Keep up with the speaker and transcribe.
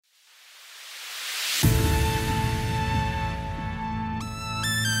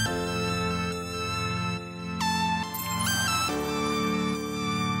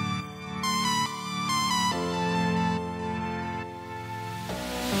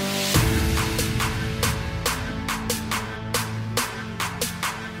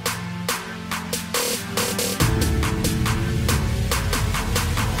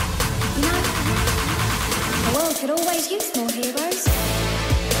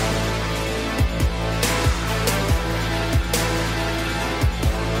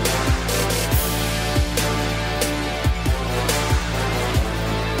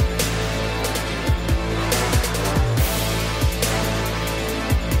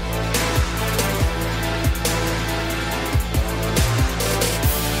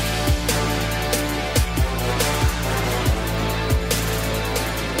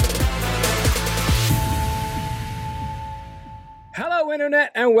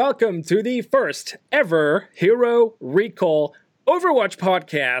and welcome to the first ever Hero Recall Overwatch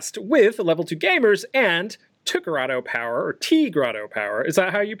podcast with Level 2 Gamers and Tigrato Power, or Tigrato Power. Is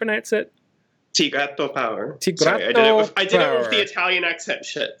that how you pronounce it? Tigrato Power. Tigrato Sorry, I did it with the Italian accent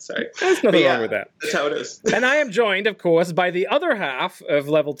shit. Sorry. There's nothing wrong with that. That's how it is. And I am joined, of course, by the other half of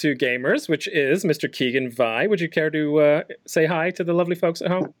Level 2 Gamers, which is Mr. Keegan Vi. Would you care to say hi to the lovely folks at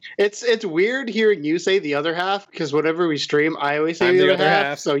home? It's weird hearing you say the other half, because whenever we stream, I always say the other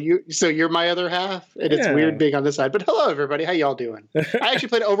half. So you're my other half, and it's weird being on this side. But hello, everybody. How y'all doing? I actually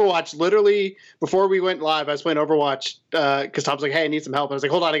played Overwatch literally before we went live. I was playing Overwatch because Tom's like, "Hey, I need some help." I was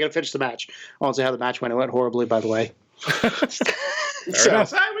like, "Hold on, I got to finish the match." I won't say how the match went. It went horribly, by the way. So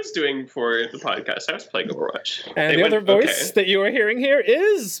I was doing for the podcast. I was playing Overwatch. And the other voice that you are hearing here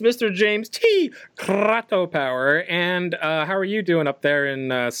is Mr. James T. Krato Power. And how are you doing up there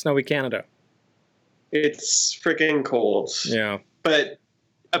in snowy Canada? It's freaking cold. Yeah. But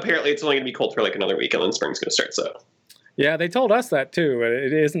apparently it's only going to be cold for like another week and then spring's going to start, so. Yeah, they told us that too.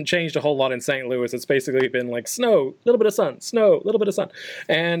 It hasn't changed a whole lot in St. Louis. It's basically been like snow, a little bit of sun, snow, a little bit of sun.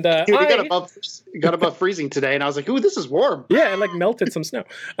 And Dude, it got above freezing today, and I was like, ooh, this is warm. Yeah, it like melted some snow.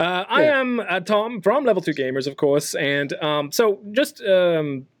 I am Tom from Level 2 Gamers, of course. And so just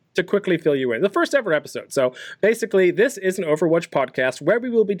to quickly fill you in, the first ever episode. So basically, this is an Overwatch podcast where we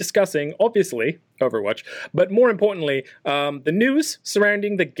will be discussing, obviously, Overwatch, but more importantly, the news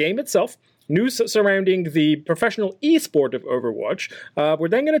surrounding the game itself, news surrounding the professional esport of Overwatch. We're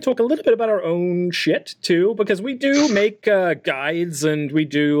then going to talk a little bit about our own shit, too, because we do make guides and we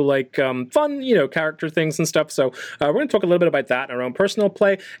do, like, fun, character things and stuff. So we're going to talk a little bit about that in our own personal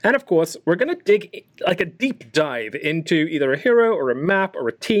play. And, of course, we're going to dig, like, a deep dive into either a hero or a map or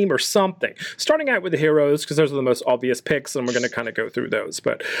a team or something. Starting out with the heroes, because those are the most obvious picks, and we're going to kind of go through those.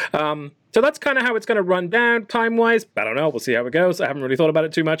 But so that's kind of how it's going to run down time-wise. I don't know. We'll see how it goes. I haven't really thought about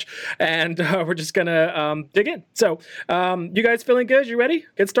it too much. And we're just going to dig in. So you guys feeling good? You ready?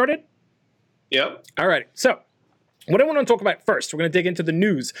 Get started? Yep. All right. So what I want to talk about first, we're going to dig into the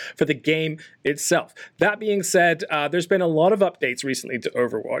news for the game itself. That being said, there's been a lot of updates recently to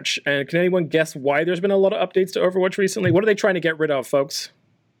Overwatch. And can anyone guess why there's been a lot of updates to Overwatch recently? What are they trying to get rid of, folks?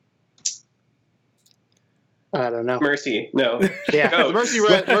 I don't know. Mercy, no. Yeah, Mercy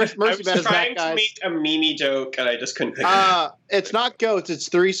Red is I was back, trying guys. to make a meme joke, and I just couldn't pick it. It's not goats. It's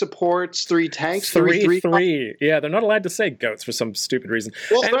 3 supports, 3 tanks, three. Yeah, they're not allowed to say goats for some stupid reason.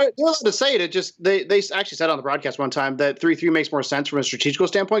 Well, they're allowed to say it. It just they actually said on the broadcast one time that 3-3 makes more sense from a strategical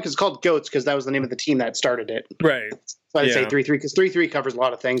standpoint because it's called goats because that was the name of the team that started it. Right. So I'd say 3-3 because 3-3 covers a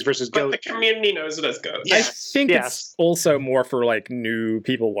lot of things versus goats. But the community knows it as goats. I think it's also more for like new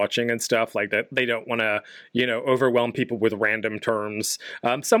people watching and stuff like that. They don't want to, overwhelm people with random terms.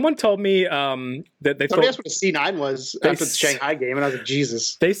 Someone told me that they Somebody asked what a C9 was after the Shanghai game, and I was like,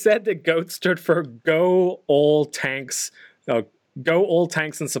 Jesus. They said that GOAT stood for Go All Tanks. Go All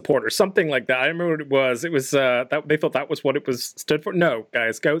Tanks and Support, or something like that. I remember what it was. It was that they thought that was what it was stood for. No,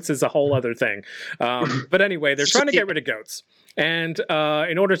 guys, goats is a whole other thing. But anyway, they're trying to get rid of goats. And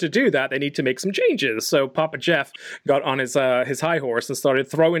in order to do that, they need to make some changes. So Papa Jeff got on his high horse and started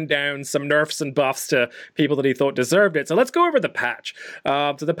throwing down some nerfs and buffs to people that he thought deserved it. So let's go over the patch.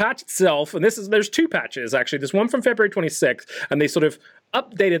 So the patch itself, and there's 2 patches actually. There's one from February 26th, and they sort of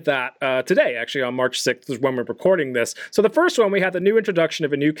updated that today, actually on March 6th is when we're recording this. So the first one, we had the new introduction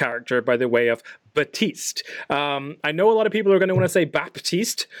of a new character by the way of Baptiste. I know a lot of people are going to want to say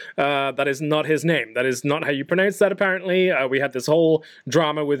Baptiste. That is not his name. That is not how you pronounce that, apparently. We had this whole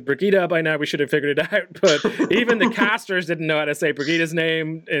drama with Brigitte. By now we should have figured it out, but even the casters didn't know how to say Brigitte's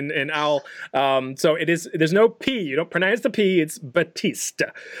name in OWL. So there's no P. You don't pronounce the P. It's Baptiste.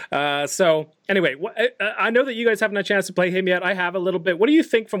 So anyway, I know that you guys haven't had a chance to play him yet. I have a little bit. What do you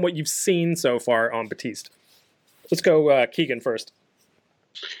think from what you've seen so far on Baptiste? Let's go Keegan first.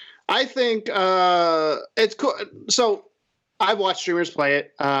 I think it's cool. So I've watched streamers play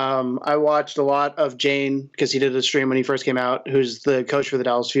it. I watched a lot of Jane because he did a stream when he first came out, who's the coach for the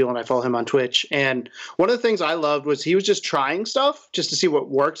Dallas Fuel, and I follow him on Twitch. And one of the things I loved was he was just trying stuff just to see what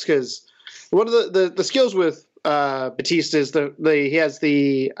works because one of the skills with Baptiste is he has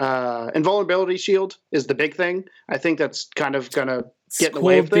the invulnerability shield is the big thing. I think that's kind of gonna get in the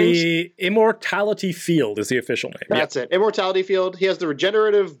way of things. The Immortality Field is the official name. That's it. Immortality Field. He has the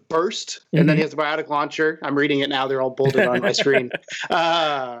regenerative burst, and then he has the biotic launcher. I'm reading it now. They're all bolded on my screen.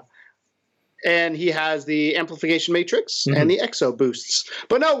 And he has the amplification matrix and the exo boosts.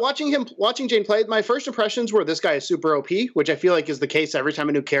 But no, watching Jane play, my first impressions were this guy is super OP, which I feel like is the case every time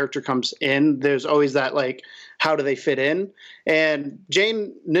a new character comes in. There's always that, like, how do they fit in? And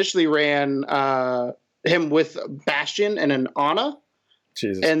Jane initially ran him with Bastion and an Ana.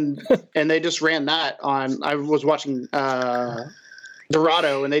 Jesus. And they just ran that on. I was watching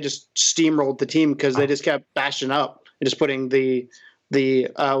Dorado, and they just steamrolled the team because they just kept bashing up and just putting the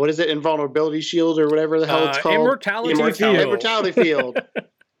what is it, invulnerability shield or whatever the hell it's called, immortality field. Immortality field.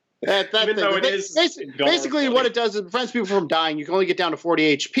 That Even thing. though it is Basically what it does is it prevents people from dying. You can only get down to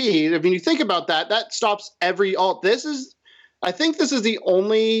 40 HP. I mean, you think about that, that stops every ult. I think this is the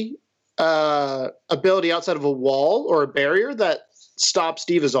only ability outside of a wall or a barrier that stops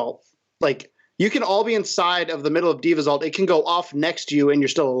D.Va's ult. Like, you can all be inside of the middle of D.Va's ult. It can go off next to you and you're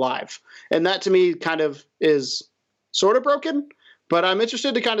still alive. And that to me kind of is sort of broken. But I'm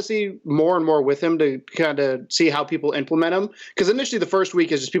interested to kind of see more and more with him to kind of see how people implement him. Because initially the first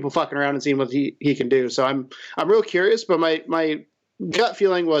week is just people fucking around and seeing what he can do. So I'm real curious. But my gut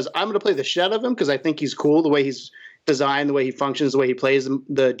feeling was I'm going to play the shit out of him because I think he's cool the way he's designed, the way he functions, the way he plays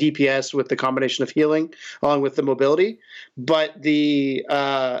the DPS with the combination of healing along with the mobility. But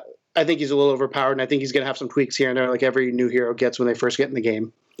I think he's a little overpowered, and I think he's going to have some tweaks here and there like every new hero gets when they first get in the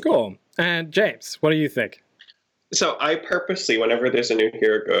game. Cool. And James, what do you think? So I purposely, whenever there's a new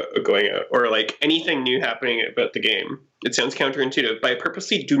hero going out, or like anything new happening about the game, it sounds counterintuitive, but I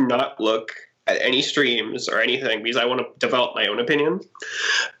purposely do not look at any streams or anything because I want to develop my own opinion.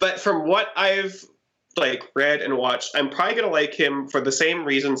 But from what I've read and watched, I'm probably gonna like him for the same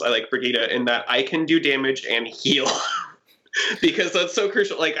reasons I like Brigitte, in that I can do damage and heal. Because that's so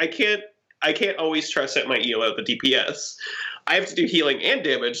crucial. Like, I can't always trust out my ELO, the DPS. I have to do healing and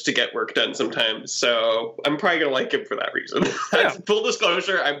damage to get work done sometimes, so I'm probably going to like him for that reason. Yeah. Full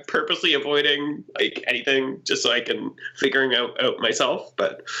disclosure, I'm purposely avoiding anything just so I can figuring out myself,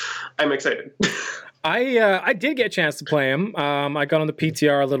 but I'm excited. I did get a chance to play him. I got on the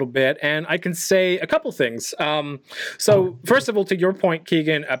PTR a little bit, and I can say a couple things. So first of all, to your point,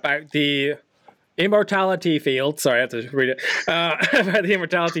 Keegan, about the immortality field. Sorry, I have to read it. About the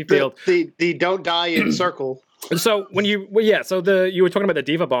immortality field. The don't die in circle. So when you were talking about the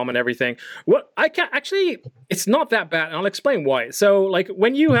D.Va bomb and everything. What I can't actually, it's not that bad, and I'll explain why. So like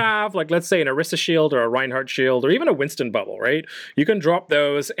when you have let's say an Orisa shield or a Reinhardt shield or even a Winston bubble, right? You can drop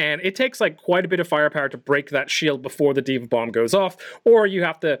those, and it takes quite a bit of firepower to break that shield before the D.Va bomb goes off, or you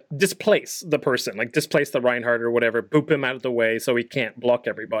have to displace the person, displace the Reinhardt or whatever, boop him out of the way so he can't block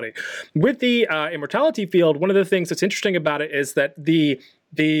everybody. With the immortality field, one of the things that's interesting about it is that the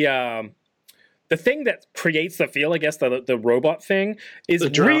thing that creates the field, I guess, the robot thing, is the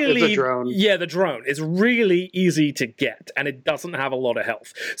drone. Yeah, the drone is really easy to get, and it doesn't have a lot of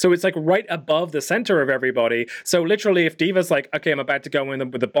health. So it's right above the center of everybody. So literally, if D.Va's okay, I'm about to go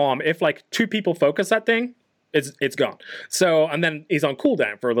in with the bomb, if two people focus that thing, it's gone. So, and then he's on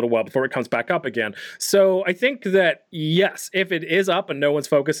cooldown for a little while before it comes back up again. So I think that, yes, if it is up and no one's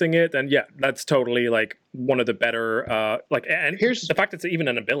focusing it, then yeah, that's totally one of the better, and here's the fact it's even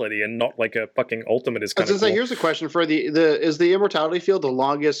an ability and not a fucking ultimate is kind of cool. Here's a question for is the immortality field the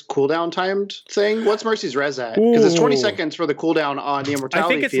longest cooldown timed thing? What's Mercy's res at? Because it's 20 seconds for the cooldown on the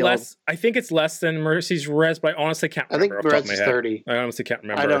immortality field. I think it's less than Mercy's res, but I honestly can't remember. I think res is 30. I honestly can't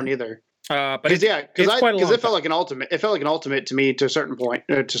remember. I don't either. But because it felt like an ultimate. It felt like an ultimate to me to a certain point,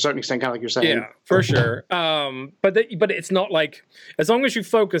 to a certain extent, kind of like you're saying. Yeah, for sure. But it's not as long as you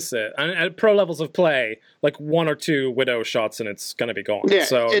focus it and at pro levels of play, 1 or 2 Widow shots and it's gonna be gone. Yeah.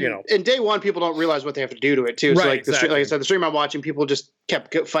 So in day one, people don't realize what they have to do to it too. So right, exactly. Like I said, the stream I'm watching, people just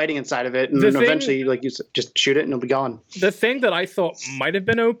kept fighting inside of it, and then eventually, you said, just shoot it and it'll be gone. The thing that I thought might have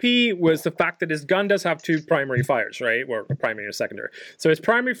been OP was the fact that his gun does have 2 primary fires, right? Or a primary and a secondary. So his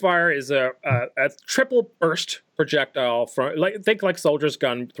primary fire is a triple burst projectile from think Soldier's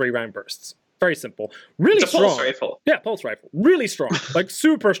gun, 3-round bursts. Very simple. Really strong. Pulse rifle. Yeah, pulse rifle. Really strong.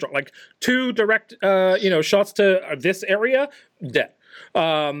 Super strong. 2 direct shots to this area, dead.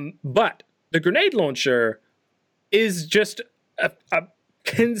 But the grenade launcher is just a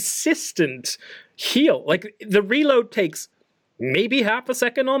consistent heal. The reload takes maybe half a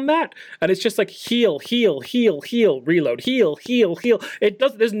second on that, and it's just heal, reload, heal. It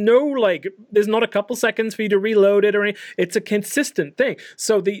does. There's not a couple seconds for you to reload it or anything. It's a consistent thing.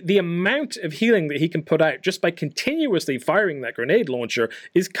 So the amount of healing that he can put out just by continuously firing that grenade launcher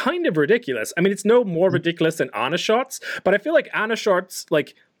is kind of ridiculous. I mean, it's no more ridiculous than Ana shots, but I feel like Ana shots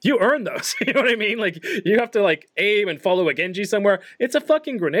you earn those. You know what I mean? You have to aim and follow a Genji somewhere. It's a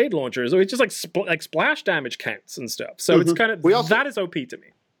fucking grenade launcher. So it's just splash damage counts and stuff. So it's kind of, that is OP to me.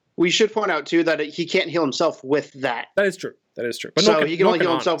 We should point out too that he can't heal himself with that. That is true. But so he can only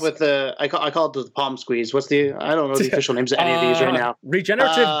heal himself with the, I call it the palm squeeze. I don't know the official names of any of these right now.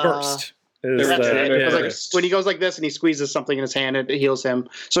 Regenerative burst. That's it. When he goes like this and he squeezes something in his hand, it heals him.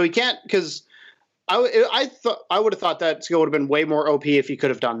 So he can't, because I would have thought that skill would have been way more OP if he could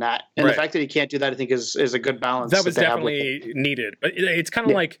have done that. And Right. the fact that he can't do that, I think, is a good balance. That was to have with it. definitely needed. But it's kind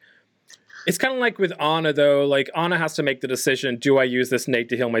of like it's kind of like with Ana though. Like Ana has to make the decision: do I use this nade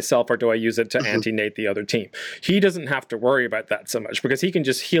to heal myself, or do I use it to anti-nade the other team? He doesn't have to worry about that so much because he can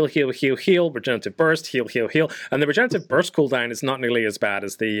just heal, regenerative burst, heal, and the regenerative burst cooldown is not nearly as bad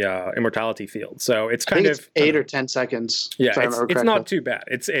as the immortality field. So it's kind of 8 or 10 seconds. yeah, if I remember it's not correctly. too bad.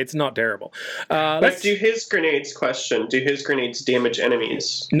 It's not terrible. But do his grenades damage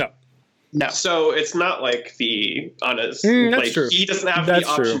enemies? No. So it's not like the Ana's That's like true. he doesn't have That's the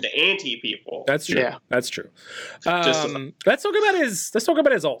option true. to anti people. That's true. Yeah. That's true. Just- Let's talk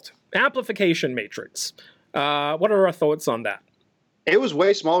about his ult amplification matrix. What are our thoughts on that? It was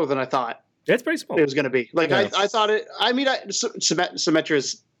way smaller than I thought It's pretty small. it was going to be. Like Yeah. I thought it. I mean,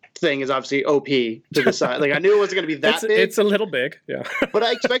 Symmetra's thing is obviously OP to the side. Like I knew it wasn't going to be that big. It's a little big. Yeah. But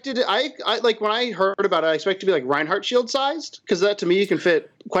I expected it. I like when I heard about it, I expected it to be like Reinhardt shield sized because that to me you can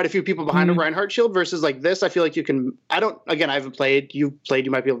fit quite a few people behind a Reinhardt shield versus like this. I feel like you can. I haven't played. You played.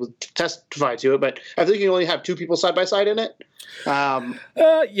 You might be able to testify to it, but I think you can only have 2 people side by side in it.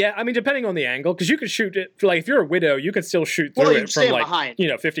 Yeah. I mean, depending on the angle, because you could shoot it. Like if you're a widow, you could still shoot through Well, you it from stand like behind.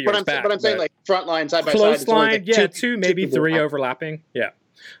 50 But yards back. I'm saying like front line side by side. close it's only, line, like, yeah, 2 maybe people 3 behind. overlapping. Yeah.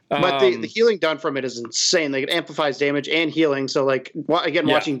 But the healing done from it is insane. Like it amplifies damage and healing. So like again,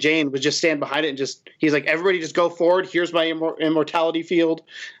 Yeah. watching Jane was just stand behind it and just he's like, everybody just go forward. Here's my immortality field.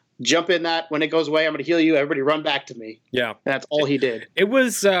 Jump in that. When it goes away, I'm going to heal you. Everybody run back to me. Yeah. And that's all he did. It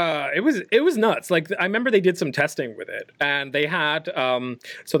was nuts. Like I remember they did some testing with it, and they had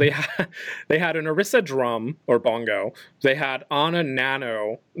they had an Orisa drum or bongo. They had Ana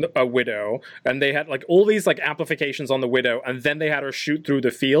Nano, a widow, and they had like all these like amplifications on the widow, and then they had her shoot through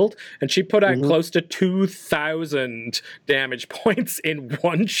the field, and she put out close to 2,000 damage points in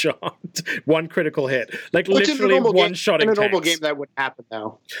one shot, one critical hit, like Which in a literally normal one game- shot in a normal tanks. game that would happen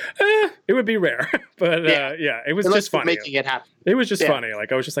though. It would be rare, but yeah, it was Unless just we're funny. making it happen. It was just Yeah. funny.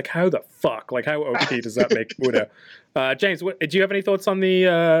 Like I was just like, how the fuck? Like how OP does that make Buddha? James, do you have any thoughts on the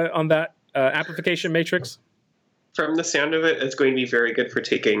on that amplification matrix? From the sound of it, it's going to be very good for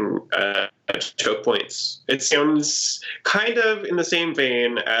taking choke points. It sounds kind of in the same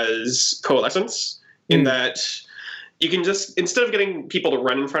vein as Coalescence, in that you can just, instead of getting people to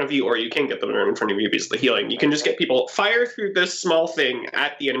run in front of you, or you can get them to run in front of you because of the healing, you can just get people fire through this small thing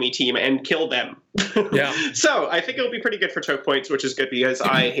at the enemy team and kill them. Yeah. So I think it'll be pretty good for choke points, which is good because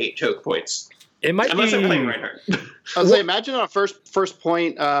I hate choke points. It might Unless be. I'm playing Reinhardt. I was like, imagine on first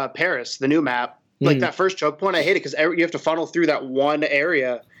point Paris, the new map, like that first choke point. I hate it because you have to funnel through that one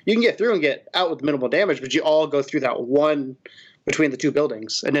area. You can get through and get out with minimal damage, but you all go through that one between the 2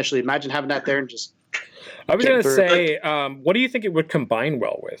 buildings initially. Imagine having that there and just. I was Get going to through. say, what do you think it would combine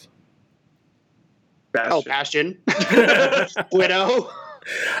well with? Bastion. Bastion, Widow,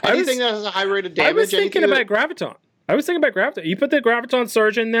 I was- anything that has a high rate of damage. I was thinking anything about Graviton. You put the Graviton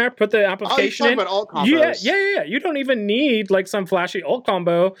Surge in there, put the amplification talking in. about alt combos. Yeah. You don't even need like some flashy ult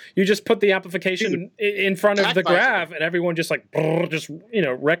combo. You just put the amplification in front of the Tac visor. grav, and everyone just like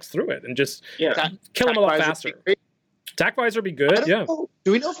wrecks through it and just Yeah. Tac- kill them a lot Tac visor faster. would be great. Tac visor would be I good. don't Yeah. know.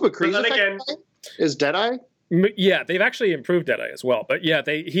 Do we know if McCree's But then effect again- is Deadeye? Yeah, they've actually improved Deadeye as well. But yeah,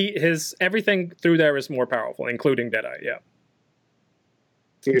 his everything through there is more powerful, including Deadeye. Yeah.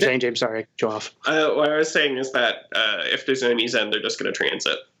 You're saying, James? Sorry, go off. What I was saying is that if there's enemies in, they're just going to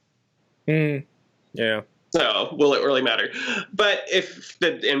transit. Yeah. So, will it really matter? But if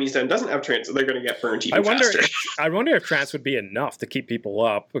the enemy's then doesn't have transit, they're going to get burned even faster. I wonder if trance would be enough to keep people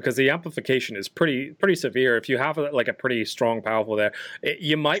up, because the amplification is pretty severe. If you have like a pretty strong, powerful there,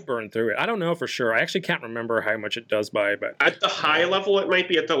 you might burn through it. I don't know for sure. I actually can't remember how much it does by, but At the high level, it might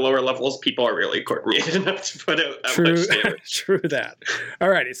be. At the lower levels, people are really coordinated enough to put out that true, much damage. true that.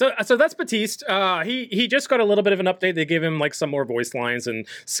 Alrighty, so that's Batiste. He just got a little bit of an update. They gave him like some more voice lines and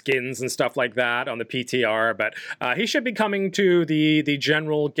skins and stuff like that on the PTR, but he should be coming to the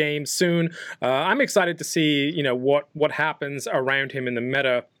general game soon. I'm excited to see what happens around him in the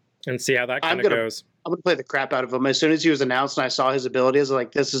meta and see how that kind of goes. I'm going to play the crap out of him. As soon as he was announced and I saw his abilities, I was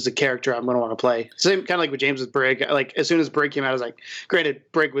like, this is a character I'm going to want to play. Same kind of like with James with Brig. Like, as soon as Brig came out, I was like, granted,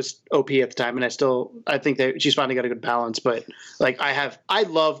 Brig was OP at the time, and I think that she's finally got a good balance. But like,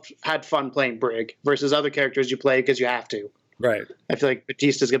 had fun playing Brig versus other characters you play because you have to. Right. I feel like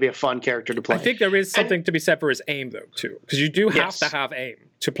Batista's going to be a fun character to play. I think there is something to be said for his aim, though, too. Because you do have Yes. to have aim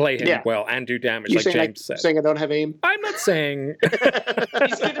to play him well and do damage, you like saying James said. saying I don't have aim? I'm not saying...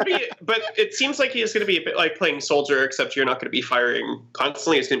 He's going to be, but it seems like he's going to be a bit like playing soldier, except you're not going to be firing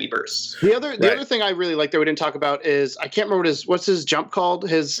constantly. It's going to be bursts. The other thing I really like that we didn't talk about is I can't remember what's his jump called?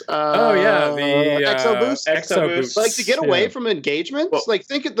 His the Exo Boost. Exo Boost. Like to get away from engagements. Like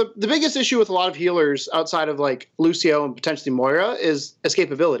think the biggest issue with a lot of healers outside of like Lucio and potentially Moira is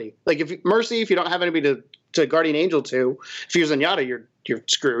escapability. Like if you don't have anybody to Guardian Angel to, if you're Zenyatta, you're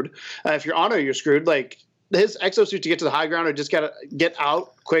screwed. If you're Ana, you're screwed. Like his exosuit to get to the high ground or just gotta get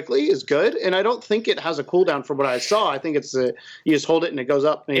out quickly is good, and I don't think it has a cooldown from what I saw. I think it's you just hold it and it goes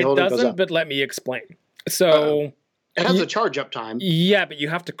up. And it doesn't, but let me explain. So it has a charge up time. Yeah, but you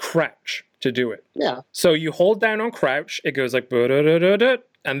have to crouch to do it. Yeah. So you hold down on crouch, it goes like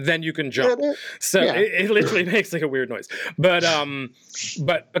and then you can jump. So it literally makes like a weird noise.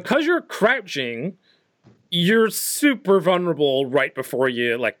 But because you're crouching, you're super vulnerable right before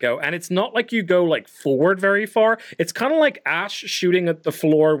you let go. And it's not like you go like forward very far. It's kind of like Ash shooting at the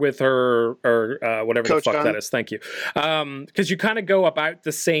floor with her whatever Coach the fuck gun. That is. Thank you. Because you kind of go about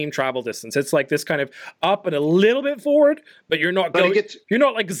the same travel distance. It's like this kind of up and a little bit forward, but you're not you're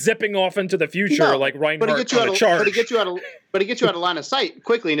not like zipping off into the future like Reinhardt on a charge. But it gets you out of line of sight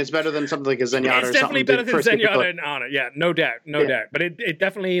quickly, and it's better than something like a Zenyatta. It's definitely better than Zenyatta and Ana. Yeah, no doubt. But it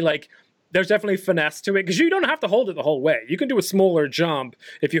definitely like. There's definitely finesse to it because you don't have to hold it the whole way. You can do a smaller jump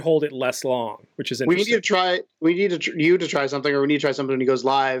if you hold it less long, which is interesting. We need you to try something, or we need to try something when he goes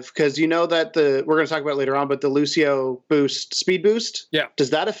live, because you know that we're going to talk about it later on, but the Lucio boost, speed boost, does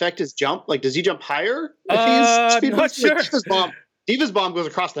that affect his jump? Like, does he jump higher if he's speed not boost? Sure. Like, Diva's bomb goes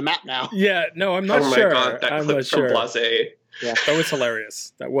across the map now. Yeah, no, I'm not sure. Oh my god, that clip from Blase. Yeah, that was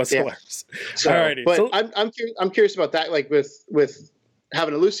hilarious. Hilarious. So, alrighty, but I'm curious about that, like with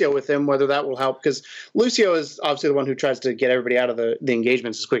having a Lucio with him, whether that will help, because Lucio is obviously the one who tries to get everybody out of the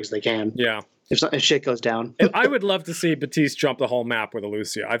engagements as quick as they can. Yeah. If shit goes down. I would love to see Batiste jump the whole map with a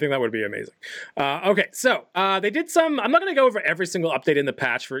Lucio. I think that would be amazing. Okay, so they did some. I'm not going to go over every single update in the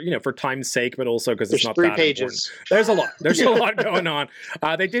patch for time's sake, but also because it's not 3 that pages. Important. There's a lot. There's a lot going on.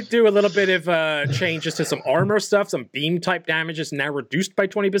 They did do a little bit of changes to some armor stuff. Some beam type damage is now reduced by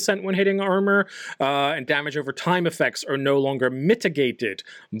 20% when hitting armor, and damage over time effects are no longer mitigated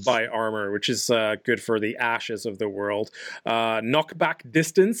by armor, which is good for the Ashes of the world. Knockback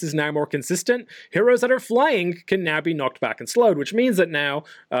distance is now more consistent. Heroes that are flying can now be knocked back and slowed, which means that now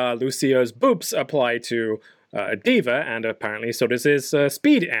Lucio's boops apply to D.Va, and apparently so does his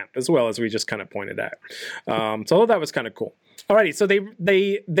speed amp as well, as we just kind of pointed out. So I thought that was kind of cool. Alrighty, so they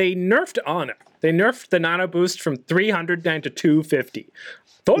nerfed Ana. They nerfed the nano boost from 300 down to 250.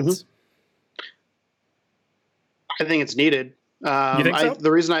 Thoughts? Mm-hmm. I think it's needed. You think so?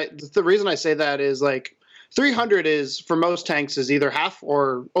 The reason I say that is like 300 is for most tanks is either half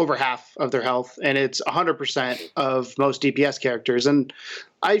or over half of their health, and it's 100% of most DPS characters. And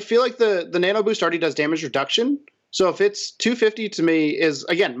I feel like the nano boost already does damage reduction. So if it's 250 to me is,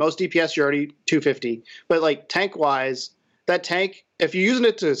 again, most DPS you're already 250. But like tank wise, that tank, if you're using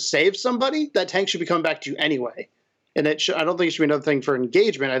it to save somebody, that tank should be coming back to you anyway. And I don't think it should be another thing for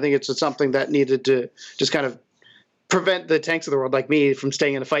engagement. I think it's something that needed to just kind of prevent the tanks of the world like me from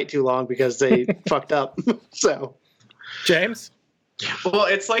staying in a fight too long because they fucked up. So, James? Well,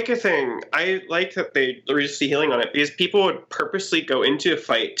 it's like a thing. I like that they reduced the healing on it because people would purposely go into a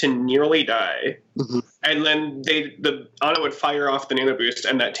fight to nearly die, and then the Ana would fire off the nano boost,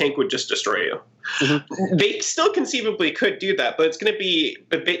 and that tank would just destroy you. Mm-hmm. They still conceivably could do that, but it's going to be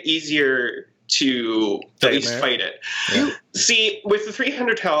a bit easier to at least fight it. Yeah. See, with the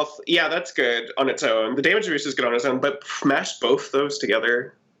 300 health, yeah, that's good on its own. The damage boost is good on its own, but mash both those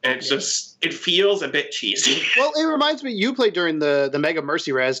together, and it's just, it feels a bit cheesy. Well, it reminds me, you played during the Mega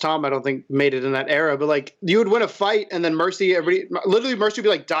Mercy Res. Tom, I don't think, made it in that era, but like, you would win a fight, and then Mercy would be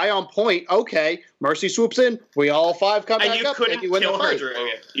like, die on point. Okay, Mercy swoops in, we all 5 come back up, and you win the fight. During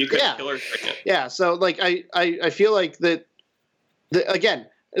it. You couldn't kill her during it. Yeah, so like, I feel like that, again,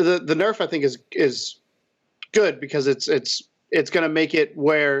 the nerf I think is good because it's going to make it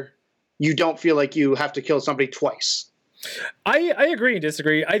where you don't feel like you have to kill somebody twice. I agree and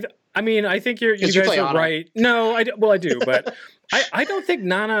disagree. I mean I think you guys are right. No, I do, but I don't think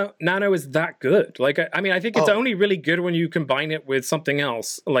Nano is that good. Like I mean I think it's only really good when you combine it with something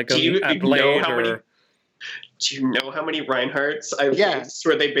else like a blade or. Do you know how many Reinhardts I've faced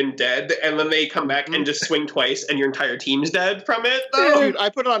where they've been dead and then they come back and just swing twice and your entire team's dead from it? Dude, I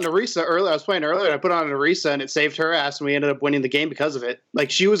put it on Narisa earlier. I was playing earlier and I put it on Narisa and it saved her ass and we ended up winning the game because of it.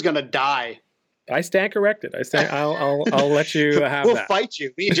 Like she was going to die I stand corrected. I'll let you have we'll that. fight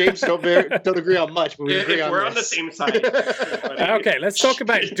you. Me and James don't agree on much, but we agree on we're this. on the same side. Okay, let's talk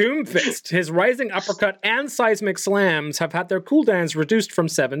about Doomfist. His rising uppercut and seismic slams have had their cooldowns reduced from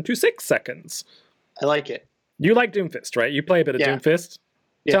 7 to 6 seconds. I like it. You like Doomfist, right? You play a bit of Doomfist.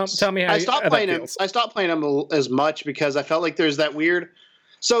 Yes. Tell me how I stopped playing him. feels. I stopped playing him as much because I felt like there's that weird.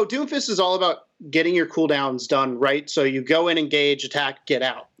 So Doomfist is all about getting your cooldowns done right. So you go in, engage, attack, get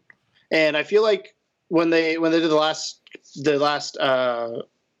out. And I feel like when they did the last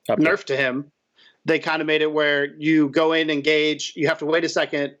nerf to him, they kind of made it where you go in, engage, you have to wait a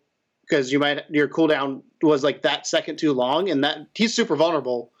second because your cooldown was like that second too long, and that he's super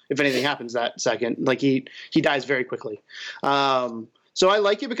vulnerable if anything happens that second. Like he dies very quickly. So I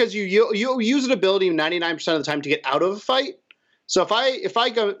like it because you use an ability 99% of the time to get out of a fight. So if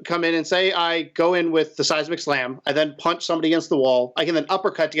I come in and say I go in with the seismic slam, I then punch somebody against the wall, I can then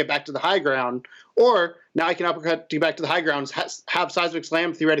uppercut to get back to the high ground, or now I can uppercut to get back to the high ground, have seismic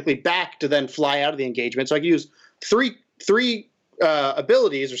slam theoretically back to then fly out of the engagement. So I can use three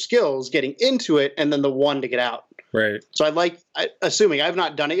abilities or skills getting into it, and then the one to get out. Right. So assuming I've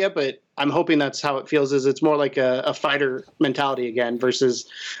not done it yet, but I'm hoping that's how it feels. Is it's more like a fighter mentality again versus,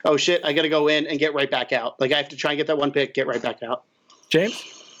 oh shit, I got to go in and get right back out. Like I have to try and get that one pick, get right back out. James?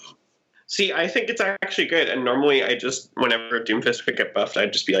 See, I think it's actually good. And normally whenever Doomfist would get buffed,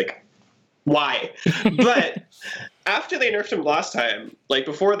 I'd just be like, why? But after they nerfed him last time, like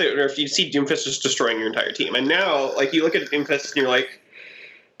before they nerfed, you'd see Doomfist just destroying your entire team. And now, like, you look at Doomfist and you're like,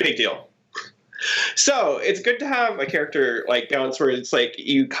 big deal. So it's good to have a character like Balance where it's like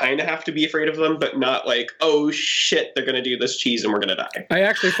you kind of have to be afraid of them, but not like, oh shit, they're going to do this cheese and we're going to die. I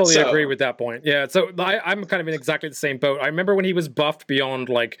actually fully agree with that point. Yeah, so I'm kind of in exactly the same boat. I remember when he was buffed beyond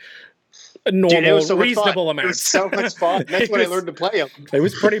like normal, reasonable amounts. It was so much fun. That's when I learned to play him. It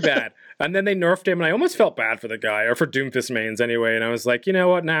was pretty bad. And then they nerfed him, and I almost felt bad for the guy, or for Doomfist mains anyway. And I was like, you know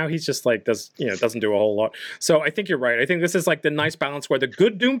what? Now he's just like doesn't do a whole lot. So I think you're right. I think this is like the nice balance where the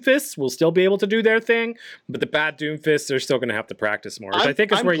good Doomfists will still be able to do their thing, but the bad Doomfists are still going to have to practice more. Which I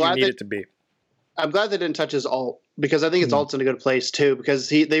think is where you need it to be. I'm glad they didn't touch his ult because I think his ult's in a good place too. Because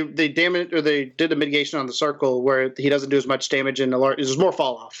they did a mitigation on the circle where he doesn't do as much damage and there's more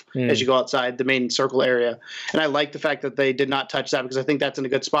fall off as you go outside the main circle area. And I like the fact that they did not touch that because I think that's in a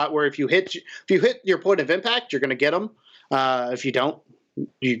good spot where if you hit your point of impact, you're going to get them. If you don't,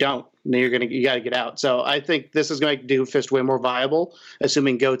 you don't. Then you got to get out. So I think this is going to make Doomfist way more viable,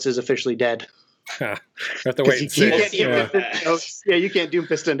 assuming Goats is officially dead. Have to wait and see. You can't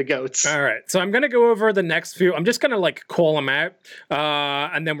Doomfist into Goats. All right, so I'm going to go over the next few. I'm just going to like call them out,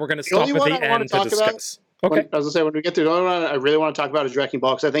 and then we're going to stop at the end to discuss. Okay. I was gonna say when we get to the only one I really want to talk about is Wrecking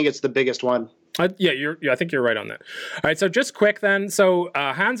Ball because I think it's the biggest one. I think you're right on that. All right, so just quick then. So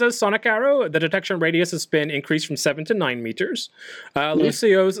Hanzo's Sonic Arrow, the detection radius has been increased from 7 to 9 meters.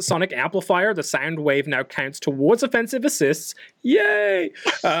 Lucio's Sonic Amplifier, the sound wave now counts towards offensive assists. Yay!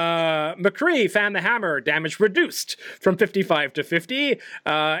 McCree, Fan the Hammer, damage reduced from 55 to 50.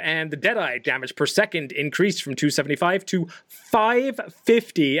 And the Deadeye, damage per second increased from 275 to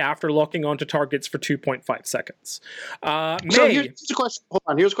 550 after locking onto targets for 2.5 seconds. So here's a question. Hold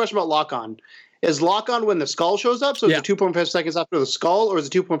on. Here's a question about lock-on. Is lock-on when the skull shows up? So is it 2.5 seconds after the skull, or is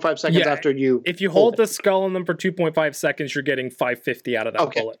it 2.5 seconds after you... If you hold the skull on them for 2.5 seconds, you're getting 550 out of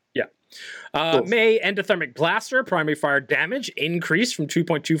that bullet. Yeah. Cool. May, Endothermic Blaster, primary fire damage increased from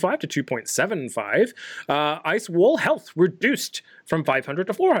 2.25 to 2.75. Ice Wall health reduced from 500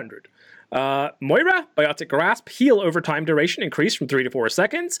 to 400. Moira, Biotic Grasp, heal over time duration increased from 3 to 4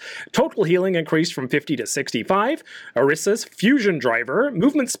 seconds. Total healing increased from 50 to 65. Orissa's Fusion Driver,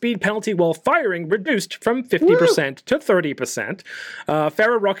 movement speed penalty while firing reduced from 50% to 30%.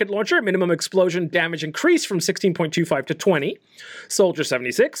 Pharah Rocket Launcher, minimum explosion damage increased from 16.25 to 20. Soldier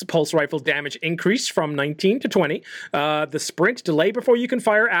 76, Pulse Rifle damage increased from 19 to 20. The sprint delay before you can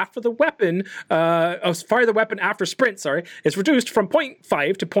fire after the weapon, fire the weapon after sprint, is reduced from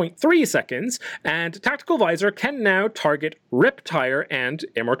 0.5 to 0.3 seconds. And Tactical Visor can now target Riptire and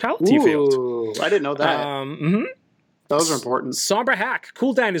Immortality Field. I didn't know that. Those are important. Sombra Hack.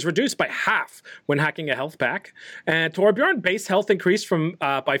 Cooldown is reduced by half when hacking a health pack. And Torbjorn, base health increased from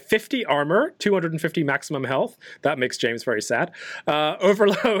by 50 armor, 250 maximum health. That makes James very sad.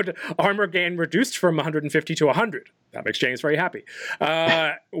 Overload, armor gain reduced from 150 to 100. That makes James very happy.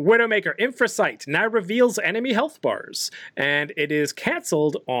 Widowmaker, Infrasight now reveals enemy health bars, and it is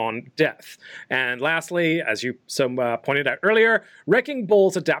cancelled on death. And lastly, as you pointed out earlier, Wrecking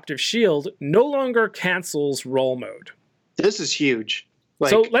Ball's Adaptive Shield no longer cancels roll mode. This is huge.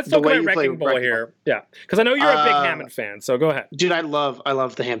 So let's talk about Wrecking Ball here. Yeah, because I know you're a big Hammond fan, so go ahead. Dude, I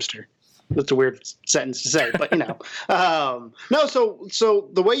love the hamster. that's a weird sentence to say, but no. So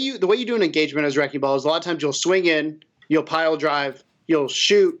the way you do an engagement as Wrecking Ball is a lot of times you'll swing in, you'll pile drive, you'll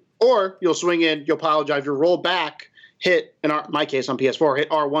shoot, or you'll swing in, you'll pile drive, you'll roll back, hit, in my case on PS4, hit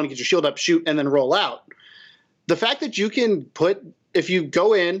R1, get your shield up, shoot, and then roll out. The fact that you can if you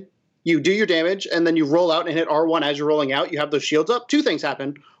go in, you do your damage, and then you roll out and hit R1 as you're rolling out, you have those shields up. Two things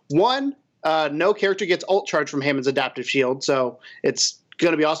happen. One, no character gets ult charge from Hammond's adaptive shield, so it's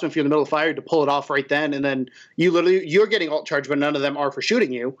going to be awesome if you're in the middle of fire to pull it off right then, and then you're getting ult charge, but none of them are for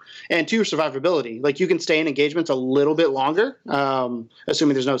shooting you. And two, survivability. Like, you can stay in engagements a little bit longer,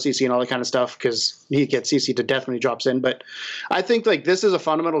 assuming there's no CC and all that kind of stuff, because he gets CC to death when he drops in. But I think like this is a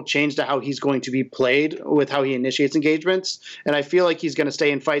fundamental change to how he's going to be played with how he initiates engagements, and I feel like he's going to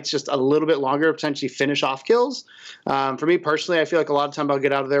stay in fights just a little bit longer, potentially finish off kills. For me personally, I feel like a lot of time I'll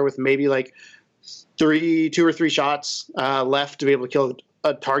get out of there with maybe like 2 or 3 shots left to be able to kill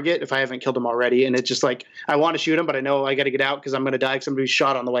a target if I haven't killed him already. And it's just like, I want to shoot him, but I know I got to get out because I'm going to die because somebody's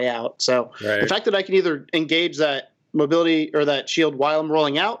shot on the way out. So the fact that I can either engage that mobility or that shield while I'm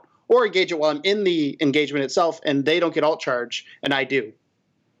rolling out, or engage it while I'm in the engagement itself and they don't get ult charge and I do.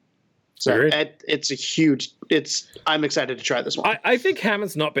 So I'm excited to try this one. I think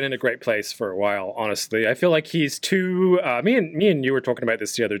Hammond's not been in a great place for a while, honestly. I feel like he's too, me and you were talking about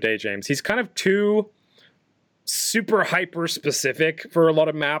this the other day, James. He's kind of too super hyper specific for a lot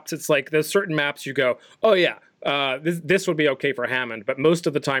of maps. It's like there's certain maps you go, oh yeah, this would be okay for Hammond, but most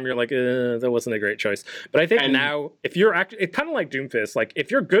of the time you're like, that wasn't a great choice. But I think now, if you're it's kind of like Doomfist. Like, if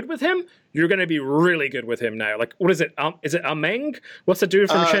you're good with him, you're going to be really good with him now. Like, what is it? Is it Ameng? What's the dude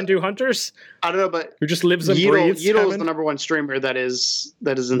from Chengdu Hunters? I don't know, but who just lives and breathes. Yeatle is the #1 streamer that is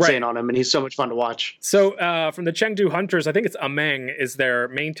insane on him, and he's so much fun to watch. So from the Chengdu Hunters, I think it's Ameng is their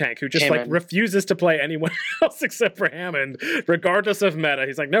main tank, who just Hammond. Like refuses to play anyone else except for Hammond, regardless of meta.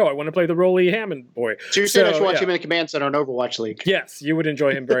 He's like, no, I want to play the Rolly Hammond boy. So you're saying I should watch him in a command center on Overwatch League? Yes, you would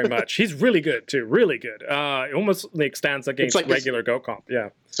enjoy him very much. He's really good too, really good. It almost like stands against like regular Go Comp. Yeah,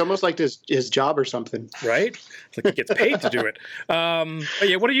 it's almost like his job or something, right? It's like he gets paid to do it. But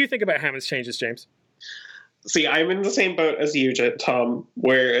yeah, what do you think about Hammond's changes, James? See, I'm in the same boat as you, Tom,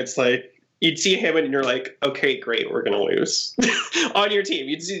 where it's like you'd see Hammond and you're like, okay, great, we're gonna lose on your team.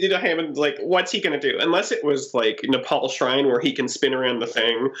 You'd see Hammond like, what's he gonna do? Unless it was like Nepal Shrine where he can spin around the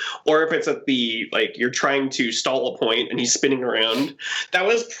thing, or if it's at the like you're trying to stall a point and he's spinning around. That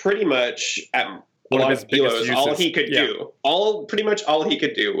was pretty much at a lot of Elos, all he could do. Pretty much all he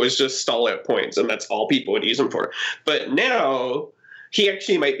could do was just stall out points, and that's all people would use him for. But now he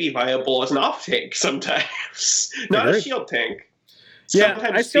actually might be viable as an off tank sometimes, not a shield tank. Yeah,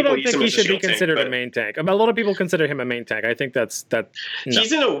 I still don't think he should be considered a main tank. A lot of people consider him a main tank. I think that. No.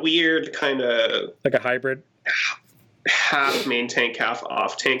 He's in a weird kind of like a hybrid, half main tank, half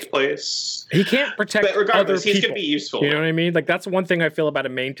off tank place. He can't protect. But regardless, he's going to be useful. You know what I mean? Like, that's one thing I feel about a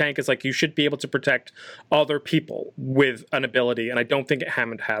main tank is like you should be able to protect other people with an ability, and I don't think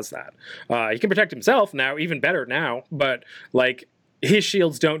Hammond has that. He can protect himself now, even better now, but like. His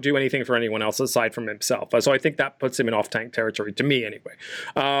shields don't do anything for anyone else aside from himself. So I think that puts him in off-tank territory, to me anyway.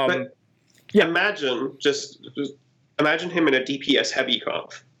 Imagine him in a DPS heavy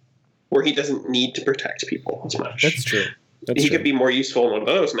comp where he doesn't need to protect people as much. That's true. He could be more useful in one of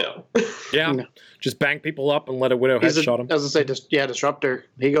those now. Yeah. Just bang people up and let a Widow headshot him. As I say, Disruptor.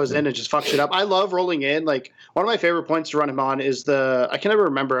 He goes in and just fucks shit up. I love rolling in. Like, one of my favorite points to run him on is I can never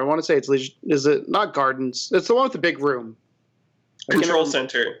remember. I want to say it's Legion. Is it not Gardens? It's the one with the big room. Control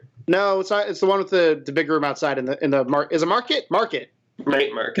Center. No, it's not. It's the one with the big room outside in the market. Is it Market?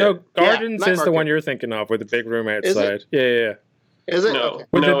 Night Market. No, Gardens is the one you're thinking of with the big room outside. Yeah. Is it? No,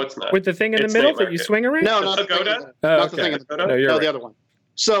 okay. It's not. With the thing in the middle that you swing around? No, not Pagoda. Not the thing in the No, you're right. the other one.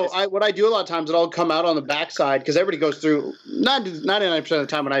 So what I do a lot of times is I'll come out on the backside because everybody goes through. 99% of the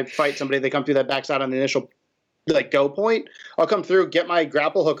time when I fight somebody, they come through that backside on the initial go point. I'll come through, get my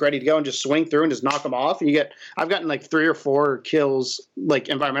grapple hook ready to go, and just swing through and just knock them off. And I've gotten like 3 or 4 kills, like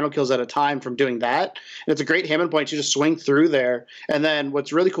environmental kills at a time from doing that. And it's a great Hammond point. You just swing through there. And then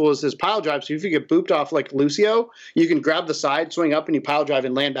what's really cool is his pile drive. So if you get booped off like Lucio, you can grab the side, swing up, and you pile drive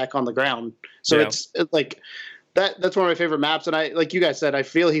and land back on the ground. So it's like that's one of my favorite maps. And I, like you guys said, I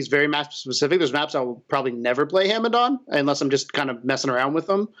feel he's very map specific. There's maps I will probably never play Hammond on unless I'm just kind of messing around with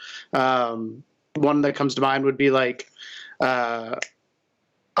them. One that comes to mind would be like, I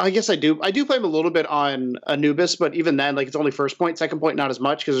guess I do play him a little bit on Anubis, but even then, like it's only first point, second point, not as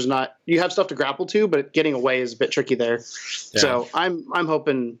much because you have stuff to grapple to, but getting away is a bit tricky there. Yeah. So I'm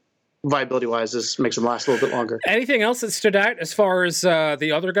hoping viability wise, this makes him last a little bit longer. Anything else that stood out as far as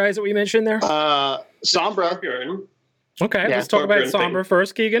the other guys that we mentioned there? Sombra. Okay, Yeah. let's talk about Torbjorn thing. Sombra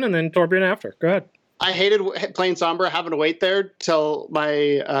first, Keegan, and then Torbjorn after. Go ahead. I hated playing Sombra, having to wait there till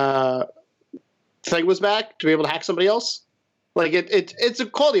my thing was back to be able to hack somebody else. Like it's a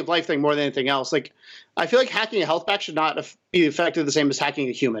quality of life thing more than anything else. Like I feel like hacking a health pack should not be affected the same as hacking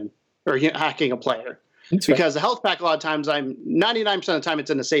a human or hacking a player. That's fair. Because the health pack, a lot of times, 99% of the time it's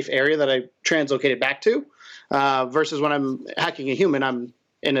in a safe area that I translocate it back to. Versus when I'm hacking a human, I'm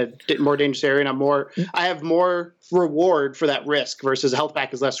in a more dangerous area, and I have more reward for that risk. Versus a health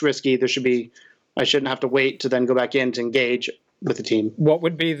pack is less risky. I shouldn't have to wait to then go back in to engage with the team. What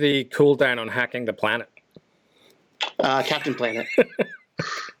would be the cooldown on hacking the planet? Captain Planet.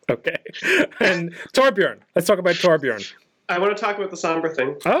 Okay. And Torbjorn. Let's talk about Torbjorn. I want to talk about the Sombra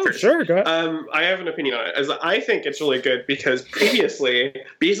thing. Oh, first. sure. Go ahead. I have an opinion on it. As I think it's really good because previously,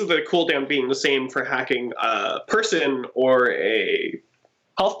 because of the cooldown being the same for hacking a person or a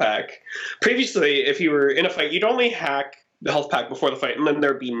health pack, previously, if you were in a fight, you'd only hack the health pack before the fight, and then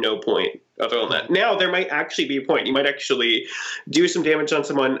there'd be no point other than that. Now, there might actually be a point. You might actually do some damage on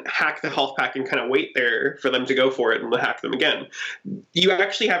someone, hack the health pack, and kind of wait there for them to go for it and hack them again. You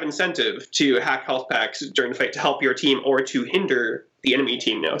actually have incentive to hack health packs during the fight to help your team or to hinder the enemy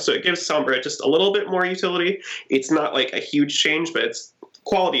team now. So it gives Sombra just a little bit more utility. It's not like a huge change, but it's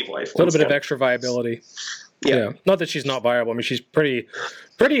quality of life. A little bit of extra viability. Yeah. Not that she's not viable. I mean, she's pretty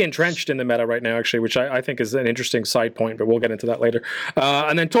entrenched in the meta right now, actually, which I think is an interesting side point, but we'll get into that later.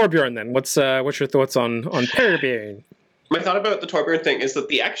 And then Torbjorn, then. What's your thoughts on Torbjorn? My thought about the Torbjorn thing is that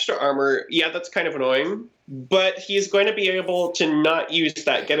the extra armor, yeah, that's kind of annoying, but he's going to be able to not use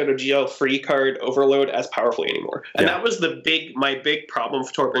that get out of jail free card overload as powerfully anymore. And that was my big problem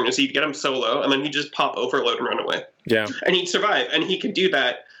for Torbjorn is he'd get him solo, and then he'd just pop overload and run away. Yeah. And he'd survive, and he could do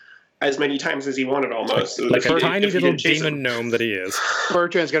that as many times as he wanted almost. Like a tiny little demon gnome that he is.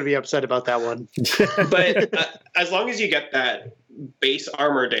 Bertrand's going to be upset about that one. But as long as you get that base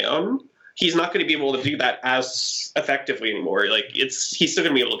armor down, he's not going to be able to do that as effectively anymore. Like he's still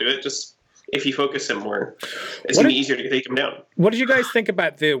going to be able to do it, just if you focus him more. It's going to be easier to take him down. What did you guys think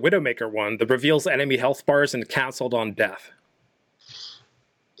about the Widowmaker one that reveals enemy health bars and cancelled on death?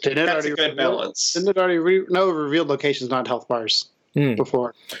 That's a good balance. Didn't it already revealed locations, not health bars?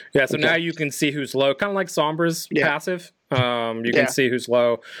 Before. Yeah, so now you can see who's low, kind of like Sombra's passive. You can see who's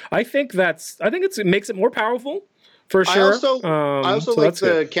low. I think it makes it more powerful for sure. I also like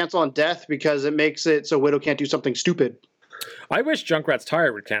the cancel on death because it makes it so Widow can't do something stupid. I wish Junkrat's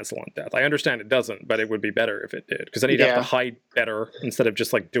Tire would cancel on death. I understand it doesn't, but it would be better if it did, because then he'd have to hide better instead of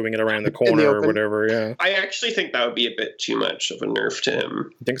just like doing it around the corner or whatever. Yeah, I actually think that would be a bit too much of a nerf to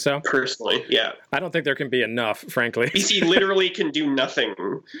him. Think so? Personally, yeah. I don't think there can be enough, frankly. BC literally can do nothing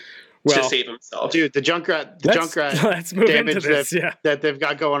to save himself. Dude, the Junkrat let's move damage into this, that they've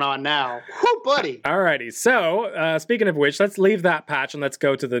got going on now. Whoo, buddy. Alrighty. So, speaking of which, let's leave that patch and let's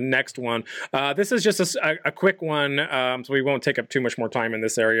go to the next one. This is just a quick one, so we won't take up too much more time in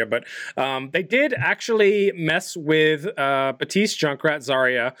this area, but they did actually mess with Batiste, Junkrat,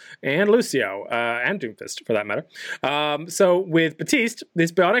 Zarya, and Lucio, and Doomfist, for that matter. So, with Batiste,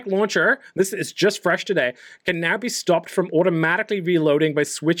 this biotic launcher, this is just fresh today, can now be stopped from automatically reloading by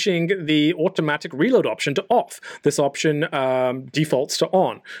switching the automatic reload option to off. This option defaults to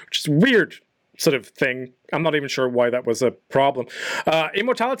on, which is weird sort of thing. I'm not even sure why that was a problem.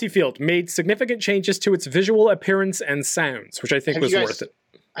 Immortality Field made significant changes to its visual appearance and sounds, which I think was worth it.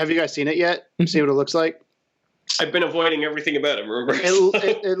 Have you guys seen it yet? See what it looks like? I've been avoiding everything about it, remember?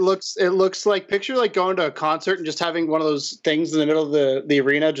 It looks like, picture like going to a concert and just having one of those things in the middle of the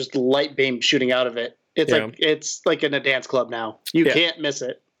arena, just light beam shooting out of it. It's like in a dance club now. You can't miss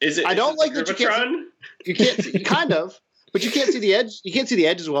it. Is it? I don't like that you can't kind of, but you can't see the edge. You can't see the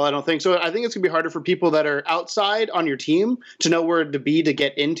edge as well. I don't think so. I think it's gonna be harder for people that are outside on your team to know where to be to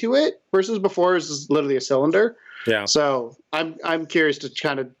get into it. Versus before, it was literally a cylinder. Yeah. So I'm curious to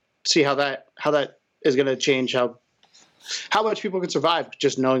kind of see how that is gonna change how much people can survive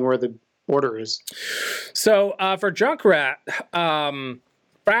just knowing where the order is. So for Junkrat,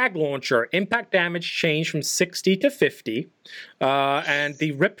 frag launcher impact damage changed from 60 to 50, and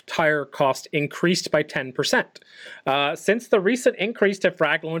the rip tire cost increased by 10%. Since the recent increase to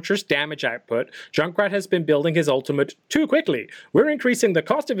frag launcher's damage output, Junkrat has been building his ultimate too quickly. We're increasing the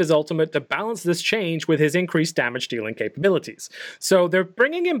cost of his ultimate to balance this change with his increased damage dealing capabilities. So they're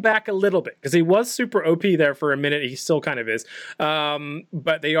bringing him back a little bit, because he was super OP there for a minute. He still kind of is.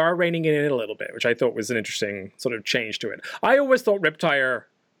 But they are reining it in a little bit, which I thought was an interesting sort of change to it. I always thought Riptire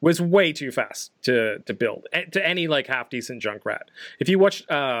was way too fast to build to any like half decent Junkrat. If you watch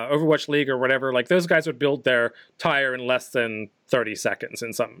Overwatch League or whatever, like those guys would build their tire in less than 30 seconds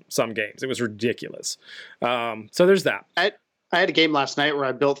in some games. It was ridiculous. So there's that. I had a game last night where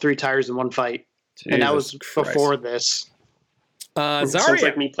I built 3 tires in one fight, and that was before this. Sounds Zarya.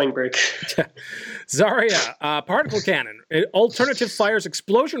 like me playing Break. Zarya, particle cannon. Alternative fire's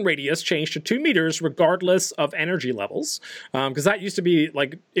explosion radius changed to 2 meters regardless of energy levels. Because that used to be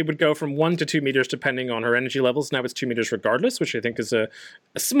like it would go from 1 to 2 meters depending on her energy levels. Now it's 2 meters regardless, which I think is a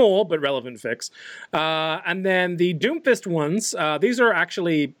small but relevant fix. And then the Doomfist ones, these are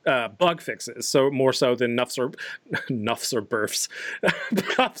actually bug fixes, so more so than nuffs or burfs.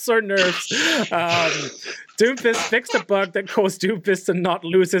 Buffs or nerfs. Doomfist fixed a bug that caused Doomfist to not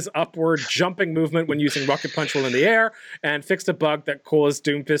lose his upward jumping movement when using Rocket Punch while in the air, and fixed a bug that caused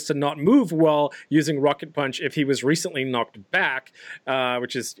Doomfist to not move while using Rocket Punch if he was recently knocked back,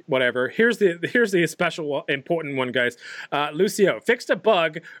 which is whatever. Here's the special important one, guys. Lucio fixed a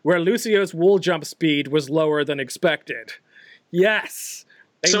bug where Lucio's wall jump speed was lower than expected. Yes.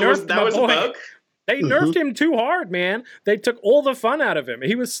 That was a bug? They nerfed him too hard, man. They took all the fun out of him.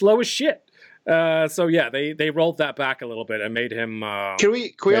 He was slow as shit. So yeah, they rolled that back a little bit and made him. Can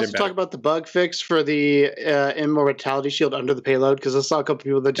we also talk about the bug fix for the immortality shield under the payload? Because I saw a couple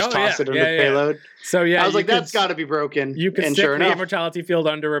people that just tossed it under the payload. So yeah, I was like, that's got to be broken. You could stick the immortality field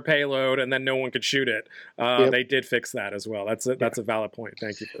under a payload, and then no one could shoot it. They did fix that as well. That's a valid point.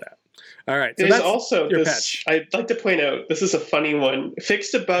 Thank you for that. All right. So there's also this. Patch. I'd like to point out this is a funny one.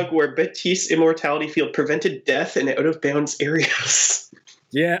 Fixed a bug where Baptiste's immortality field prevented death in out of bounds areas.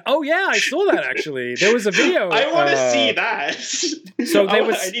 Yeah. Oh, yeah. I saw that actually. There was a video. I want to see that. So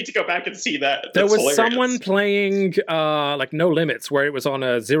I need to go back and see that. There was someone playing like No Limits, where it was on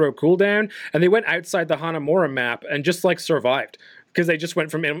a 0 cooldown, and they went outside the Hanamura map and just like survived. Because they just went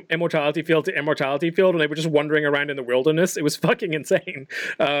from immortality field to immortality field, and they were just wandering around in the wilderness. It was fucking insane.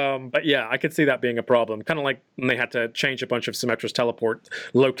 But yeah, I could see that being a problem. Kind of like when they had to change a bunch of Symmetra's teleport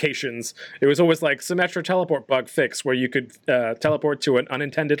locations. It was always like Symmetra teleport bug fix, where you could teleport to an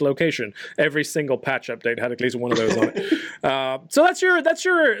unintended location. Every single patch update had at least one of those on it. So that's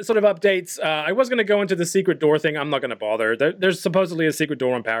your sort of updates. I was going to go into the secret door thing. I'm not going to bother. There's supposedly a secret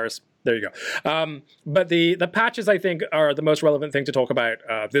door in Paris. There you go. But the patches, I think, are the most relevant thing to talk about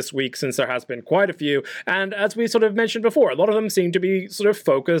this week, since there has been quite a few. And as we sort of mentioned before, a lot of them seem to be sort of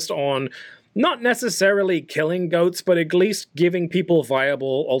focused on not necessarily killing goats, but at least giving people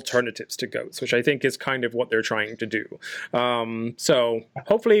viable alternatives to goats, which I think is kind of what they're trying to do. So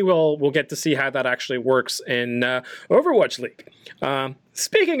hopefully we'll get to see how that actually works in Overwatch League.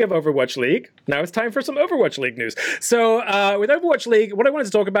 Speaking of Overwatch League, now it's time for some Overwatch League news. So with Overwatch League, what I wanted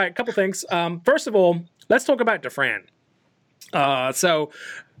to talk about, a couple things. First of all, let's talk about Dafran. So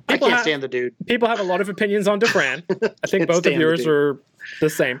I can't stand the dude. People have a lot of opinions on Dafran. I think both of yours are the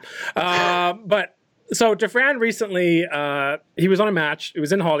same. But so Dafran recently, he was on a match. It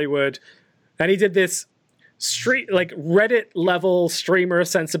was in Hollywood, and he did this Reddit level streamer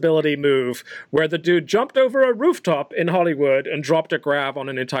sensibility move where the dude jumped over a rooftop in Hollywood and dropped a grab on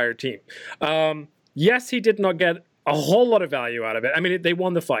an entire team. Yes, he did not get a whole lot of value out of it. I mean, they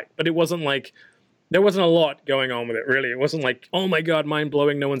won the fight, but it wasn't like there wasn't a lot going on with it, really. It wasn't like, oh my God,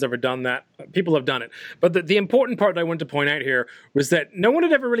 mind-blowing, no one's ever done that. People have done it. But the important part that I wanted to point out here was that no one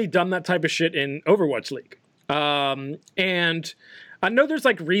had ever really done that type of shit in Overwatch League. And I know there's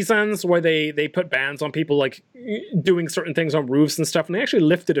like reasons why they put bans on people like doing certain things on roofs and stuff, and they actually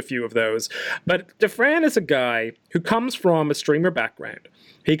lifted a few of those. But Dafran is a guy who comes from a streamer background.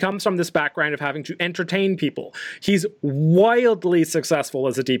 He comes from this background of having to entertain people. He's wildly successful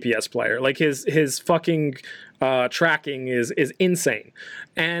as a DPS player. Like his fucking tracking is insane.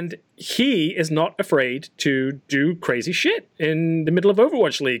 And he is not afraid to do crazy shit in the middle of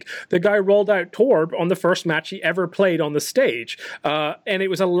Overwatch League. The guy rolled out Torb on the first match he ever played on the stage. And it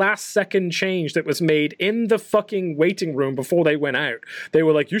was a last second change that was made in the fucking waiting room before they went out. They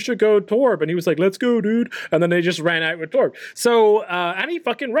were like, you should go Torb. And he was like, let's go, dude. And then they just ran out with Torb. So, and he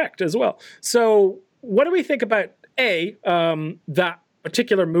fucking wrecked as well. So what do we think about that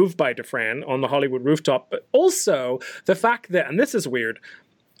particular move by Dafran on the Hollywood rooftop, but also the fact that, and this is weird,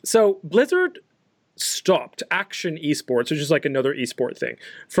 so Blizzard stopped Action Esports, which is like another esport thing,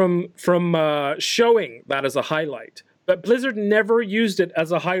 from showing that as a highlight, but Blizzard never used it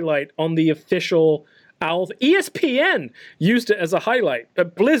as a highlight on the official OWL. ESPN used it as a highlight,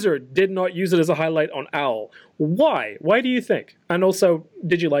 but Blizzard did not use it as a highlight on OWL. Why? Why do you think? And also,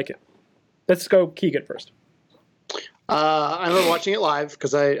 did you like it? Let's go Keegan first. I remember watching it live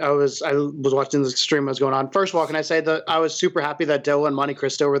because I was watching the stream that was going on. First of all, can I say that I was super happy that Doa and Monte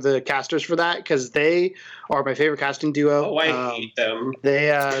Cristo were the casters for that because they are my favorite casting duo. Oh, I hate them.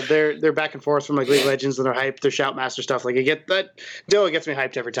 They're back and forth from like League of Legends and they're hyped. Their Shoutmaster stuff, like I get that. Doa gets me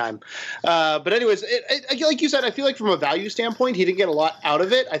hyped every time. But anyways, like you said, I feel like from a value standpoint, he didn't get a lot out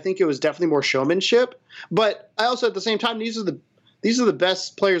of it. I think it was definitely more showmanship. But I also at the same time, these are the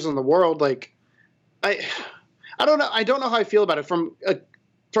best players in the world. Like I don't know. I don't know how I feel about it from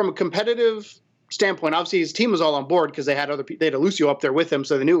a competitive standpoint. Obviously, his team was all on board because they had they had Lucio up there with him,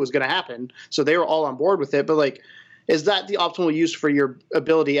 so they knew it was going to happen. So they were all on board with it. But like, is that the optimal use for your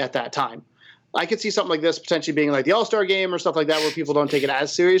ability at that time? I could see something like this potentially being like the All-Star game or stuff like that, where people don't take it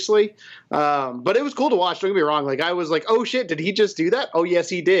as seriously. But it was cool to watch. Don't get me wrong. Like I was like, oh shit, did he just do that? Oh yes,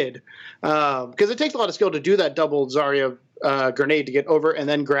 he did. Because it takes a lot of skill to do that double Zarya grenade to get over and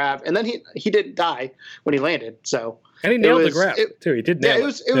then grab, and then he didn't die when he landed. So and he nailed the grab too. He did nail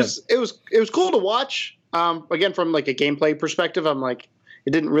it. It was cool to watch. Again, from like a gameplay perspective, I'm like, it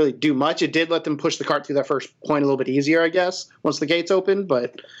didn't really do much. It did let them push the cart through that first point a little bit easier, I guess, once the gates opened.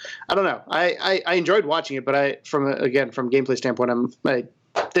 But I don't know. I enjoyed watching it, but from gameplay standpoint, I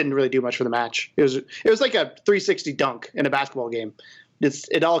didn't really do much for the match. It was like a 360 dunk in a basketball game.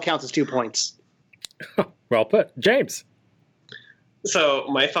 It all counts as 2 points. Well put, James. So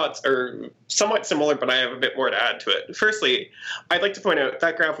my thoughts are somewhat similar, but I have a bit more to add to it. Firstly, I'd like to point out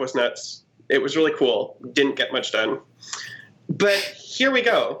that graph was nuts. It was really cool. Didn't get much done. But here we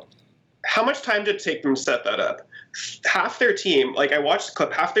go. How much time did it take them to set that up? Half their team, like I watched the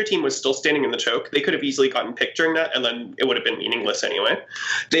clip, half their team was still standing in the choke. They could have easily gotten picked during that, and then it would have been meaningless anyway.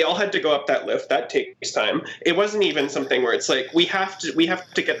 They all had to go up that lift. That takes time. It wasn't even something where it's like, we have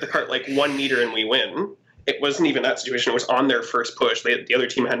to get the cart like 1 meter and we win. It wasn't even that situation. It was on their first push. The other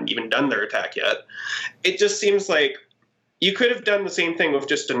team hadn't even done their attack yet. It just seems like you could have done the same thing with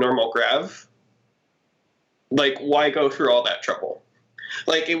just a normal grav. Like, why go through all that trouble?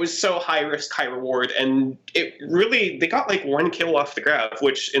 Like, it was so high risk, high reward, and they got like 1 kill off the grav,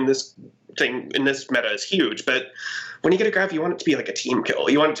 which in this meta is huge. But when you get a grav, you want it to be like a team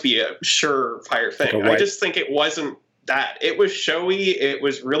kill. You want it to be a surefire thing. I just think it wasn't that. It was showy. It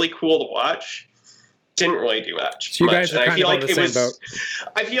was really cool to watch. Didn't really do much. So you guys are kind of on the same boat.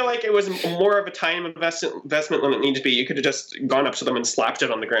 I feel like it was more of a time investment than it needed to be. You could have just gone up to them and slapped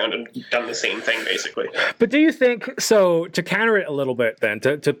it on the ground and done the same thing, basically. But do you think, so to counter it a little bit then,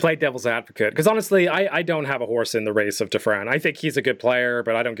 to play devil's advocate, because honestly, I don't have a horse in the race of Dafran. I think he's a good player,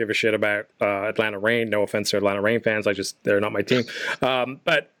 but I don't give a shit about Atlanta Reign. No offense to Atlanta Reign fans. They're not my team.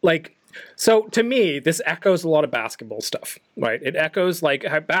 But like, so to me, this echoes a lot of basketball stuff, right? It echoes like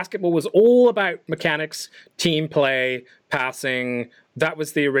how basketball was all about mechanics, team play, passing. That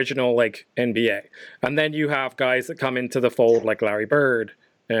was the original like NBA. And then you have guys that come into the fold like Larry Bird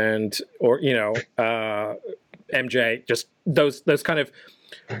or MJ, just those kind of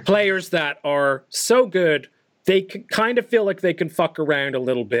players that are so good, they kind of feel like they can fuck around a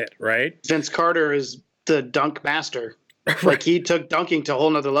little bit, right? Vince Carter is the dunk master. Like he took dunking to a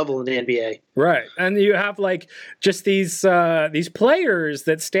whole nother level in the NBA. Right. And you have like just these players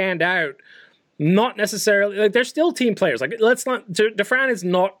that stand out, not necessarily like they're still team players. Like Dafran is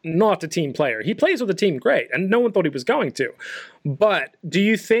not a team player. He plays with a team great, and no one thought he was going to. But do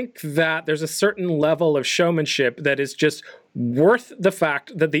you think that there's a certain level of showmanship that is just worth the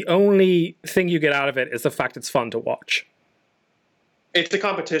fact that the only thing you get out of it is the fact it's fun to watch? It's a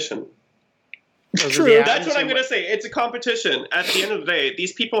competition. True. Yeah, that's what I'm going to say. It's a competition. At the end of the day,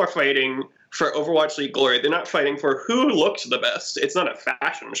 these people are fighting for Overwatch League glory. They're not fighting for who looked the best. It's not a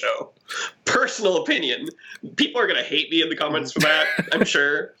fashion show. Personal opinion. People are going to hate me in the comments for that, I'm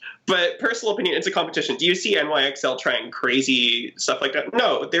sure. But personal opinion, it's a competition. Do you see NYXL trying crazy stuff like that?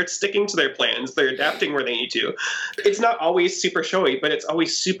 No, they're sticking to their plans. They're adapting where they need to. It's not always super showy, but it's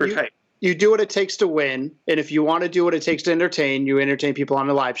always super tight. You do what it takes to win, and if you want to do what it takes to entertain, you entertain people on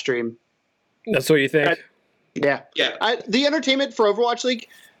the live stream. That's what you think? Yeah. The entertainment for Overwatch League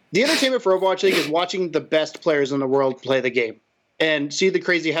is watching the best players in the world play the game and see the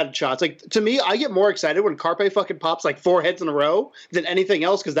crazy headshots. Like, to me, I get more excited when Carpe fucking pops like 4 heads in a row than anything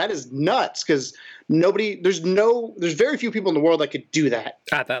else, because that is nuts. Because there's very few people in the world that could do that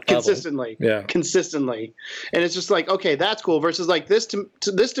at that consistently. Level. Yeah. Consistently. And it's just like, okay, that's cool. Versus like this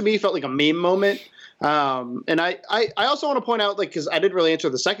to me felt like a meme moment. And I also want to point out, like, because I didn't really answer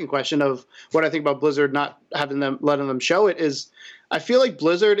the second question of what I think about Blizzard not letting them show it, is I feel like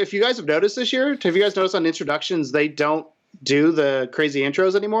Blizzard, if you guys have noticed this year, have you guys noticed on introductions they don't do the crazy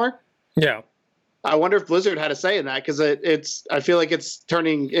intros anymore? Yeah. I wonder if Blizzard had a say in that, because I feel like it's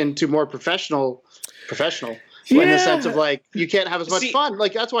turning into more professional. in the sense of like you can't have as much fun.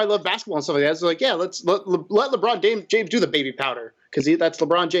 Like that's why I love basketball and stuff like that. It's like, yeah, let LeBron James do the baby powder because that's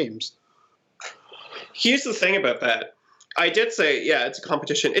LeBron James. Here's the thing about that. I did say, yeah, it's a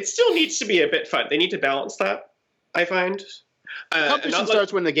competition. It still needs to be a bit fun. They need to balance that, I find. Competition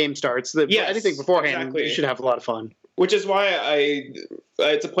starts when the game starts. Anything beforehand, you should have a lot of fun. Which is why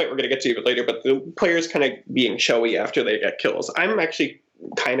it's a point we're going to get to later, but the players kind of being showy after they get kills. I'm actually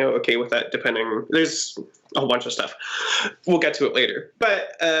kind of okay with that, depending. There's a whole bunch of stuff. We'll get to it later.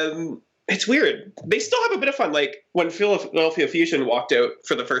 But it's weird. They still have a bit of fun. Like when Philadelphia Fusion walked out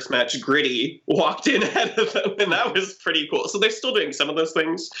for the first match, Gritty walked in ahead of them, and that was pretty cool. So they're still doing some of those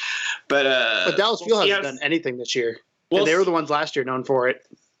things. But Dallas Fuel hasn't done anything this year. And they were the ones last year known for it.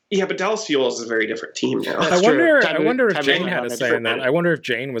 Yeah, but Dallas Fuels is a very different team now. I wonder if Jane had a say in that. I wonder if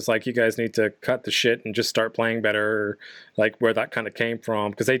Jane was like, you guys need to cut the shit and just start playing better, or like where that kind of came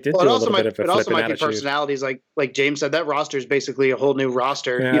from. Because they did do a little bit of a flipping attitude. It also might be personalities. Like James said, that roster is basically a whole new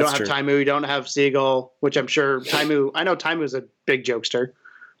roster. Yeah, you don't have Taimu, you don't have Seagull, which I'm sure I know Taimu's a big jokester.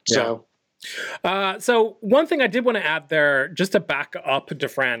 So. So one thing I did want to add there, just to back up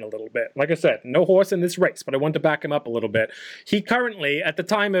Dafran a little bit. Like I said, no horse in this race, but I want to back him up a little bit. He currently, at the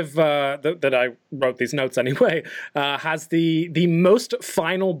time of that I wrote these notes anyway, has the most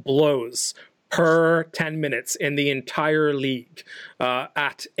final blows per 10 minutes in the entire league,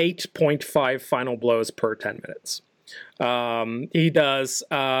 at 8.5 final blows per 10 minutes. He does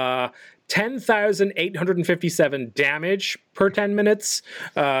 10,857 damage per 10 minutes,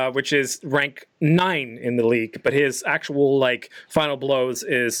 which is rank 9 in the league, but his actual final blows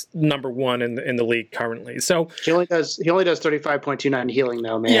is number 1 in the league currently. So he only does 35.29 healing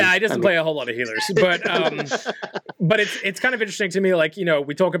though, man. Yeah, he doesn't play a whole lot of healers, but but it's kind of interesting to me. Like,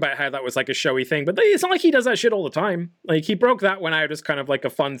 we talk about how that was like a showy thing, but it's not like he does that shit all the time. Like, he broke that one out as kind of like a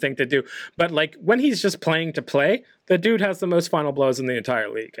fun thing to do, but like when he's just playing to play, the dude has the most final blows in the entire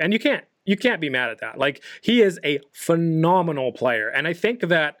league, and you can't be mad at that. Like, he is a phenomenal player. And I think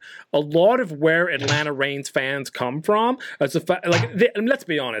that a lot of where Atlanta Reigns fans come from, let's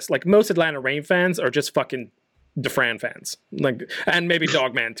be honest, like most Atlanta Reigns fans are just fucking Dafran fans, and maybe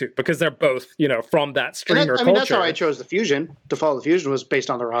Dogman too, because they're both, from that streamer culture. That's how I chose the Fusion. To follow the Fusion was based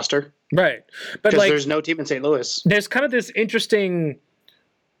on the roster. Right. But because there's no team in St. Louis. There's kind of this interesting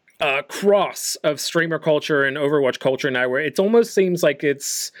cross of streamer culture and Overwatch culture now, where it almost seems like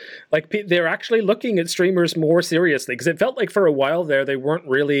it's like they're actually looking at streamers more seriously, because it felt like for a while there they weren't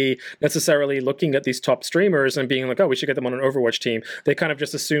really necessarily looking at these top streamers and being like, oh, we should get them on an Overwatch team. They kind of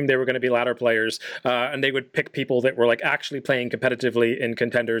just assumed they were going to be ladder players, and they would pick people that were like actually playing competitively in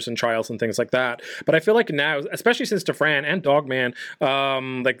contenders and trials and things like that. But I feel like now, especially since Dafran and Dogman,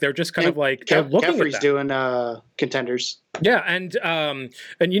 they're just kind of like they're looking Jeffrey's at that. Doing contenders. Yeah, and I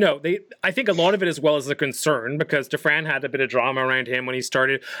think a lot of it as well is a concern, because Dafran had a bit of drama around him when he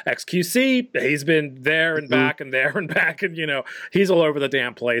started XQC. He's been there and back and there and back, and he's all over the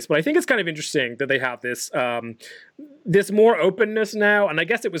damn place. But I think it's kind of interesting that they have this this more openness now, and I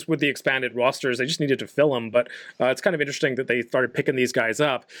guess it was with the expanded rosters. They just needed to fill them, but it's kind of interesting that they started picking these guys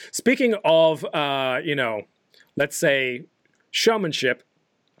up. Speaking of, let's say showmanship,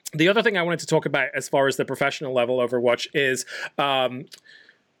 the other thing I wanted to talk about as far as the professional level Overwatch is,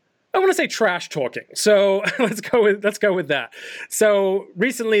 I want to say trash talking. So let's go with that. So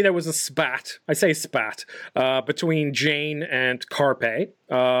recently there was a spat, between Jane and Carpe,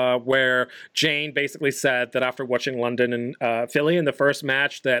 where Jane basically said that after watching London and Philly in the first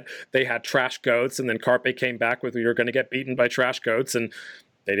match that they had trash goats, and then Carpe came back with, you're going to get beaten by trash goats, and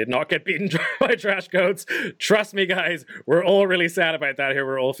they did not get beaten by trash goats. Trust me, guys. We're all really sad about that here.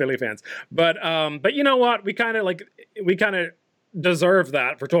 We're all Philly fans. But you know what? We kind of deserve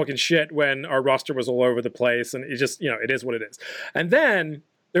that for talking shit when our roster was all over the place, and it just, it is what it is. And then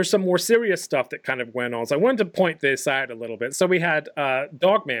there's some more serious stuff that kind of went on. So I wanted to point this out a little bit. So we had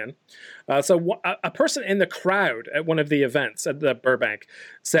Dogman. A person in the crowd at one of the events at the Burbank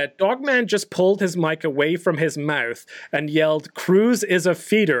said Dogman just pulled his mic away from his mouth and yelled, "Cruz is a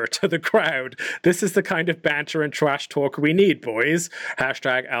feeder," to the crowd. This is the kind of banter and trash talk we need, boys.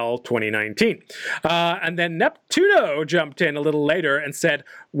 #Al2019. And then Neptuno jumped in a little later and said,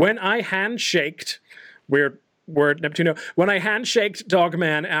 when I handshaked, Neptuno, when I handshaked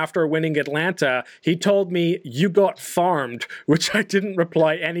Dogman after winning Atlanta, he told me, "You got farmed," which I didn't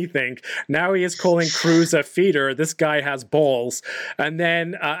reply anything. Now he is calling Cruz a feeder. This guy has balls. And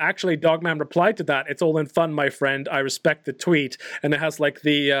then actually Dogman replied to that, "It's all in fun, my friend. I respect the tweet." And it has like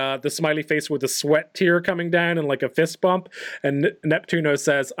the smiley face with a sweat tear coming down and like a fist bump. And Neptuno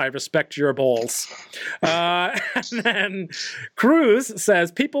says, "I respect your balls." And then Cruz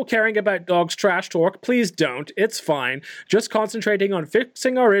says, "People caring about dogs' trash talk, please don't. quote, "It's fine. Just concentrating on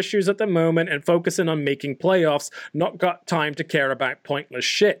fixing our issues at the moment and focusing on making playoffs. Not got time to care about pointless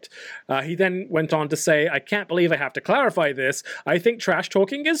shit." He then went on to say, "I can't believe I have to clarify this. I think trash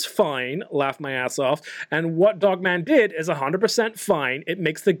talking is fine," laugh my ass off, "and what Dogman did is 100% fine. It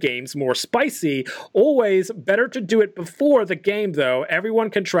makes the games more spicy. Always better to do it before the game, though. Everyone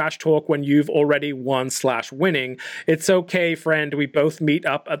can trash talk when you've already won/winning. It's okay, friend. We both meet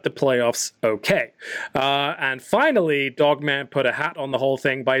up at the playoffs. Okay." And finally, Dogman put a hat on the whole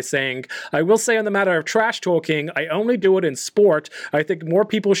thing by saying, "I will say on the matter of trash talking, I only do it in sport. I think more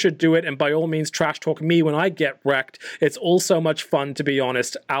people should do it, and by all means trash talk me when I get wrecked. It's all so much fun, to be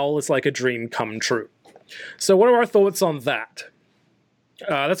honest. Owl is like a dream come true." So what are our thoughts on that?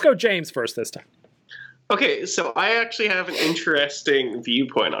 Let's go James first this time. Okay, so I actually have an interesting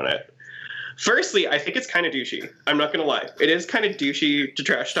viewpoint on it. Firstly, I think it's kind of douchey. I'm not going to lie. It is kind of douchey to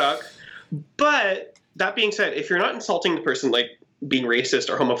trash talk. But that being said, if you're not insulting the person, like being racist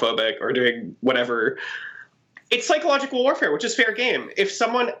or homophobic or doing whatever, it's psychological warfare, which is fair game. If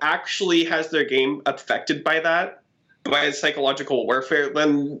someone actually has their game affected by that, by psychological warfare,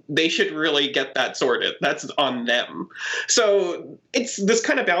 then they should really get that sorted. That's on them. So it's this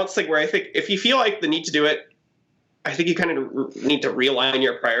kind of balance thing where I think if you feel like the need to do it, I think you kind of need to realign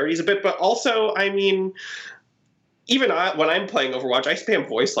your priorities a bit. But also, I mean, even when I'm playing Overwatch, I spam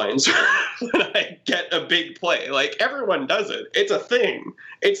voice lines when I get a big play. Like, everyone does it. It's a thing.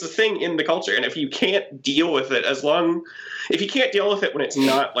 It's a thing in the culture. And if you can't deal with it if you can't deal with it when it's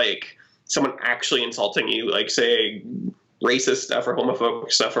not like someone actually insulting you, like saying racist stuff or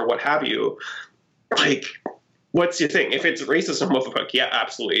homophobic stuff or what have you, like, what's your thing? If it's racist and homophobic, yeah,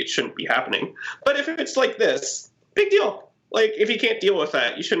 absolutely, it shouldn't be happening. But if it's like this, big deal. Like, if you can't deal with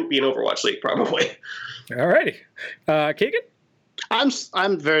that, you shouldn't be in Overwatch League, probably. Alrighty. Keegan?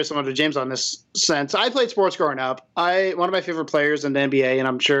 I'm very similar to James on this sense. I played sports growing up. One of my favorite players in the NBA, and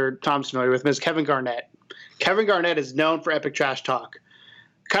I'm sure Tom's familiar with him, is Kevin Garnett. Kevin Garnett is known for epic trash talk.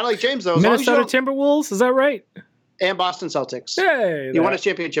 Kind of like James, though. Minnesota Timberwolves, is that right? And Boston Celtics. Hey, he won a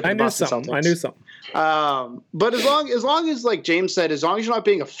championship with Boston Celtics. I knew something. But as long as like James said, as long as you're not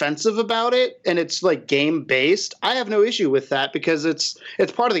being offensive about it and it's like game based, I have no issue with that because it's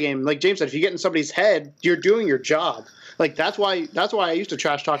part of the game. Like James said, if you get in somebody's head, you're doing your job. Like that's why I used to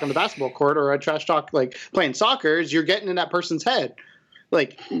trash talk on the basketball court, or I trash talk like playing soccer. Is you're getting in that person's head.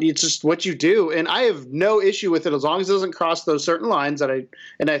 Like, it's just what you do. And I have no issue with it as long as it doesn't cross those certain lines I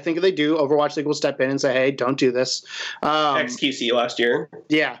think if they do, Overwatch League will step in and say, hey, don't do this. XQC last year.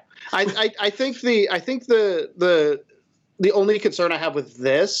 Yeah. I think the only concern I have with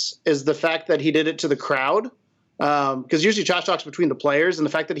this is the fact that he did it to the crowd. Because usually trash talks between the players, and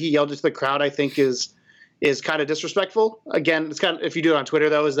the fact that he yelled it to the crowd, I think is kind of disrespectful. Again, it's kind of, if you do it on Twitter,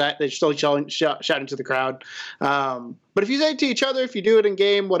 though, is that they're still shouting to the crowd. But if you say it to each other, if you do it in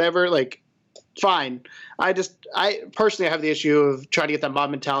game, whatever, like, fine. I personally have the issue of trying to get that mob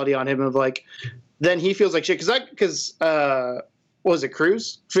mentality on him of like, then he feels like shit. Because what was it,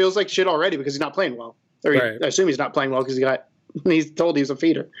 Cruz? Feels like shit already because he's not playing well. Or right. I assume he's not playing well because he's told he was a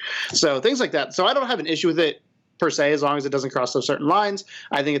feeder. So things like that. So I don't have an issue with it per se, as long as it doesn't cross those certain lines.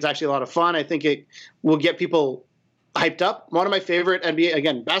 I think it's actually a lot of fun. I think it will get people hyped up. One of my favorite NBA,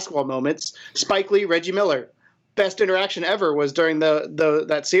 again, basketball moments, Spike Lee, Reggie Miller. Best interaction ever was during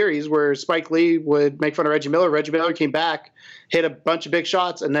that series where Spike Lee would make fun of Reggie Miller. Reggie Miller came back, hit a bunch of big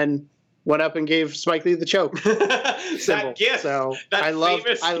shots, and then went up and gave Spike Lee the choke. That gift. So that I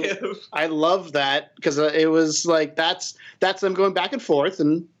love that because it was like that's them going back and forth,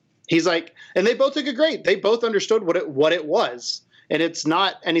 and he's like, and they both took it great. They both understood what it was. And it's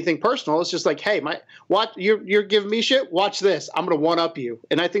not anything personal. It's just like, hey, you're giving me shit. Watch this. I'm going to one up you.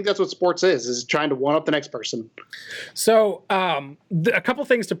 And I think that's what sports is trying to one up the next person. So a couple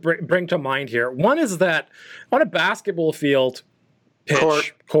things to bring to mind here. One is that on a basketball field,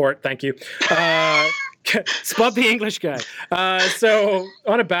 court. Thank you. Spud the English guy. So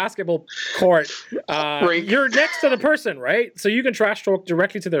on a basketball court, you're next to the person, right? So you can trash talk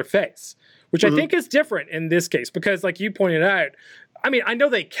directly to their face, which I think is different in this case because, like you pointed out, I mean, I know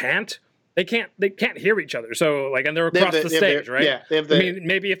they can't hear each other. So, like, and they're across the stage, right? Yeah. I mean,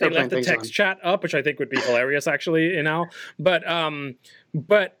 maybe if they left the text chat up, which I think would be hilarious, actually, but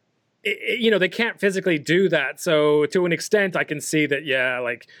they can't physically do that. So, to an extent, I can see that. Yeah,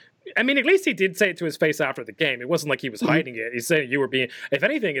 like. I mean, at least he did say it to his face after the game. It wasn't like he was hiding it. He's saying you were being, if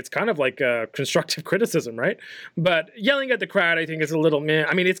anything, it's kind of like constructive criticism, right? But yelling at the crowd, I think, is a little meh.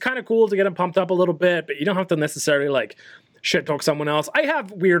 I mean, it's kind of cool to get him pumped up a little bit, but you don't have to necessarily, like, shit talk someone else. I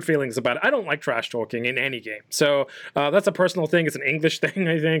have weird feelings about it. I don't like trash talking in any game. So that's a personal thing. It's an English thing,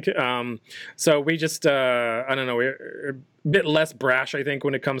 I think. So we just, I don't know, we're a bit less brash, I think,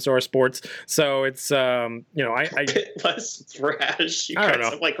 when it comes to our sports. So it's, I a bit less brash. You I don't guys know.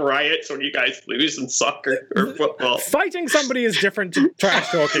 have like riots when you guys lose in soccer or football. Fighting somebody is different to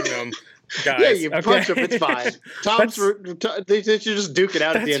trash talking them. Guys, Yeah, you okay? punch them, it's fine. They should just duke it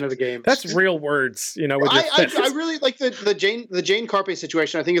out at the end of the game. That's real words, with your I fists. really like the Jane Carpe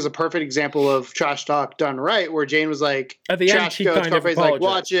situation. I think is a perfect example of trash talk done right, where Jane was like, At the end, trash she goes, kind of Carpe's like, apologized.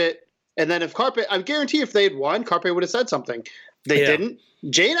 watch it. And then if Carpe, I guarantee if they had won, Carpe would have said something. They Yeah. didn't.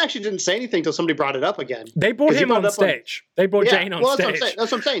 Jane actually didn't say anything until somebody brought it up again. They brought 'Cause he him brought on it up on- stage. They brought Jane on well, stage. that's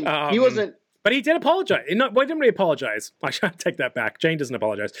what I'm saying. He Um, wasn't. But he did apologize. Why didn't he apologize? I should take that back. Jane doesn't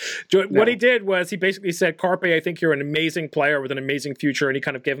apologize. What he did was he basically said, Carpe, I think you're an amazing player with an amazing future. And he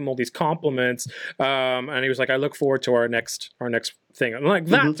kind of gave him all these compliments. And he was like, I look forward to our next thing. And like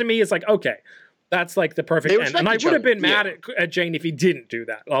that to me is like, okay, that's like the perfect They end. respect And I each would have other. been mad at Jane if he didn't do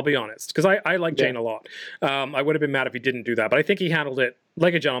that. I'll be honest. Because I like Jane a lot. I would have been mad if he didn't do that. But I think he handled it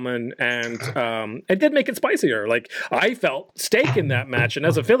like a gentleman, and it did make it spicier. Like, I felt stake in that match, and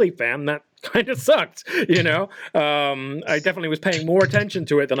as a Philly fan, that kind of sucked, I definitely was paying more attention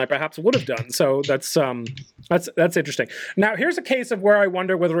to it than I perhaps would have done. So that's interesting. Now, here's a case of where I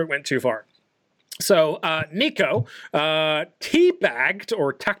wonder whether it went too far. So Nico teabagged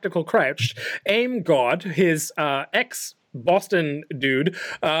or tactical crouched Aim God, his ex-Boston dude,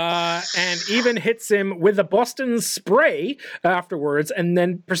 and even hits him with a Boston spray afterwards, and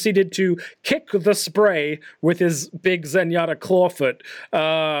then proceeded to kick the spray with his big Zenyatta clawfoot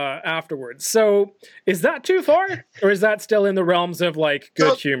afterwards. So is that too far, or is that still in the realms of like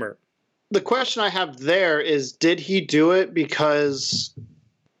good humor? The question I have there is, did he do it because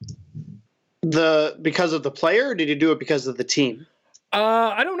of the player, or did he do it because of the team?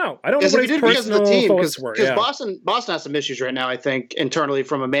 I don't know. I don't know Because what if he his did because of the personal team, thoughts because were. Yeah. Boston has some issues right now, I think, internally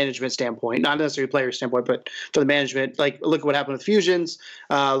from a management standpoint, not necessarily player standpoint, but for the management. Like, look at what happened with Fusions.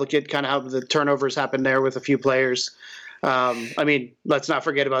 Look at kind of how the turnovers happened there with a few players. I mean, let's not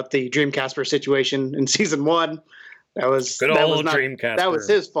forget about the Dreamcasper situation in season 1. That was Good that old was not, Dreamcasper. That was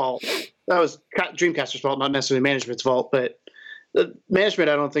his fault. That was Dreamcaster's fault, not necessarily management's fault. But the management,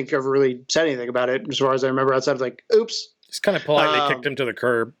 I don't think ever really said anything about it, as far as I remember. Outside of like, oops. Just kind of politely kicked him to the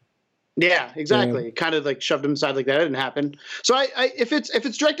curb. Yeah, exactly. Kind of like shoved him aside like that. It didn't happen. So if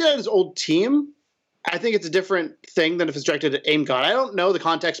it's directed at his old team, I think it's a different thing than if it's directed at Aim God. I don't know the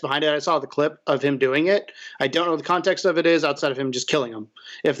context behind it. I saw the clip of him doing it. I don't know what the context of it is outside of him just killing him.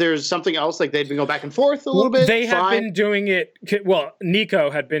 If there's something else, like they'd been go back and forth a little bit. They had been doing it. Well,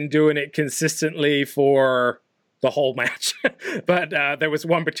 Nico had been doing it consistently for the whole match, but there was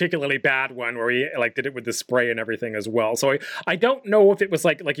one particularly bad one where he like did it with the spray and everything as well. So I don't know if it was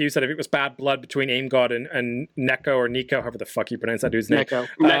like you said, if it was bad blood between Aim God and Neko or Nico, however the fuck you pronounce that dude's name.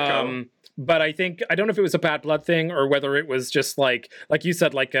 Neko. But I don't know if it was a bad blood thing or whether it was just like you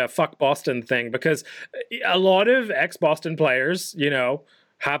said, like a fuck Boston thing, because a lot of ex-Boston players,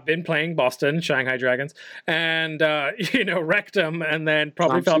 have been playing Boston, Shanghai Dragons, and, wrecked them and then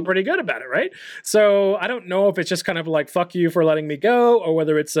probably felt pretty good about it, right? So I don't know if it's just kind of like, fuck you for letting me go, or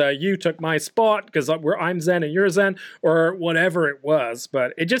whether it's you took my spot because I'm Zen and you're Zen, or whatever it was.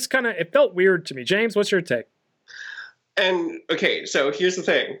 But it just it felt weird to me. James, what's your take? And, okay, so here's the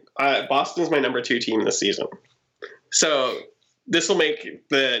thing. Boston's my number 2 team this season. So this will make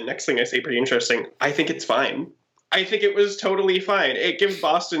the next thing I say pretty interesting. I think it's fine. I think it was totally fine. It gives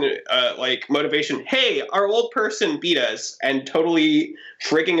Boston motivation. Hey, our old person beat us and totally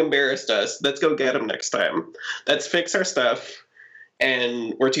freaking embarrassed us. Let's go get him next time. Let's fix our stuff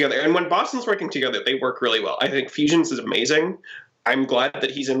and work together. And when Boston's working together, they work really well. I think Fusions is amazing. I'm glad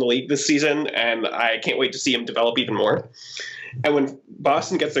that he's in the league this season, and I can't wait to see him develop even more. And when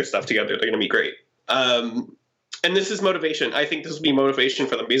Boston gets their stuff together, they're going to be great. And this is motivation. I think this will be motivation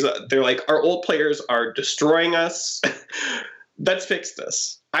for them because they're like, our old players are destroying us. Let's fix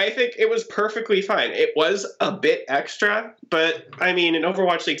this. I think it was perfectly fine. It was a bit extra, but I mean, in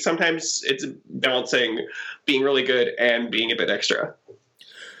Overwatch League, sometimes it's balancing being really good and being a bit extra.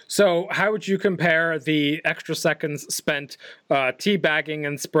 So how would you compare the extra seconds spent teabagging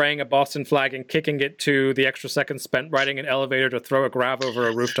and spraying a Boston flag and kicking it to the extra seconds spent riding an elevator to throw a grav over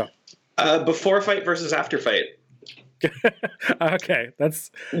a rooftop? Before fight versus after fight. Okay, that's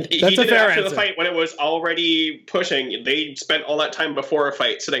he a did it fair after answer. the fight when it was already pushing. They spent all that time before a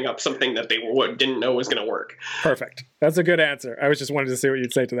fight setting up something that they didn't know was going to work. Perfect. That's a good answer. I was just wanted to see what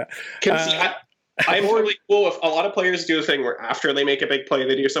you'd say to that. I'm totally cool if a lot of players do a thing where after they make a big play,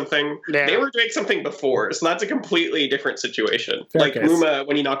 they do something. Yeah. They were doing something before, so that's a completely different situation. Fair Like case. Muma,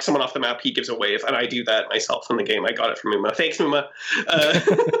 when he knocks someone off the map, he gives a wave, and I do that myself in the game. I got it from Muma. Thanks, Muma.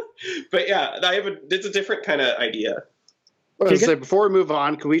 But yeah, it's a different kind of idea. So before we move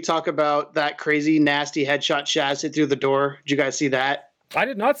on, can we talk about that crazy, nasty headshot Shaz hit through the door? Did you guys see that? I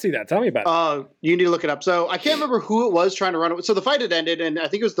did not see that. Tell me about it. You need to look it up. So I can't remember who it was trying to run away. So the fight had ended, and I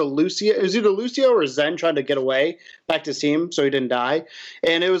think it was it was either Lucio or Zen trying to get away back to his team so he didn't die.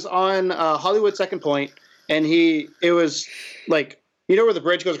 And it was on Hollywood Second Point, and it was like, you know where the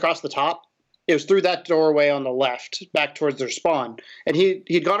bridge goes across the top? It was through that doorway on the left, back towards their spawn. And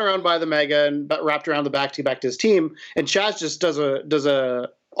he'd gone around by the Mega and wrapped around the back to his team. And Chaz just does a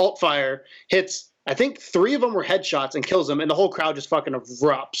alt fire, hits. I think 3 of them were headshots and kills them, and the whole crowd just fucking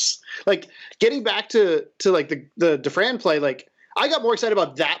erupts. Like, getting back to like the Dafran play, like, I got more excited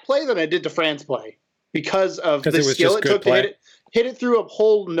about that play than I did Dafran's play because of the skill it took to hit it through a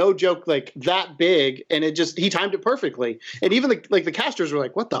hole, no joke, like that big, and he timed it perfectly. And even the casters were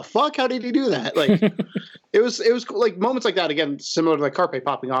like, "What the fuck? How did he do that?" Like, it was like moments like that again, similar to like Carpe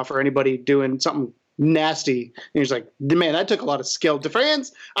popping off or anybody doing something nasty. And he's like, "Man, that took a lot of skill."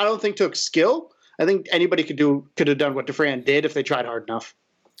 Dafran's, I don't think took skill. I think anybody could have done what Dafran did if they tried hard enough.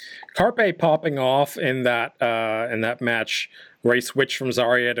 Carpe popping off in that match where he switched from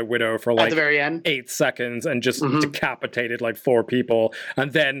Zarya to Widow for like at the very end 8 seconds and just decapitated like 4 people,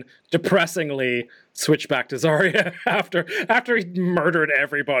 and then depressingly switched back to Zarya after he murdered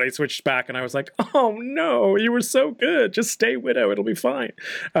everybody. Switched back, and I was like, "Oh no, you were so good. Just stay Widow; it'll be fine."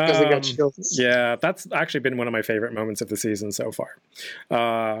 Because they got shields. Yeah, that's actually been one of my favorite moments of the season so far.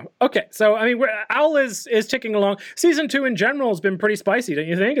 Okay, so I mean, Owl is ticking along. Season 2 in general has been pretty spicy, don't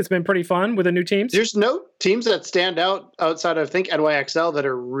you think? It's been pretty fun with the new teams. There's no teams that stand out outside of, I think, NYXL that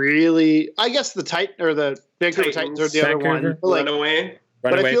are really, I guess the Vancouver Titans are the other one. Runaway.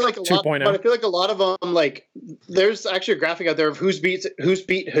 But I feel like a lot. 2.0. But I feel like a lot of them, like, there's actually a graphic out there of who's beat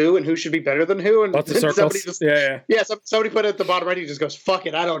who and who should be better than who. And lots of circles. Somebody put it at the bottom right. He just goes, "Fuck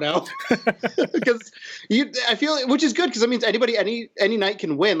it, I don't know," because I feel, which is good because that means anybody any night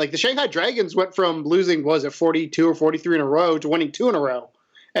can win. Like the Shanghai Dragons went from losing 42 or 43 in a row to winning 2 in a row,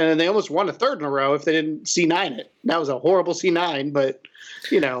 and then they almost won a third in a row if they didn't C9 it. That was a horrible C9, but.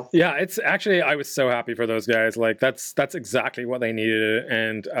 Yeah, it's actually, I was so happy for those guys. Like that's exactly what they needed,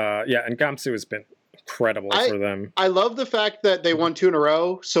 and and Gamsu has been incredible for them. I love the fact that they won 2 in a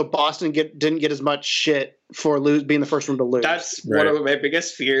row, so Boston didn't get as much shit for being the first one to lose. That's one of my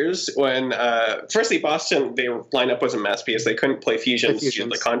biggest fears. When firstly, Boston, their lineup was a mess because they couldn't play fusions due to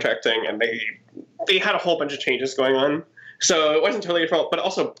the contracting, and they had a whole bunch of changes going on. So it wasn't totally their fault, but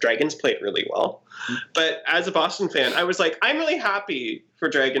also Dragons played really well. But as a Boston fan, I was like, I'm really happy for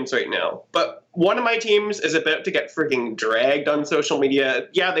Dragons right now. But one of my teams is about to get freaking dragged on social media.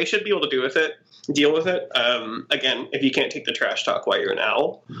 Yeah, they should be able to deal with it. Again, if you can't take the trash talk while you're an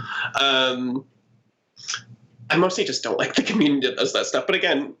Owl. I mostly just don't like the community that does that stuff. But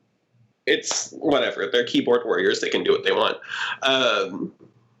again, it's whatever. They're keyboard warriors. They can do what they want.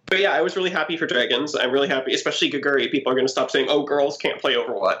 But yeah, I was really happy for Dragons. I'm really happy, especially Gaguri. People are going to stop saying, "Oh, girls can't play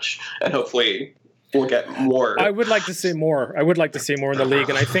Overwatch," and hopefully we'll get more. I would like to see more. I would like to see more in the league,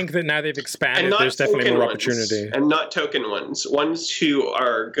 and I think that now they've expanded, there's definitely more opportunity. And not token ones who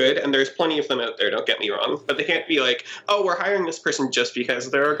are good, and there's plenty of them out there, don't get me wrong. But they can't be like, "Oh, we're hiring this person just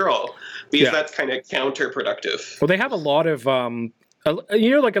because they're a girl," because that's kind of counterproductive. Well, they have a lot of...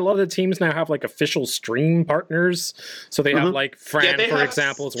 like a lot of the teams now have like official stream partners. So they have like Fran, for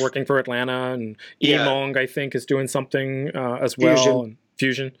example, is working for Atlanta, and Emong, I think, is doing something as well.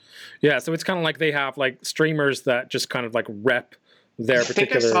 Fusion. Yeah, so it's kind of like they have like streamers that just kind of like rep their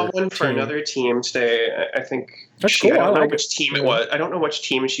particular I think I saw one for another team today. I think that's cool. I don't know which team it was. I don't know which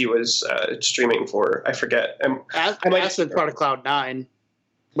team she was streaming for. I forget. I might have said part of Cloud9,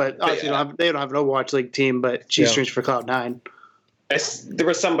 but obviously they don't have an Overwatch League team, but she streams for Cloud9. There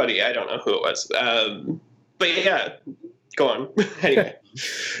was somebody, I don't know who it was. But yeah, go on. Anyway.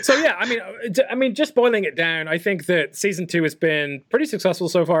 So yeah, I mean, just boiling it down, I think that season 2 has been pretty successful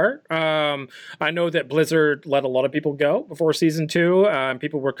so far. I know that Blizzard let a lot of people go before season 2.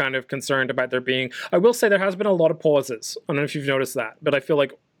 People were kind of concerned about there being. I will say there has been a lot of pauses. I don't know if you've noticed that, but I feel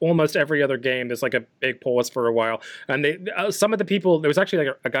like almost every other game, there's like a big pause for a while. And they some of the people, there was actually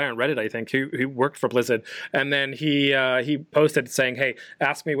like a guy on Reddit, I think, who worked for Blizzard, and then he posted saying, "Hey,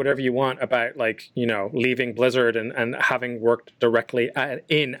 ask me whatever you want about like leaving Blizzard and having worked directly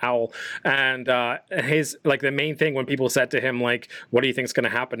in OWL." And his like the main thing when people said to him like, "What do you think is going to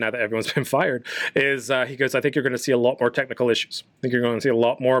happen now that everyone's been fired?" is he goes, "I think you're going to see a lot more technical issues. I think you're going to see a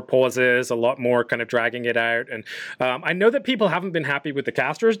lot more pauses, a lot more kind of dragging it out." And I know that people haven't been happy with the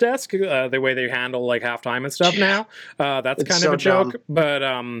caster's desk, the way they handle like halftime and stuff now. That's kind of a joke. Dumb. But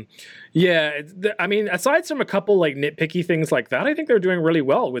I mean, aside from a couple like nitpicky things like that, I think they're doing really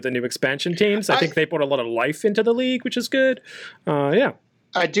well with the new expansion teams. I think they put a lot of life into the league, which is good.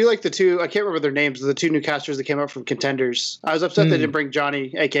 I do like the two. I can't remember their names. The two new casters that came up from Contenders. I was upset they didn't bring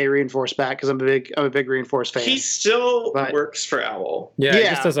Johnny, aka Reinforce, back because I'm a big Reinforce fan. He still works for OWL. Yeah, he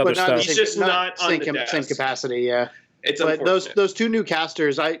just does other stuff. He's just not on the same capacity. Yeah. It's but those two new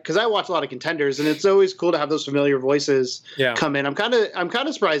casters, because I watch a lot of Contenders, and it's always cool to have those familiar voices come in. I'm kind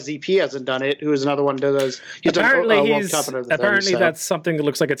of surprised ZP hasn't done it. Who is another one that does? Apparently, that's something that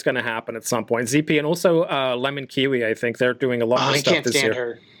looks like it's going to happen at some point. ZP and also Lemon Kiwi, I think they're doing a lot more stuff this year. I can't stand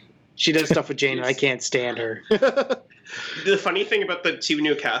her. She does stuff with Jane, and I can't stand her. The funny thing about the two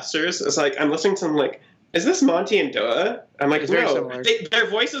new casters is like I'm listening to them like, is this Monty and Doa? I'm like, no. Their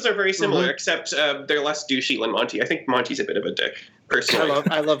voices are very similar, except they're less douchey than Monty. I think Monty's a bit of a dick, personally.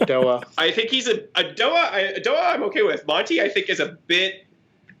 I love Doa. I think he's a Doa. Doa I'm okay with. Monty, I think, is a bit.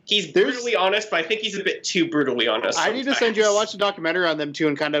 He's brutally honest, but I think he's a bit too brutally honest. I need to send you. I watched a documentary on them too,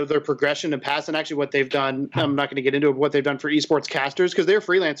 and kind of their progression and past, and actually what they've done. I'm not going to get into it, what they've done for esports casters because they're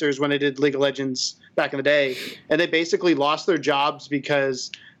freelancers when they did League of Legends back in the day, and they basically lost their jobs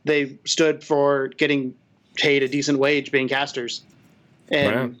because they stood for getting paid a decent wage being casters.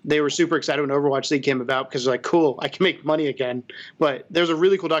 And they were super excited when Overwatch League came about because they're like, cool, I can make money again. But there's a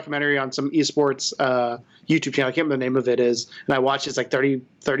really cool documentary on some esports YouTube channel. I can't remember the name of it is. And I watched it. It's like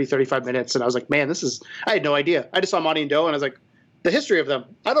 35 minutes. And I was like, man, I had no idea. I just saw Monty and Doe and I was like, the history of them.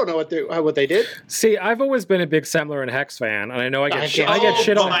 I don't know what they did. See, I've always been a big Semler and Hex fan, and I know I get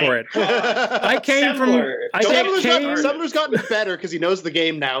shit on for it. I came Semler's gotten better because he knows the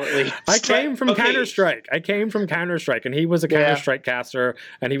game now. At least I came from Counter-Strike. And he was a Counter-Strike caster,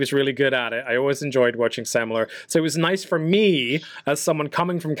 and he was really good at it. I always enjoyed watching Semler, so it was nice for me as someone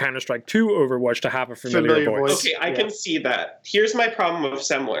coming from Counter-Strike to Overwatch to have a familiar voice. Okay, I can see that. Here's my problem with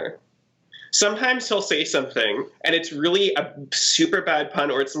Semler. Sometimes he'll say something, and it's really a super bad pun,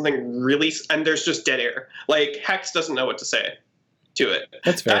 or it's something really, and there's just dead air. Like, Hex doesn't know what to say to it.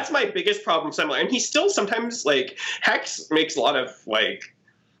 That's fair. That's my biggest problem, Semler. And he still sometimes, like, Hex makes a lot of, like,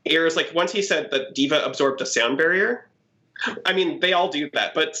 errors. Like, once he said that D.Va absorbed a sound barrier. I mean, they all do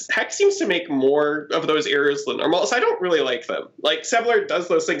that, but Hex seems to make more of those errors than normal, so I don't really like them. Like, Semler does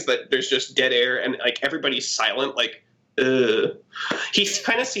those things that there's just dead air, and, like, everybody's silent, like, he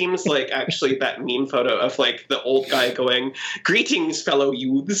kind of seems like actually that meme photo of like the old guy going, "Greetings, fellow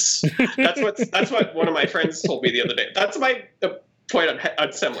youths." That's what one of my friends told me the other day. That's my point on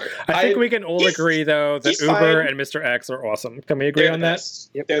Semler. I think we can all agree though that Uber and Mr. X are awesome. Can we agree on that?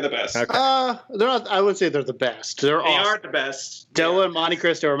 Yep. They're the best. Okay. They're not. I wouldn't say they're the best. They are the best. Doa and Monte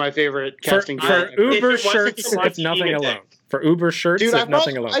Cristo are my favorite casting. For Uber shirts, if nothing alone. For Uber shirts, if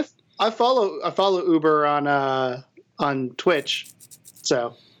nothing alone. I follow Uber on Twitch,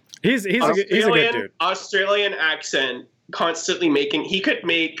 so he's a good dude. Australian accent, constantly making. He could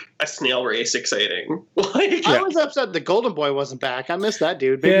make a snail race exciting. I was upset the Golden Boy wasn't back. I missed that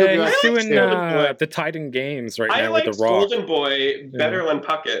dude. Maybe he's doing the Titan Games right now with the Rock. Golden Boy better than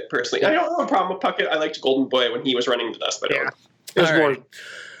Puckett personally. I don't have a problem with Puckett. I liked Golden Boy when he was running the Dust Meadow. It was more.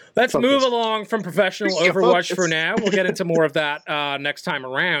 Let's move along from professional Overwatch for now. We'll get into more of that next time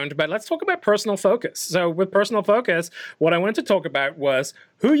around. But let's talk about personal focus. So with personal focus, what I wanted to talk about was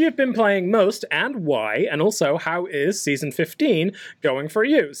who you've been playing most and why, and also how is Season 15 going for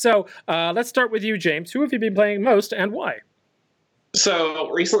you. So let's start with you, James. Who have you been playing most and why? So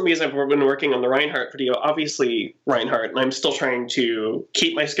recently, as I've been working on the Reinhardt video, obviously Reinhardt, and I'm still trying to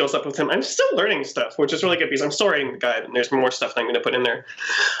keep my skills up with him. I'm still learning stuff, which is really good because I'm still writing the guide, and there's more stuff that I'm going to put in there.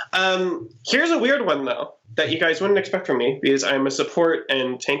 Here's a weird one, though, that you guys wouldn't expect from me because I'm a support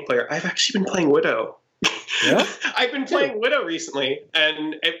and tank player. I've actually been playing Widow. Yeah? I've been playing Widow recently,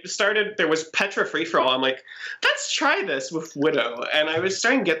 and it started, there was Petra free-for-all. I'm like, let's try this with Widow. And I was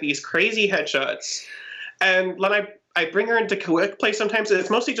starting to get these crazy headshots. And then I bring her into quick play sometimes. It's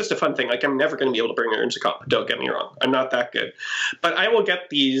mostly just a fun thing. Like, I'm never going to be able to bring her into comp. Don't get me wrong. I'm not that good. But I will get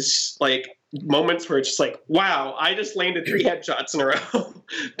these, like, moments where it's just like, wow, I just landed 3 headshots in a row.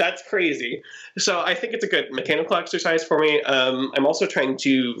 That's crazy. So I think it's a good mechanical exercise for me. I'm also trying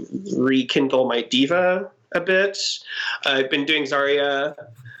to rekindle my diva a bit. I've been doing Zarya.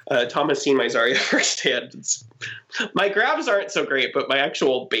 Tom has seen my Zarya firsthand. My grabs aren't so great, but my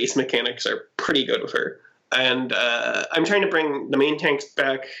actual base mechanics are pretty good with her. And I'm trying to bring the main tanks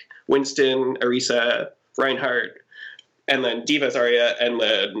back, Winston, Orisa, Reinhardt, and then D.Va Zarya, and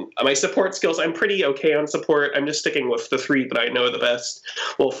then my support skills, I'm pretty okay on support. I'm just sticking with the 3 that I know the best.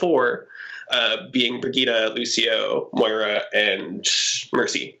 Well, 4, being Brigitte, Lucio, Moira, and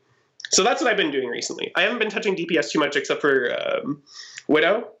Mercy. So that's what I've been doing recently. I haven't been touching DPS too much except for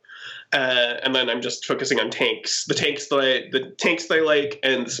Widow. And then I'm just focusing on tanks. The tanks that I like,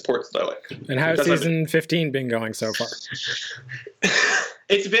 and the supports that I like. And how's season 15 been going so far?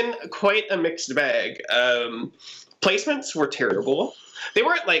 It's been quite a mixed bag. Placements were terrible. They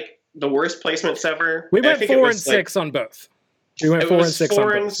weren't like the worst placements ever. We went 4 and 6 on both. We went 4 and 6 on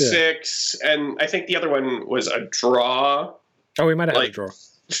both. 4 and 6, and I think the other one was a draw. Oh, we might have had a draw.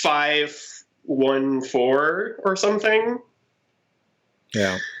 5-1-4 or something.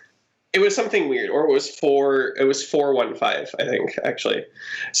 Yeah. It was something weird, or it was 4-1-5, I think, actually.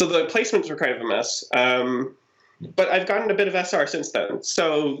 So the placements were kind of a mess. But I've gotten a bit of SR since then.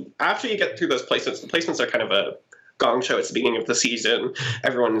 So after you get through those placements, the placements are kind of a gong show at the beginning of the season.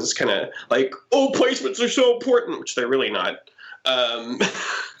 Everyone is kind of like, oh, placements are so important, which they're really not.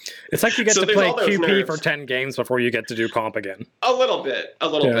 It's like you get to play QP for 10 games before you get to do comp again. A little bit.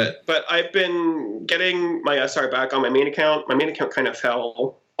 But I've been getting my SR back on my main account. My main account kind of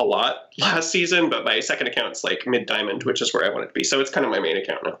fell a lot last season, but my second account's like mid-diamond, which is where I want it to be. So it's kind of my main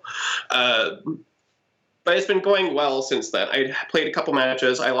account now. But it's been going well since then. I played a couple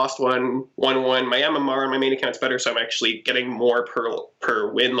matches. I lost 1-1. My MMR on my main account's better, so I'm actually getting more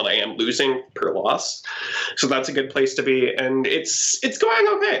per win than I am losing per loss. So that's a good place to be, and it's going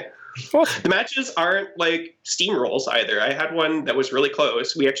okay. The matches aren't like steamrolls either. I had one that was really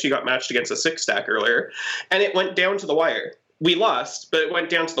close. We actually got matched against a 6-stack earlier, and it went down to the wire. We lost, but it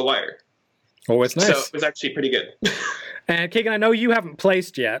went down to the wire. Oh, it's nice. So it was actually pretty good. And Keegan, I know you haven't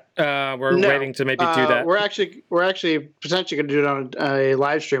placed yet. We're waiting to maybe do that. We're actually potentially going to do it on a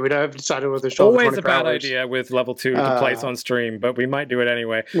live stream. We haven't decided whether it's always a bad idea with level 2 to place on stream, but we might do it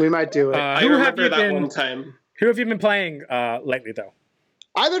anyway. We might do it. I remember that one time. Who have you been playing lately, though?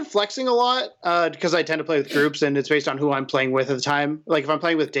 I've been flexing a lot because I tend to play with groups, and it's based on who I'm playing with at the time. Like if I'm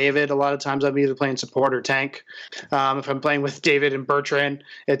playing with David, a lot of times I'm either playing support or tank. If I'm playing with David and Bertrand,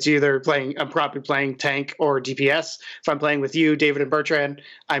 it's either I'm probably playing tank or DPS. If I'm playing with you, David and Bertrand,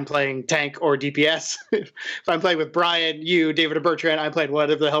 I'm playing tank or DPS. If I'm playing with Brian, you, David and Bertrand, I'm playing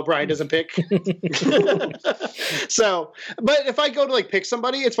whatever the hell Brian doesn't pick. So, but if I go to like pick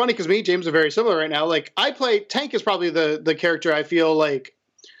somebody, it's funny because me and James are very similar right now. Like I play tank is probably the character I feel like.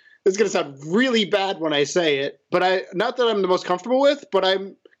 It's going to sound really bad when I say it, but not that I'm the most comfortable with, but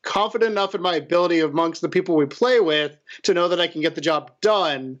I'm confident enough in my ability amongst the people we play with to know that I can get the job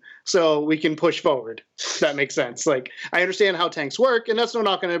done so we can push forward. If that makes sense. Like I understand how tanks work, and that's no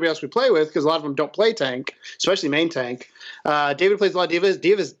knock on anybody else we play with because a lot of them don't play tank, especially main tank. David plays a lot of divas.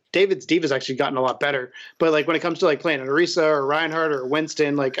 David's diva's actually gotten a lot better, but like when it comes to like playing an Orisa or Reinhardt or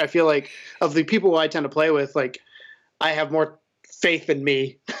Winston, like I feel like of the people I tend to play with, like I have more faith in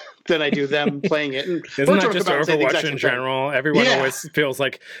me than I do them playing it. And isn't that just Overwatch in general? Everyone always feels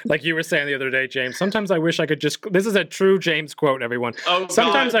like you were saying the other day, James, sometimes I wish I could just, this is a true James quote, everyone. Oh,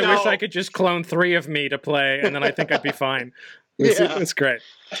 sometimes I wish I could just clone 3 of me to play, and then I think I'd be fine. It's great.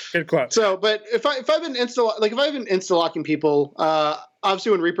 Good quote. So, but if I've been insta-locking people,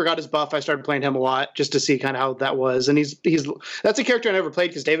 obviously when Reaper got his buff, I started playing him a lot just to see kind of how that was. And that's a character I never played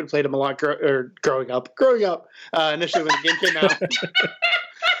because David played him a lot growing up, initially when the game came out.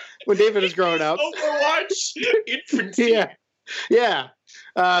 When David was growing up. Overwatch infancy. Yeah.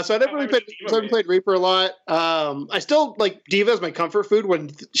 So I never really played Reaper a lot. I still like D.Va as my comfort food.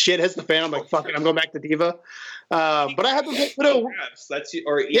 When shit hits the fan, I'm like, fuck it, I'm going back to D.Va. But I haven't played grabs. That's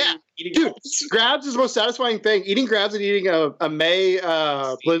or eating, eating dude, grabs is the most satisfying thing. Eating grabs and eating a May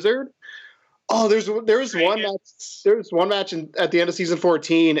Blizzard. Oh, there was one match. There was one match at the end of season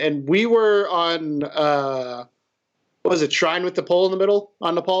 14, and we were on what was it, Shrine with the pole in the middle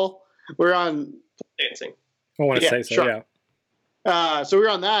on Nepal? We're on dancing. I want to say so, Shrine. Yeah. So we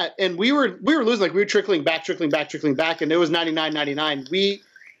were on that, and we were losing, like we were trickling back, and it was 99-99. We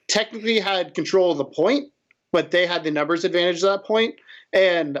technically had control of the point, but they had the numbers advantage at that point.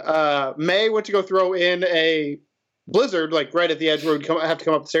 And May went to go throw in a Blizzard, like right at the edge where we'd have to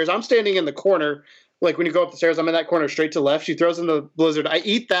come up the stairs. I'm standing in the corner like when you go up the stairs, I'm in that corner straight to left. She throws in the blizzard. I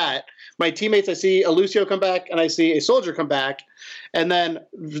eat that. My teammates, I see a Lucio come back, and I see a soldier come back. And then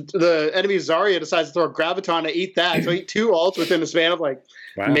the enemy Zarya decides to throw a Graviton. I eat that. So I eat 2 ults within a span of like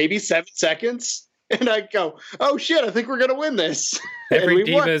maybe 7 seconds. And I go, oh shit, I think we're going to win this. Every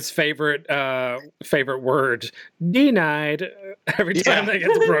diva's favorite word, denied, every time that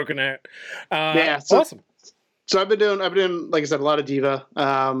gets broken out. Awesome. So I've been doing, like I said, a lot of diva,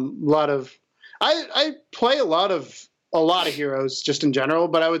 I play a lot of heroes just in general,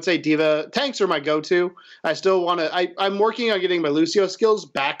 but I would say diva tanks are my go-to. I still want to, I'm working on getting my Lucio skills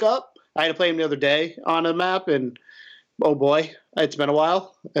back up. I had to play him the other day on a map, and oh boy, it's been a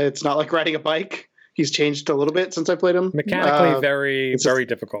while. It's not like riding a bike. He's changed a little bit since I played him. Mechanically, very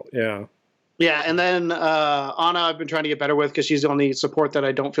difficult. Yeah. Yeah, and then Ana I've been trying to get better with because she's the only support that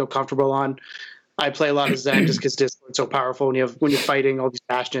I don't feel comfortable on. I play a lot of Zen just because Discord's so powerful when you're fighting all these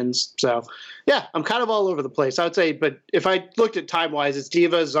bastions. So, yeah, I'm kind of all over the place, I would say. But if I looked at time-wise, it's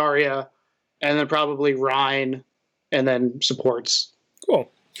Diva, Zarya, and then probably Rein, and then supports.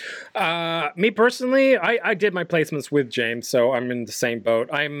 Cool. Me personally, I did my placements with James, so I'm in the same boat.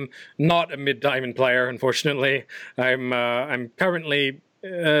 I'm not a mid-diamond player, unfortunately. I'm currently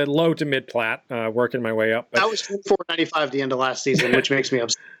low to mid-plat, working my way up. But... I was 495 the end of last season, which makes me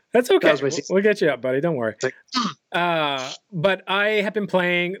upset. That's okay. We'll get you up, buddy. Don't worry. But I have been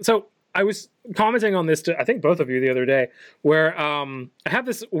playing... So I was commenting on this to, I think, both of you the other day, where I have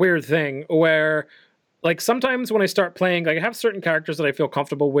this weird thing where... Like, sometimes when I start playing, like, I have certain characters that I feel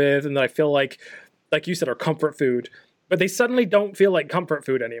comfortable with and that I feel like you said, are comfort food. But they suddenly don't feel like comfort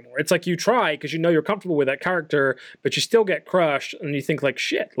food anymore. It's like you try because you know you're comfortable with that character, but you still get crushed and you think, like,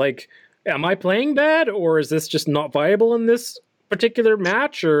 shit, like, am I playing bad? Or is this just not viable in this particular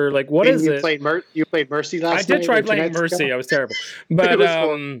match? Or, like, what is it? You played Mercy last night? I did try playing Mercy. I was terrible. But,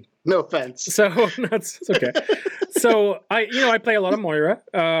 no offense. So it's okay. So I play a lot of Moira,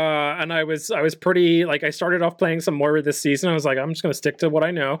 and I was pretty, like, I started off playing some Moira this season. I was like, I'm just going to stick to what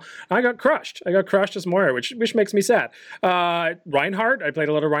I know. I got crushed as Moira, which makes me sad. Reinhardt, I played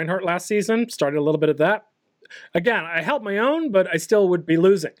a lot of Reinhardt last season. Started a little bit of that. Again, I held my own, but I still would be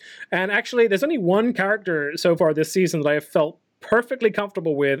losing. And actually, there's only one character so far this season that I have felt perfectly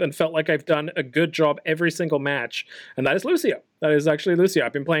comfortable with and felt like I've done a good job every single match, and that is Lucio. That is actually Lucio.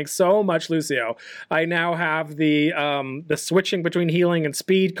 I've been playing so much Lucio. I now have the switching between healing and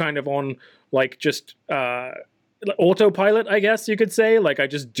speed kind of on, like, just autopilot, I guess you could say. Like, I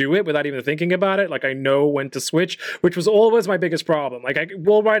just do it without even thinking about it. Like, I know when to switch, which was always my biggest problem. Like,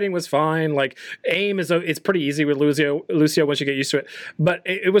 wall riding was fine. Like, aim it's pretty easy with Lucio once you get used to it. But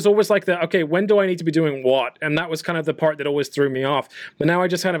it was always like okay, when do I need to be doing what? And that was kind of the part that always threw me off. But now I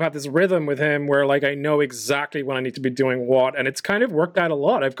just kind of have this rhythm with him where, like, I know exactly when I need to be doing what, and it's kind of worked out a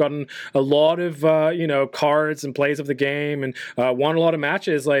lot. I've gotten a lot of cards and plays of the game, and won a lot of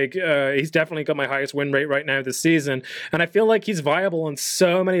matches. Like, he's definitely got my highest win rate right now this season. And I feel like he's viable on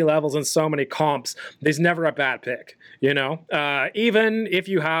so many levels and so many comps. He's never a bad pick, even if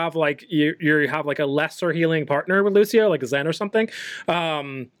you have like you have like a lesser healing partner with Lucio, like a Zen or something.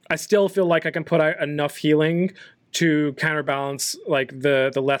 I still feel like I can put out enough healing to counterbalance like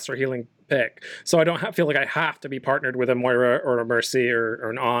the lesser healing pick. So I don't feel like I have to be partnered with a Moira or a Mercy or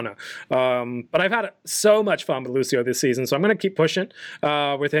an Ana. But I've had so much fun with Lucio this season, so I'm going to keep pushing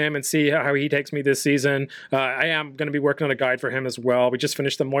with him and see how he takes me this season. I am going to be working on a guide for him as well. We just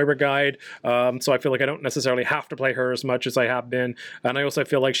finished the Moira guide, so I feel like I don't necessarily have to play her as much as I have been. And I also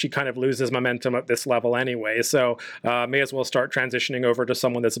feel like she kind of loses momentum at this level anyway, so may as well start transitioning over to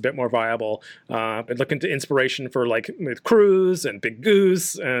someone that's a bit more viable. But looking to inspiration for like with Cruz and Big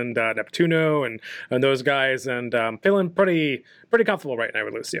Goose and Neptuno and those guys, and feeling pretty comfortable right now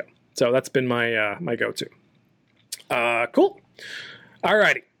with Lucio. So that's been my my go-to. Cool.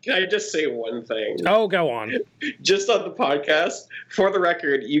 Alrighty. Can I just say one thing? Oh, go on. Just on the podcast, for the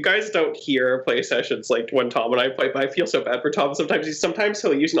record, you guys don't hear play sessions like when Tom and I play, but I feel so bad for Tom. Sometimes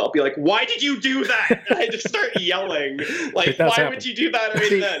he'll use and I'll be like, why did you do that? And I just start yelling. Like, why would you do that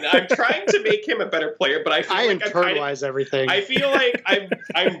right then? I'm trying to make him a better player, but I feel like internalize everything. I feel like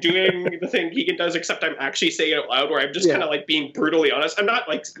I'm doing the thing Keegan does, except I'm actually saying it out loud, where I'm just kind of like being brutally honest. I'm not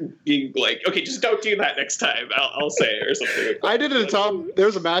like being like, okay, just don't do that next time. I'll say it or something like that. I did it to Tom. There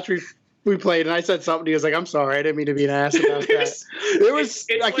was a match we played, and I said something. He was like, "I'm sorry, I didn't mean to be an ass about that."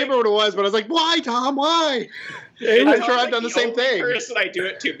 I can't remember what it was, but I was like, "Why, Tom? Why?" I'm sure I've done the same thing. The person I do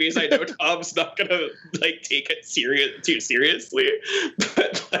it to, because I know Tom's not gonna like take it too seriously.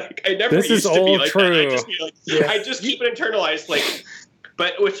 But like, I never used to be like that. I just keep it internalized. Like,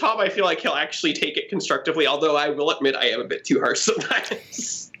 but with Tom, I feel like he'll actually take it constructively. Although I will admit, I am a bit too harsh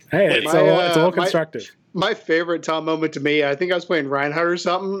sometimes. Hey, it's all constructive. My favorite Tom moment to me, I think I was playing Reinhardt or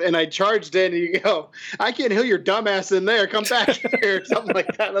something, and I charged in, and you go, I can't heal your dumbass in there. Come back here, something like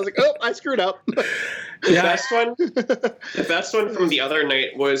that. And I was like, oh, I screwed up. The best one from the other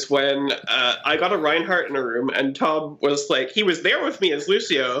night was when I got a Reinhardt in a room, and Tom was like, he was there with me as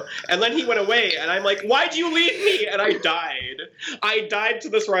Lucio, and then he went away, and I'm like, why'd you leave me? And I died. I died to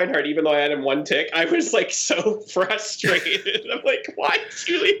this Reinhardt, even though I had him one tick. I was like so frustrated. I'm like, why'd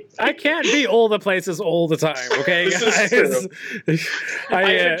you leave me? I can't be all the places all the time, okay, This guys? is true. I've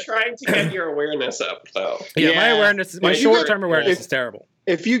been trying to get your awareness up, though. Yeah, my short-term awareness is terrible.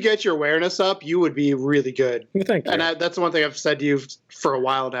 If you get your awareness up, you would be really good. Thank you. And that's the one thing I've said to you for a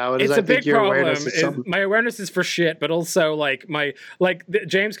while now. It's a big problem. My awareness is for shit, but also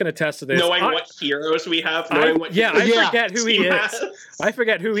James can attest to this. Knowing what heroes we have, I forget who he is. I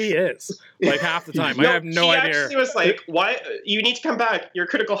forget who he is. Like half the time, I have no idea. He actually was like, "Why you need to come back? You're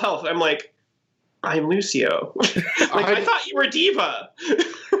critical health." I'm like, I'm Lucio. I thought you were D.Va.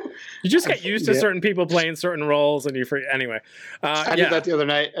 You just get used to certain people playing certain roles, and you forget. Anyway, I did that the other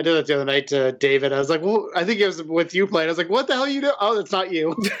night. To David. I was like, well, I think it was with you playing. I was like, what the hell are you doing? Oh, it's not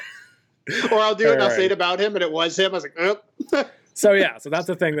you. Or I'll do it and I'll say it about him, and it was him. I was like, oh. So that's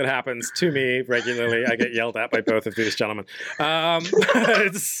the thing that happens to me regularly. I get yelled at by both of these gentlemen. But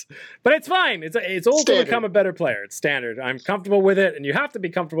it's fine. It's all to become a better player. It's standard. I'm comfortable with it, and you have to be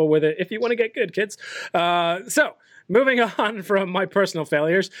comfortable with it if you want to get good, kids. So moving on from my personal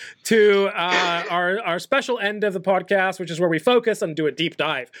failures to our special end of the podcast, which is where we focus and do a deep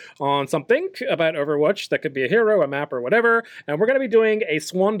dive on something about Overwatch. That could be a hero, a map, or whatever. And we're going to be doing a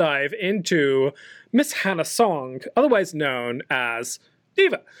swan dive into Miss Hannah Song, otherwise known as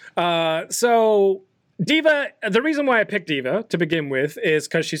D.Va. So D.Va, the reason why I picked D.Va to begin with is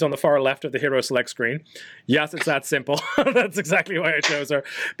because she's on the far left of the hero select screen. Yes, it's that simple. That's exactly why I chose her.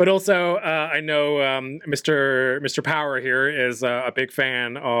 But also, I know Mr. Power here is a big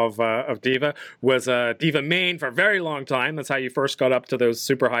fan of D.Va, was a D.Va main for a very long time. That's how you first got up to those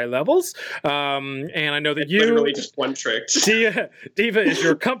super high levels. And I know that literally just one trick. D.Va is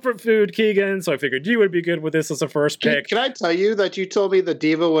your comfort food, Keegan, so I figured you would be good with this as a first pick. Can I tell you that you told me that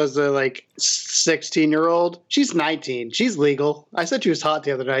D.Va was a 16-year-old? She's 19. She's legal. I said she was hot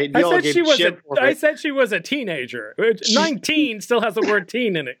the other night. I said she was a teenager. 19 still has the word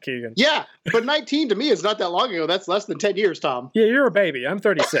teen in it, Keegan. Yeah, but 19 to me is not that long ago. That's less than 10 years, Tom. Yeah, you're a baby. I'm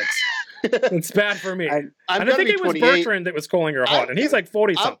 36. It's bad for me. I think it was Bertrand that was calling her hot, and he's like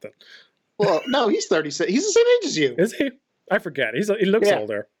 40-something. Well, no, he's 36. He's the same age as you. Is he? I forget. He looks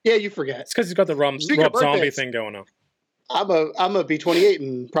older. Yeah, you forget. It's because he's got the Rob Zombie thing going on. I'm a be 28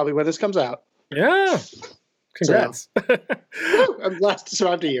 and probably when this comes out. Yeah. Congrats. I'm glad to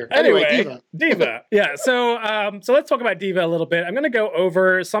survive a year. Anyway, D.Va. Yeah, so let's talk about D.Va a little bit. I'm going to go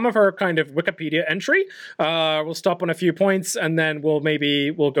over some of her kind of Wikipedia entry. We'll stop on a few points, and then we'll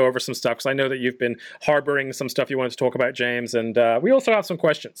go over some stuff, because I know that you've been harboring some stuff you wanted to talk about, James, and we also have some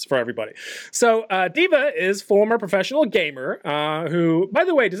questions for everybody. So D.Va is former professional gamer who, by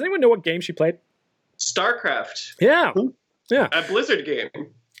the way, does anyone know what game she played? StarCraft. Yeah. Yeah. A Blizzard game.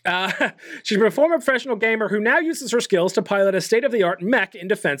 She's a former professional gamer who now uses her skills to pilot a state-of-the-art mech in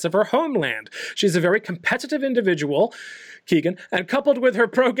defense of her homeland. She's a very competitive individual, Keegan, and coupled with her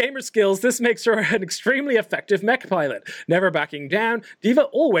pro gamer skills, this makes her an extremely effective mech pilot. Never backing down, D.Va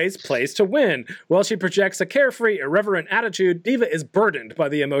always plays to win. While she projects a carefree, irreverent attitude, D.Va is burdened by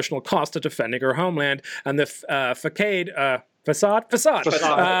the emotional cost of defending her homeland and the facade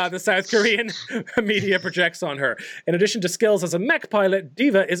the South Korean media projects on her. In addition to skills as a mech pilot,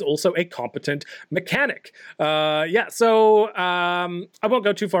 D.Va is also a competent mechanic. So I won't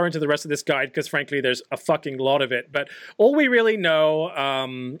go too far into the rest of this guide, because frankly there's a fucking lot of it, but all we really know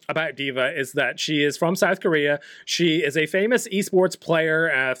about D.Va is that she is from South Korea. She is a famous esports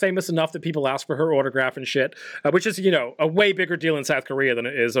player, famous enough that people ask for her autograph and shit, which is, a way bigger deal in South Korea than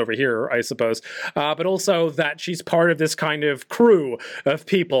it is over here, I suppose. But also that she's part of this kind of crew of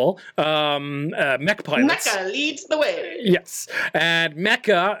people, mech pilots. Mecha leads the way. Yes, and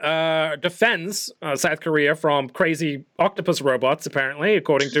Mecha defends South Korea from crazy octopus robots, apparently,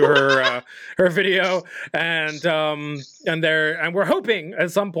 according to her her video, and we're hoping at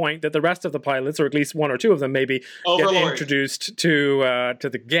some point that the rest of the pilots, or at least one or two of them, maybe get introduced to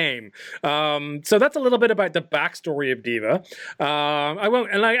the game. So that's a little bit about the backstory of D.Va. I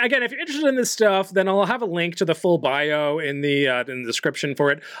won't, and again, if you're interested in this stuff, then I'll have a link to the full bio in the description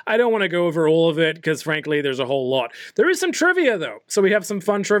for it. I don't want to go over all of it, because frankly there's a whole lot. There is some trivia though, so we have some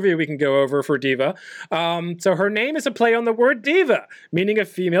fun trivia we can go over for D.Va. So her name is a play on the word diva, meaning a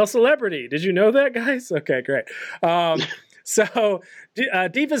female celebrity. Did you know that, guys? Okay, great. So,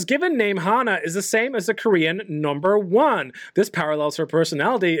 Diva's given name, Hana, is the same as the Korean number 1. This parallels her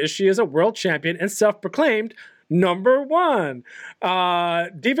personality as she is a world champion and self-proclaimed number 1.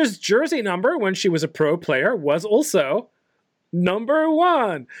 Diva's jersey number when she was a pro player was also number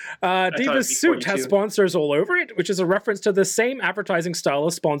 1. Diva's suit has sponsors all over it, which is a reference to the same advertising style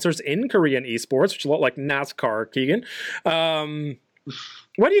as sponsors in Korean esports, which is a lot like NASCAR, Keegan.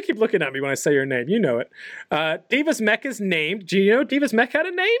 Why do you keep looking at me when I say your name? You know it. Diva's mech is named. Do you know Diva's mech had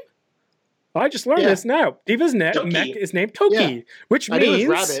a name? I just learned this now. Diva's mech is named Toki, which means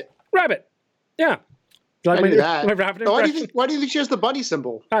rabbit. Rabbit. Yeah. I knew that. My rabbit why do you think she has the bunny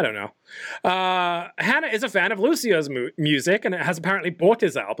symbol? I don't know. Hannah is a fan of Lucio's music and has apparently bought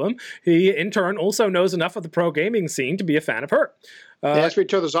his album. He, in turn, also knows enough of the pro gaming scene to be a fan of her. Asked me to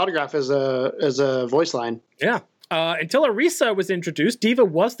throw this autograph as a voice line. Yeah. Until Arisa was introduced, Diva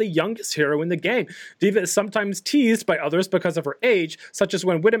was the youngest hero in the game. Diva is sometimes teased by others because of her age, such as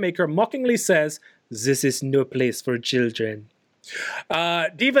when Widowmaker mockingly says, "This is no place for children."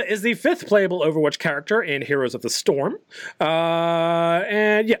 Diva is the 5th playable Overwatch character in Heroes of the Storm.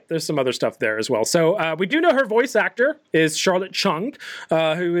 And yeah, there's some other stuff there as well. So we do know her voice actor is Charlotte Chung,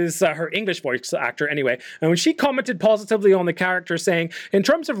 who is her English voice actor anyway. And when she commented positively on the character, saying, in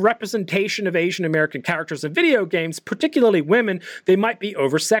terms of representation of Asian American characters in video games, particularly women, they might be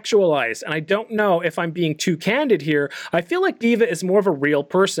over-sexualized. And I don't know if I'm being too candid here. I feel like Diva is more of a real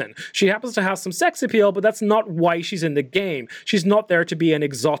person. She happens to have some sex appeal, but that's not why she's in the game. She's not there to be an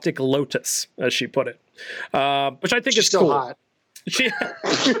exotic lotus, as she put it, which I think is still cool. Hot.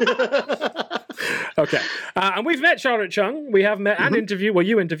 Okay. And we've met Charlotte Chung. We have met and interviewed, well,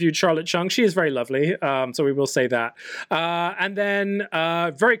 you interviewed Charlotte Chung. She is very lovely. So we will say that. And then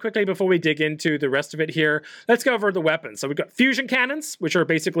very quickly before we dig into the rest of it here, let's go over the weapons. So we've got fusion cannons, which are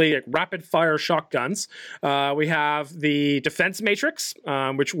basically like rapid fire shotguns. We have the defense matrix,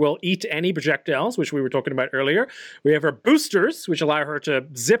 which will eat any projectiles, which we were talking about earlier. We have her boosters, which allow her to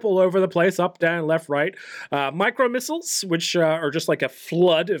zip all over the place, up, down, left, right. Micro missiles, which are just like a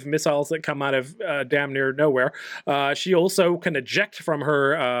flood of missiles that come out of damn near nowhere. She also can eject from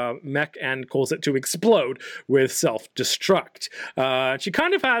her mech and cause it to explode with self-destruct. She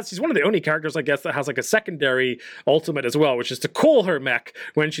kind of has, she's one of the only characters, I guess, that has like a secondary ultimate as well, which is to call her mech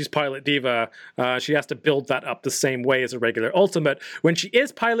when she's Pilot Diva. She has to build that up the same way as a regular ultimate. When she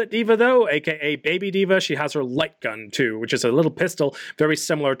is Pilot Diva, though, aka Baby Diva, she has her light gun too, which is a little pistol very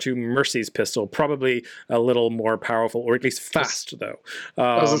similar to Mercy's pistol, probably a little more powerful, or at least fast, though.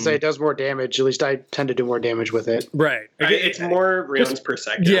 I was going to say, it does more damage. At least I tend to do more damage with it. Right. It's more rounds per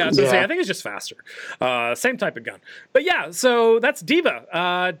second. Yeah, so I think it's just faster. Same type of gun. But yeah, so that's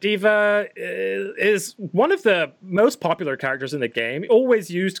Diva. Diva is one of the most popular characters in the game. Always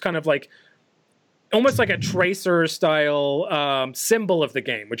used kind of like, almost like a Tracer style symbol of the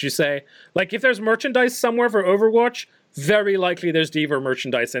game, would you say? Like if there's merchandise somewhere for Overwatch, very likely there's Diva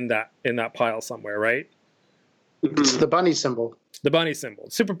merchandise in that pile somewhere, right? It's the bunny symbol. The bunny symbol.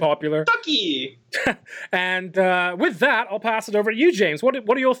 Super popular. Ducky! And with that, I'll pass it over to you, James. What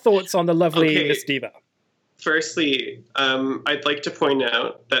are your thoughts on the lovely Miss Diva? Firstly, I'd like to point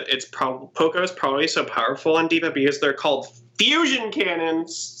out that Poco is probably so powerful on Diva because they're called fusion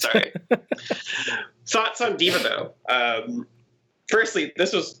cannons. Sorry. Thoughts on Diva, though. Firstly,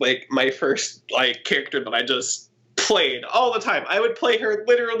 this was like my first character that I just played all the time. I would play her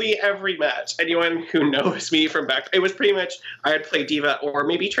literally every match. Anyone who knows me from back, it was pretty much I'd play Diva or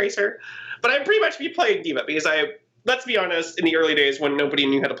maybe Tracer, but I'd pretty much be playing Diva because let's be honest, in the early days when nobody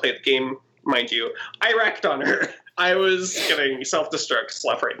knew how to play the game, mind you, I wrecked on her. I was getting self-destructs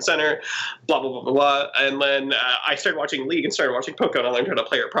left, right, and center, blah, blah, blah, blah, blah. And then I started watching League and started watching Poco, and I learned how to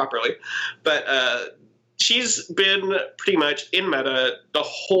play her properly. But she's been pretty much in meta the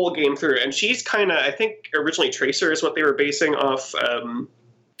whole game through, and she's kind of, I think, originally Tracer is what they were basing off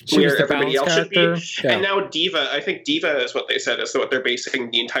where everybody else should be. Yeah. And now Diva, I think Diva is what they said is what they're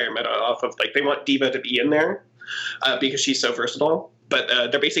basing the entire meta off of. Like, they want Diva to be in there because she's so versatile. But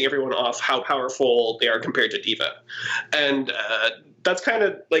they're basing everyone off how powerful they are compared to Diva. And that's kind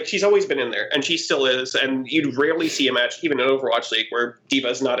of like she's always been in there, and she still is. And you'd rarely see a match, even in Overwatch League, where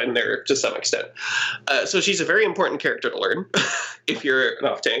Diva's not in there to some extent. So she's a very important character to learn if you're an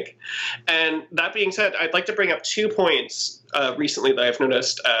off tank. And that being said, I'd like to bring up 2 points recently that I've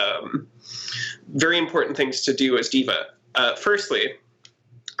noticed very important things to do as Diva. Firstly,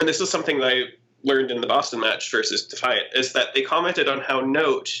 and this is something that I learned in the Boston match versus Defiant, is that they commented on how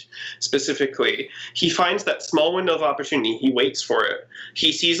Note, specifically, he finds that small window of opportunity, he waits for it.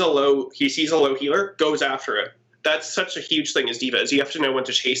 He sees a low healer, goes after it, That's such a huge thing as D.Va, is you have to know when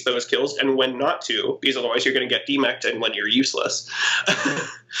to chase those kills and when not to, because otherwise you're going to get demeched and when you're useless.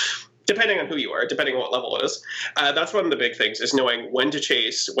 Depending on who you are, depending on what level it is. That's one of the big things, is knowing when to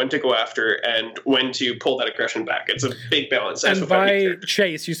chase, when to go after, and when to pull that aggression back. It's a big balance. And by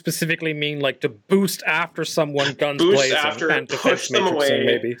chase, you specifically mean like to boost after someone, guns blazing, and push them away,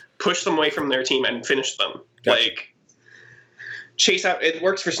 maybe push them away from their team and finish them. Gotcha. Like chase out. It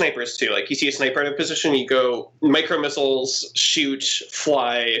works for snipers too. Like you see a sniper out of position, you go micro missiles, shoot,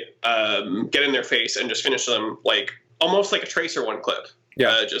 fly, get in their face, and just finish them like almost like a tracer one clip.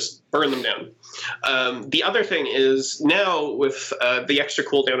 Yeah, just burn them down. The other thing is now with the extra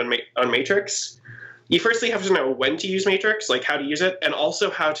cooldown on Matrix, you firstly have to know when to use Matrix, like how to use it, and also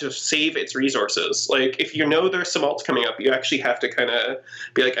how to save its resources. Like if you know there's some ults coming up, you actually have to kind of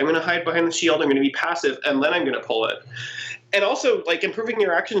be like, I'm going to hide behind the shield, I'm going to be passive, and then I'm going to pull it. And also like improving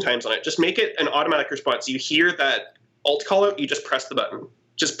your action times on it. Just make it an automatic response. You hear that ult call out, you just press the button.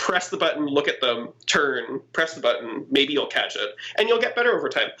 Just press the button, look at them, turn, press the button, maybe you'll catch it. And you'll get better over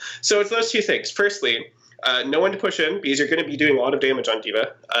time. So it's those two things. Firstly, know when to push in, because you're going to be doing a lot of damage on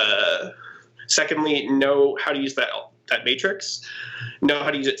D.Va. Secondly, know how to use that Matrix. Know how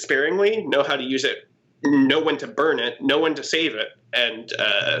to use it sparingly. Know how to use it. Know when to burn it. Know when to save it. And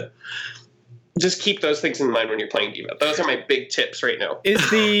just keep those things in mind when you're playing D.Va. Those are my big tips right now.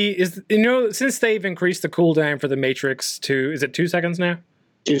 Since they've increased the cooldown for the Matrix to, is it 2 seconds now?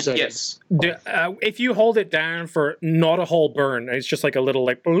 2 seconds. Yes. If you hold it down for not a whole burn, it's just like a little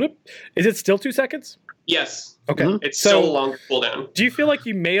like, bloop, is it still 2 seconds? Yes. Okay. Mm-hmm. It's still a longer cooldown. Do you feel like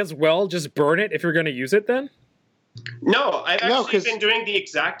you may as well just burn it if you're going to use it then? No, I've actually been doing the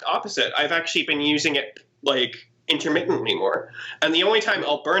exact opposite. I've actually been using it like intermittently more. And the only time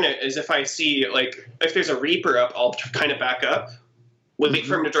I'll burn it is if I see, like, if there's a Reaper up, I'll kind of back up, wait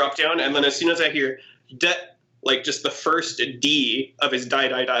for him to drop down, and then as soon as I hear like just the first D of his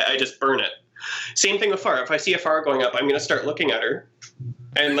die, I just burn it. Same thing with Pharah. If I see a Pharah going up, I'm going to start looking at her.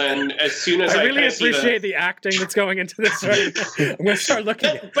 And then as soon as I really appreciate the acting that's going into this right now. I'm going to start looking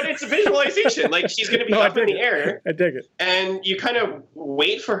at it. But it's a visualization. Like, she's going to be up in the air. I dig it. And you kind of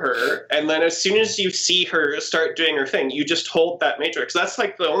wait for her, and then as soon as you see her start doing her thing, you just hold that Matrix. That's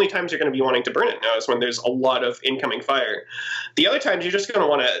like the only times you're going to be wanting to burn it now, is when there's a lot of incoming fire. The other times you're just going to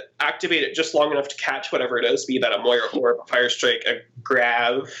want to activate it just long enough to catch whatever it is, be that a Moira Orb, a Fire Strike, a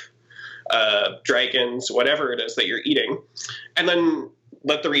Grav, dragons, whatever it is that you're eating. And then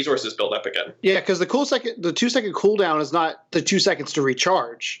let the resources build up again. Yeah, because the 2 second cooldown is not the 2 seconds to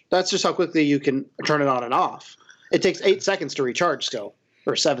recharge. That's just how quickly you can turn it on and off. It takes 8 seconds to recharge still,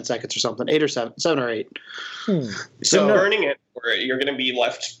 or 7 seconds or something, 8 or 7 or 8. So burning it, or you're going to be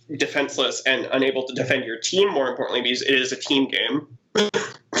left defenseless and unable to defend your team. More importantly, because it is a team game.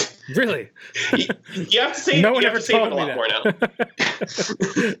 Really? You have to save, no one ever save told it a lot more now.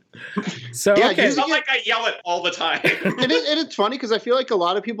 So yeah, okay. It's not like I yell it all the time. And it's funny because I feel like a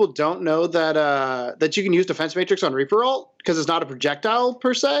lot of people don't know that that you can use Defense Matrix on Reaper ult because it's not a projectile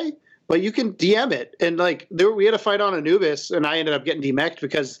per se, but you can DM it. And like we had a fight on Anubis, and I ended up getting demeched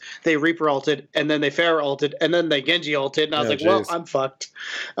because they Reaper ulted, and then they Pharah ulted, and then they Genji ulted, and I was like, well, I'm fucked.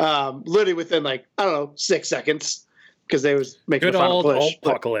 Literally within 6 seconds. Because they was making good a final old push.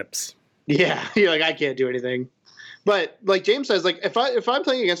 apocalypse. Yeah, you're like, I can't do anything. But like James says, like if I'm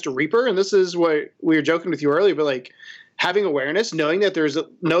playing against a Reaper, and this is what we were joking with you earlier, but like having awareness, knowing there's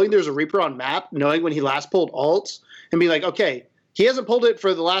a Reaper on map, knowing when he last pulled ults, and be like, okay, he hasn't pulled it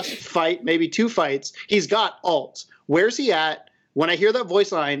for the last fight, maybe 2 fights. He's got ults. Where's he at? When I hear that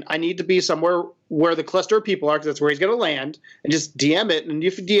voice line, I need to be somewhere where the cluster of people are, because that's where he's going to land, and just DM it. And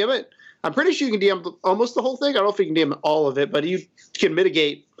if you DM it, I'm pretty sure you can DM almost the whole thing. I don't know if you can DM all of it, but you can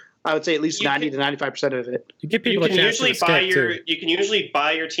mitigate, I would say, at least 90 to 95% of it. You give people a chance to escape too. You can usually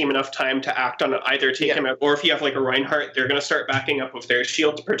buy your team enough time to act on it, either take him out, or if you have like a Reinhardt, they're going to start backing up with their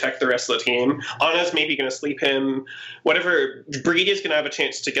shield to protect the rest of the team. Anna's maybe going to sleep him. Whatever, Breed is going to have a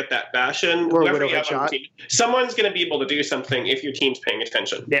chance to get that bash in. Or whoever you have on the team, someone's going to be able to do something if your team's paying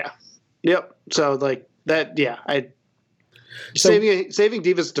attention. Yeah. Yep. So like that, yeah, saving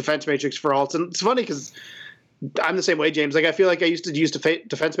D.Va's Defense Matrix for ults. And it's funny because I'm the same way, James. Like, I feel like I used to use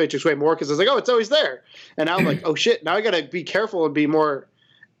Defense Matrix way more because I was like, oh, it's always there. And now I'm like, oh, shit, now I got to be careful and be more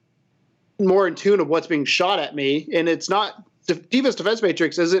in tune of what's being shot at me. And it's not – D.Va's Defense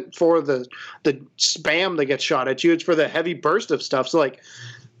Matrix isn't for the spam that gets shot at you. It's for the heavy burst of stuff. So, like,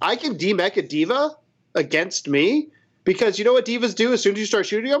 I can demech a D.Va against me because you know what D.Vas do as soon as you start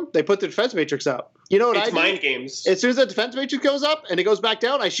shooting them? They put the Defense Matrix up. You know what I do? It's mind games. As soon as that Defense Matrix goes up and it goes back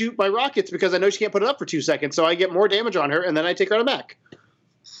down, I shoot my rockets because I know she can't put it up for 2 seconds. So I get more damage on her, and then I take her out of mech.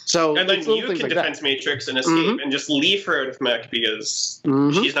 So And then it's little you things can like defense that. matrix and escape and just leave her out of mech because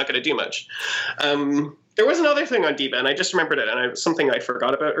Mhm. she's not going to do much. There was another thing on D.Va, and I just remembered it, and it's something I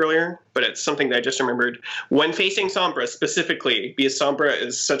forgot about earlier, but it's something that I just remembered. When facing Sombra specifically, because Sombra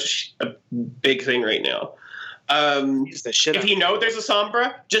is such a big thing right now, Use the shit if out you of know it. there's a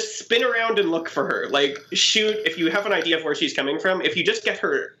Sombra, just spin around and look for her. Like, shoot, if you have an idea of where she's coming from, if you just get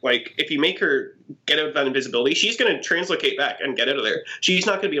her, like, if you make her get out of that invisibility, she's going to translocate back and get out of there. She's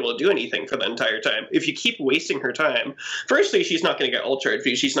not going to be able to do anything for the entire time. If you keep wasting her time, firstly, she's not going to get ultra'd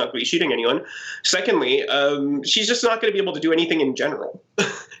because she's not going to be shooting anyone. Secondly, she's just not going to be able to do anything in general.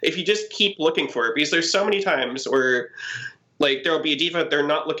 If you just keep looking for her, because there's so many times where like there'll be a D.Va, they're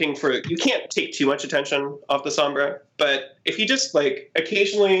not looking for. You can't take too much attention off the Sombra, but if you just like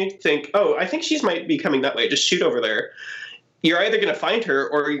occasionally think, oh, I think she's might be coming that way, just shoot over there. You're either going to find her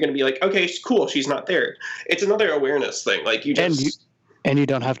or you're going to be like, okay, cool, she's not there. It's another awareness thing. Like you just And you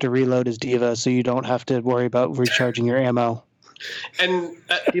don't have to reload as D.Va, so you don't have to worry about recharging your ammo. and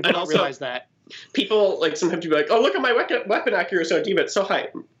People and don't also, realize that. people like sometimes be like, oh, look at my weapon accuracy on D.Va, it's so high.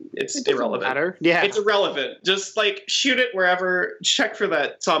 It's It doesn't irrelevant. matter. Yeah. It's irrelevant. Just like shoot it wherever. Check for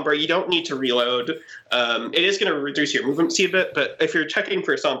that Sombra. You don't need to reload. It is going to reduce your movement speed a bit, but if you're checking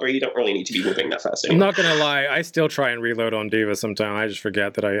for Sombra, you don't really need to be moving that fast I'm anymore. not gonna lie, I still try and reload on D.Va sometimes. I just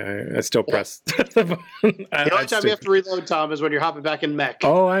forget that I still press the button. The only time you have to reload, Tom, is when you're hopping back in mech.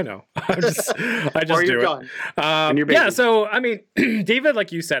 Oh, I know. I just or do you're it. done. And you're Yeah, busy. so I mean, D.Va,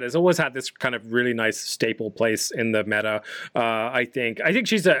 like you said, has always had this kind of really nice staple place in the meta. I think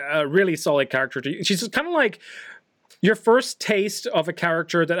she's a really solid character. She's kind of like your first taste of a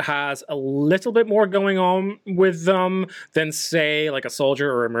character that has a little bit more going on with them than, say, like a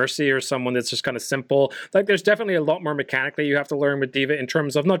soldier or a mercy or someone that's just kind of simple. Like, there's definitely a lot more mechanically you have to learn with D.Va in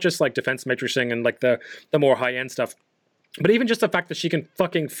terms of not just like defense matrixing and like the more high end stuff. But even just the fact that she can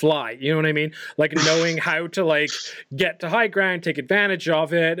fucking fly, you know what I mean? Like knowing how to like get to high ground, take advantage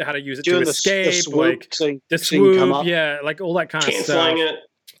of it, how to use it Doing to escape, the swoop, like so the so you can come swoop, up. yeah, like all that kind of stuff. Canceling it.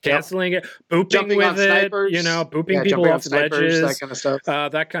 Canceling it, booping Jumping on with it, snipers. you know, booping Yeah, people jumping on off snipers, ledges, that kind of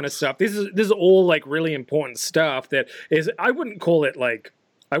stuff. that kind of stuff. This is all like really important stuff that is. I wouldn't call it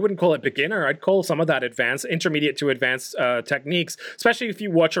beginner. I'd call some of that advanced, intermediate to advanced techniques, especially if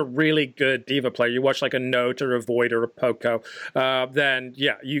you watch a really good D.Va player. You watch like a Note or a Void or a Poco, then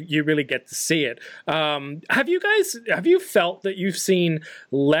yeah, you really get to see it. Have you felt that you've seen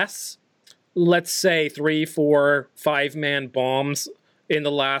less, let's say 3, 4, 5-man bombs in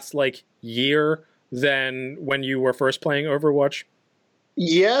the last like year than when you were first playing Overwatch?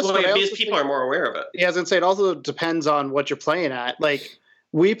 Yes, Well, but I because also people think, are more aware of it. yeah, I was gonna say it also depends on what you're playing at. Like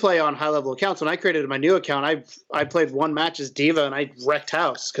we play on high level accounts. When I created my new account, I played one match as D.Va and I wrecked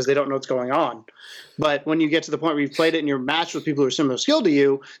house because they don't know what's going on. But when you get to the point where you've played it and you're matched with people who are similar skill to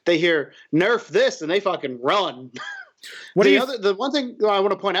you, they hear nerf this and they fucking run. The one thing I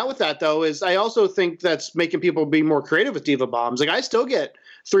want to point out with that though is I also think that's making people be more creative with D.Va bombs. Like I still get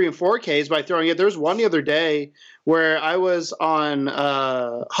 3 and 4Ks by throwing it. There's one the other day where I was on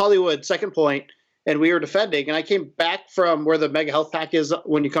Hollywood second point and we were defending, and I came back from where the mega health pack is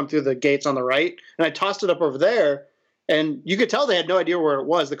when you come through the gates on the right, and I tossed it up over there, and you could tell they had no idea where it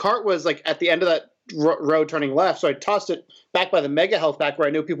was. The cart was like at the end of that road turning left, so I tossed it back by the mega health pack where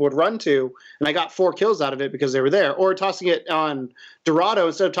I knew people would run to, and I got 4 kills out of it because they were there. Or tossing it on Dorado,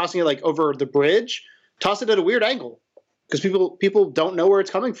 instead of tossing it like over the bridge, toss it at a weird angle because people don't know where it's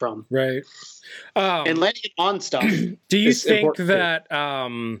coming from, Right. and landing it on stuff. Do you is think important too.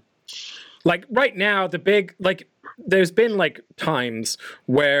 that like right now the big like there's been like times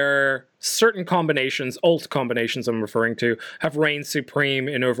where certain combinations, ult combinations I'm referring to, have reigned supreme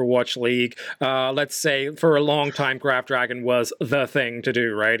in Overwatch League. Let's say for a long time Grab Dragon was the thing to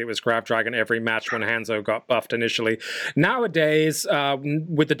do, right? It was Grab Dragon every match when Hanzo got buffed initially. Nowadays,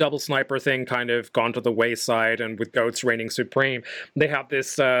 with the double sniper thing kind of gone to the wayside and with Goats reigning supreme, they have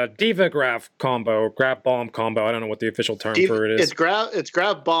this D.Va Grab combo, Grab Bomb combo. I don't know what the official term for it is. It's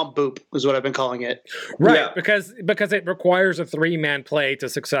grab bomb boop is what I've been calling it. Right, Yeah. because it requires a 3-man play to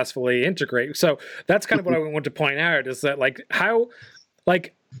successfully integrate. So that's kind of what I want to point out is that like how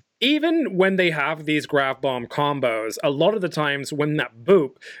like even when they have these grab bomb combos, a lot of the times when that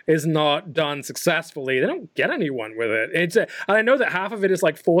boop is not done successfully, they don't get anyone with it. And I know that half of it is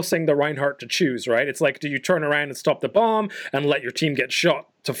like forcing the Reinhardt to choose, right? It's like, do you turn around and stop the bomb and let your team get shot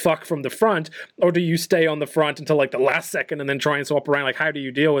to fuck from the front, or do you stay on the front until like the last second and then try and swap around? Like, how do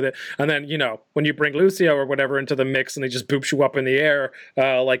you deal with it? And then, you know, when you bring Lucio or whatever into the mix and they just boops you up in the air,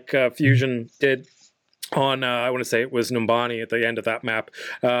 like Fusion did on I want to say it was Numbani at the end of that map.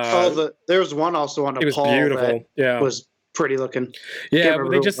 There was one also on it was Nepal beautiful. that Yeah, was pretty looking. Yeah,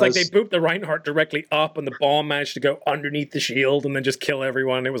 they just like they booped the Reinhardt directly up, and the bomb managed to go underneath the shield and then just kill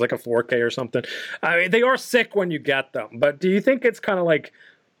everyone. It was like a 4K or something. I mean, they are sick when you get them, but do you think it's kind of like,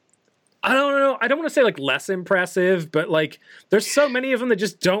 I don't know, I don't want to say like less impressive, but like there's so many of them that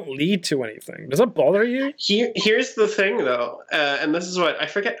just don't lead to anything. Does that bother you? Here's the thing, though, and this is what I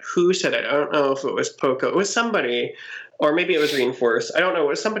forget who said it. I don't know if it was Poco. It was somebody. Or maybe it was Reinforce. I don't know. It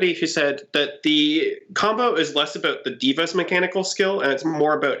was somebody who said that the combo is less about the D.Va's mechanical skill, and it's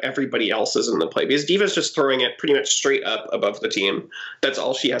more about everybody else's in the play. Because D.Va's just throwing it pretty much straight up above the team. That's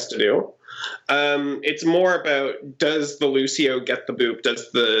all she has to do. It's more about, does the Lucio get the boop?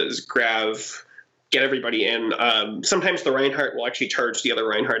 Does the Grav get everybody in? Sometimes the Reinhardt will actually charge the other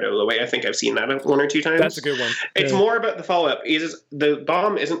Reinhardt out of the way. I think I've seen that one or two times. That's a good one. It's more about the follow-up. The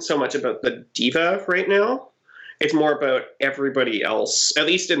bomb isn't so much about the D.Va right now. It's more about everybody else, at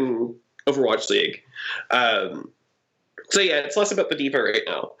least in Overwatch League. So yeah, it's less about the D.Va right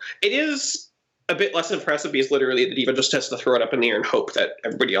now. It is a bit less impressive because literally the D.Va just has to throw it up in the air and hope that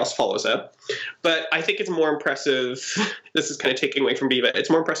everybody else follows up. But I think it's more impressive. This is kind of taking away from D.Va.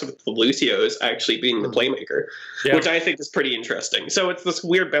 It's more impressive with the Lucios actually being the playmaker, which I think is pretty interesting. So it's this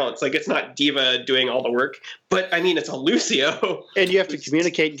weird balance. Like, it's not D.Va doing all the work, but I mean, it's a Lucio. And you have to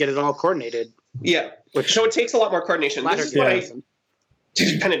communicate and get it all coordinated. Yeah. So it takes a lot more coordination. This is what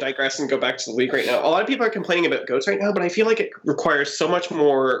to kind of digress and go back to the league right now. A lot of people are complaining about GOATS right now, but I feel like it requires so much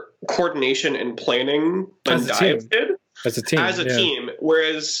more coordination and planning than Dive did. As a team.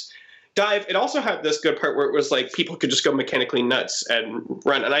 Whereas Dive, it also had this good part where it was like people could just go mechanically nuts and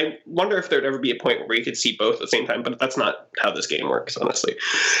run. And I wonder if there'd ever be a point where you could see both at the same time, but that's not how this game works, honestly.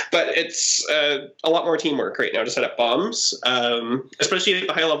 But it's a lot more teamwork right now to set up bombs, especially at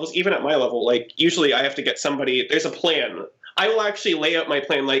the high levels, even at my level. Like, usually I have to get somebody, there's a plan. I will actually lay out my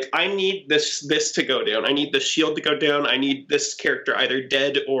plan. Like, I need this to go down. I need the shield to go down. I need this character either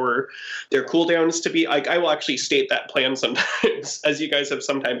dead or their cooldowns to be. Like, I will actually state that plan sometimes, as you guys have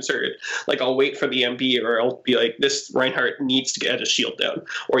sometimes heard. Like, I'll wait for the MB, or I'll be like, this Reinhardt needs to get a shield down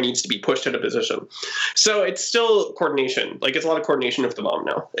or needs to be pushed out of position. So it's still coordination. Like, it's a lot of coordination with the bomb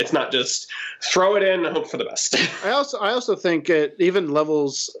now. It's not just throw it in and hope for the best. I also think at even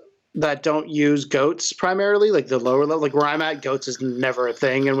levels that don't use GOATs primarily, like the lower level, like where I'm at, GOATs is never a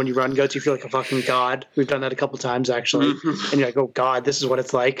thing. And when you run GOATs, you feel like a fucking god. We've done that a couple times, actually. And you're like, oh, God, this is what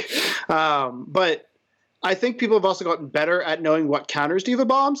it's like. But I think people have also gotten better at knowing what counters D.Va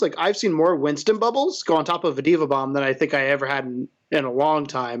bombs. Like, I've seen more Winston bubbles go on top of a D.Va bomb than I think I ever had in a long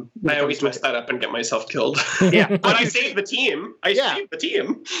time. I always mess that up and get myself killed. Yeah. But I saved the team. Saved the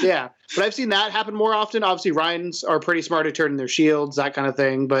team. Yeah. But I've seen that happen more often. Obviously, Ryans are pretty smart at turning their shields, that kind of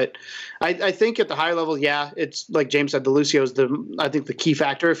thing. But I think at the high level, yeah, it's like James said, the Lucio's I think the key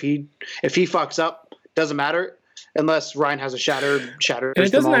factor. If he fucks up, doesn't matter. Unless Ryan has a shatter. And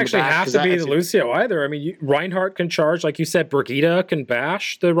it doesn't actually have to be the Lucio either. I mean, Reinhardt can charge, like you said. Brigitte can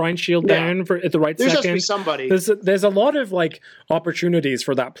bash the Rein shield down at the right second. There's just be somebody. There's a lot of like opportunities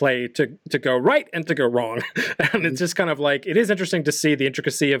for that play to go right and to go wrong, and it's just kind of like, it is interesting to see the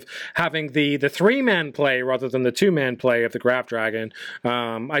intricacy of having the 3-man play rather than the 2-man play of the Grav Dragon.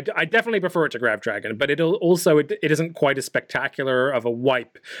 I definitely prefer it to Grav Dragon, but it isn't quite as spectacular of a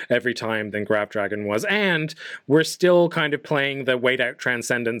wipe every time than Grav Dragon was, and we're still kind of playing the wait out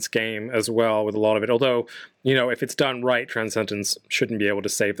Transcendence game as well with a lot of it. Although, if it's done right, Transcendence shouldn't be able to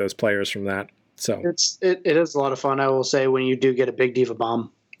save those players from that. So it is a lot of fun, I will say, when you do get a big D.Va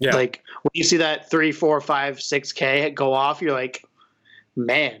bomb. Yeah. Like, when you see that 3, 4, 5, 6K go off, you're like,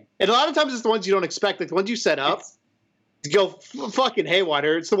 man. And a lot of times it's the ones you don't expect. Like, the ones you set up go fucking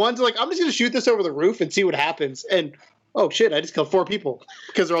haywire. It's the ones like, I'm just going to shoot this over the roof and see what happens. And, oh shit, I just killed 4 people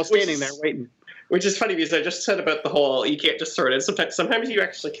because they're all standing there waiting. Which is funny because I just said about the whole, you can't just throw it in. Sometimes you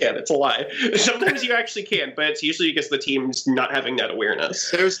actually can. It's a lie. Sometimes you actually can, but it's usually because the team's not having that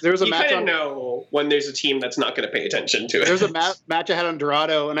awareness. There's a match. You kind of know when there's a team that's not going to pay attention to it. There's a match I had on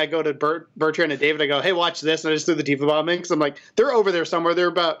Dorado, and I go to Bertrand and David. I go, hey, watch this, and I just threw the D.Va bomb in because I'm like, they're over there somewhere.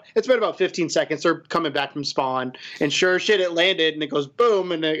 It's been about 15 seconds. They're coming back from spawn, and sure shit, it landed, and it goes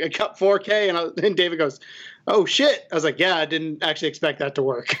boom, and it cut 4K, and David goes, oh shit. I was like, yeah, I didn't actually expect that to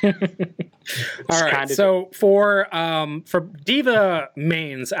work. All right. So for D.Va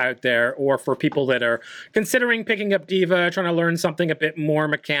mains out there, or for people that are considering picking up D.Va, trying to learn something a bit more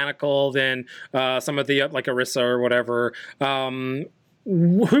mechanical than some of the like Orisa or whatever, who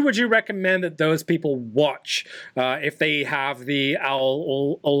would you recommend that those people watch if they have the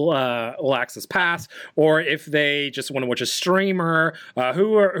All Access Pass, or if they just want to watch a streamer?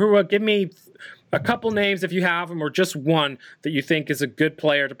 Give me a couple names, if you have them, or just one that you think is a good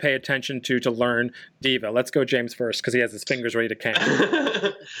player to pay attention to learn D.Va. Let's go James first, because he has his fingers ready to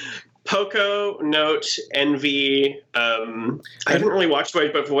count. Poco, Note, Envy. I haven't really watched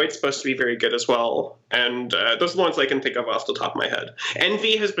Void, but Void's supposed to be very good as well. And those are the ones I can think of off the top of my head.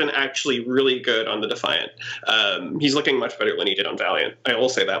 Envy has been actually really good on the Defiant. He's looking much better than he did on Valiant. I will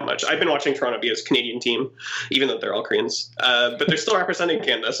say that much. I've been watching Toronto be his Canadian team, even though they're all Koreans. But they're still representing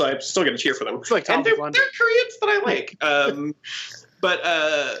Canada, so I'm still going to cheer for them. It's like and they're Koreans that I like.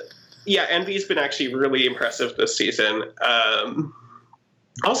 Yeah, Envy's been actually really impressive this season.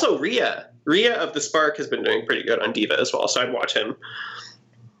 Also, Rhea of the Spark has been doing pretty good on D.Va as well, so I'd watch him.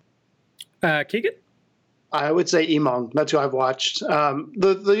 Keegan? I would say Emong. That's who I've watched.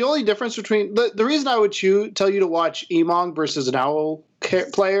 The only difference between the reason I would tell you to watch Emong versus an Owl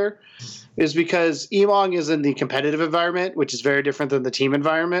player is because Emong is in the competitive environment, which is very different than the team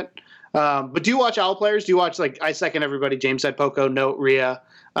environment. But do you watch Owl players? Do you watch, like, I second everybody, James said, Poco, Note, Rhea,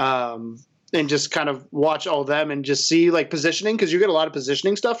 and just kind of watch all of them and just see, like, positioning, because you get a lot of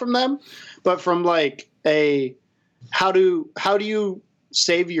positioning stuff from them. But from, like, how do you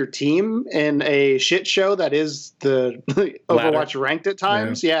save your team in a shit show that is the Overwatch ranked at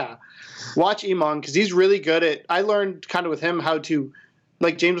times? Yeah. Watch Emong, because he's really good at – I learned kind of with him how to,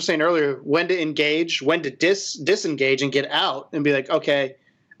 like James was saying earlier, when to engage, when to disengage and get out and be like, okay,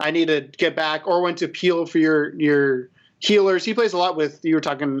 I need to get back, or when to peel for your healers. He plays a lot with, you were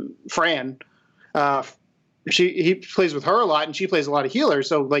talking Fran. He plays with her a lot, and she plays a lot of healers.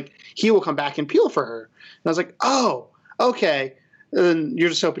 So, like, he will come back and peel for her. And I was like, oh, okay. And you're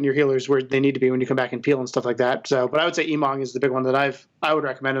just hoping your healers where they need to be when you come back and peel and stuff like that. So, but I would say Emong is the big one that I would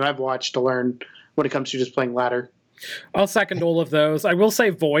recommend, and I've watched to learn when it comes to just playing ladder. I'll second all of those. I will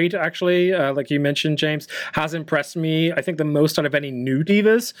say Void, actually, like you mentioned, James, has impressed me, I think, the most out of any new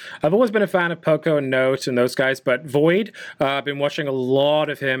divas. I've always been a fan of Poco and Note and those guys, but Void, I've been watching a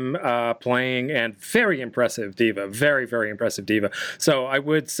lot of him playing, and very impressive diva. Very, very impressive diva. So I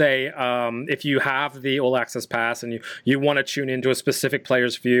would say if you have the All Access Pass and you want to tune into a specific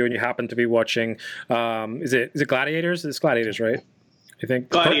player's view and you happen to be watching, is it Gladiators? It's Gladiators, right? I think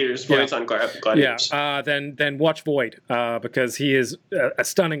Gladiators. Void's on Gladiators. Yeah, then watch Void because he is a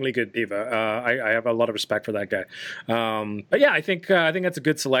stunningly good diva. I have a lot of respect for that guy. But yeah, I think that's a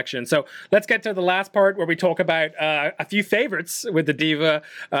good selection. So let's get to the last part where we talk about a few favorites with the diva.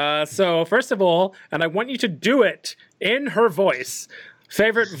 So first of all, and I want you to do it in her voice.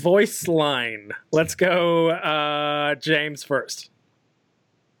 Favorite voice line. Let's go, James first.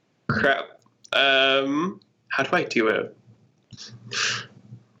 Crap. How do I do it?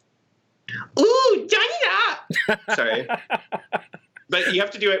 Ooh, Johnny! Sorry. But you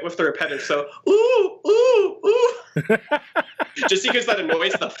have to do it with the repetitive, so ooh, ooh, ooh. Just because that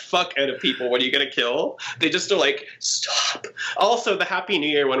annoys the fuck out of people when you get a kill. They just are like, stop. Also, the Happy New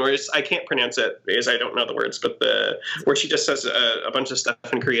Year one, where I can't pronounce it because I don't know the words, but where she just says a bunch of stuff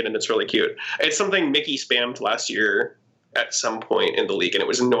in Korean and it's really cute. It's something Mickey spammed last year at some point in the league, and it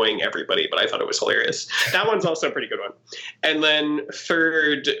was annoying everybody, but I thought it was hilarious. That one's also a pretty good one. And then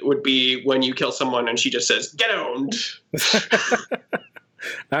third would be when you kill someone and she just says, get owned.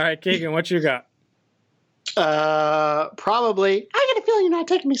 All right, Keegan, what you got? Probably, I get a feeling you're not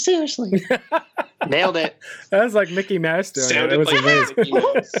taking me seriously. Nailed it. That was like Mickey Mouse doing Sounded it. It was like amazing. Mickey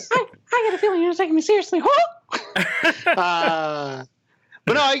Mouse. I get a feeling you're not taking me seriously. But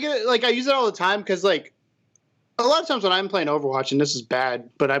no, I use it all the time because, like, a lot of times when I'm playing Overwatch, and this is bad,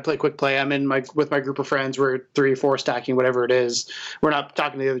 but I play quick play. I'm with my group of friends. We're 3 or 4 stacking, whatever it is. We're not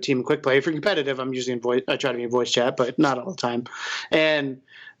talking to the other team in quick play. If you're competitive, I'm usually in voice. I try to be in voice chat, but not all the time. And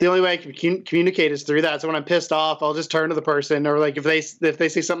the only way I can communicate is through that. So when I'm pissed off, I'll just turn to the person, or like if they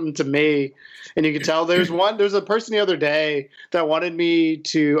say something to me, and you can tell there's a person the other day that wanted me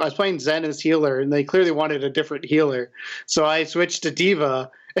to. I was playing Zen as healer, and they clearly wanted a different healer. So I switched to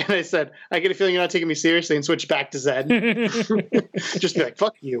D.Va. And I said, I get a feeling you're not taking me seriously, and switch back to Zed. Just be like,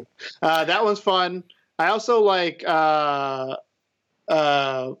 fuck you. That one's fun. I also like,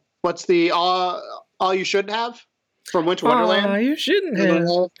 what's the All You Shouldn't Have from Winter Wonderland? You shouldn't have.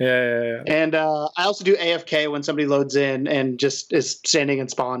 Yeah. And I also do AFK when somebody loads in and just is standing in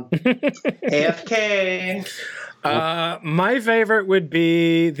spawn. AFK. My favorite would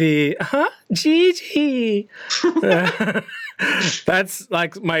be the GG. That's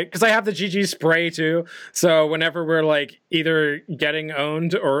like because I have the GG spray too. So whenever we're like either getting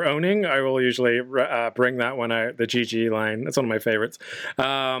owned or owning, I will usually bring that one out, the GG line. That's one of my favorites.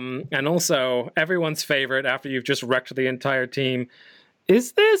 And also everyone's favorite after you've just wrecked the entire team.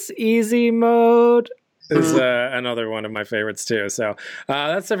 Is this easy mode? is another one of my favorites too. So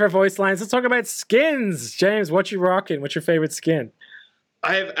that's it for voice lines. Let's talk about skins. James, what you rocking? What's your favorite skin?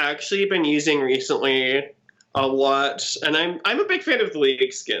 I've actually been using recently a lot, and I'm a big fan of the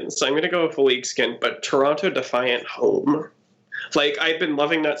League skins, so I'm going to go with the League skin, but Toronto Defiant Home. Like, I've been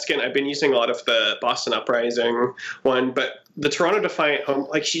loving that skin. I've been using a lot of the Boston Uprising one, but the Toronto Defiant Home,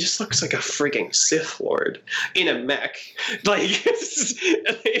 like, she just looks like a frigging Sith Lord in a mech. Like,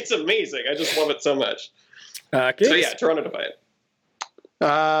 it's amazing. I just love it so much. So yeah, Toronto Defiant.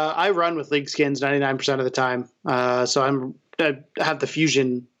 I run with League skins 99% of the time. So I have the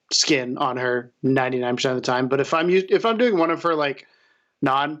Fusion skin on her 99% of the time. But if I'm doing one of her like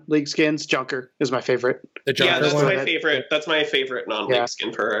non-League skins, Junker is my favorite. The Junker that's one? my favorite. That's my favorite non-League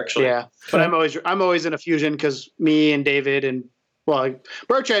skin for her, actually. Yeah, but I'm always in a Fusion because me and David and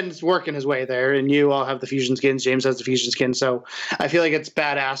Bertrand's working his way there, and you all have the Fusion skins. James has the Fusion skin, so I feel like it's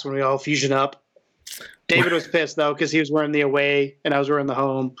badass when we all fusion up. David was pissed though because he was wearing the away and I was wearing the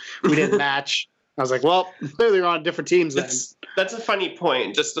home. We didn't match. I was like, well, clearly we're on different teams then. That's a funny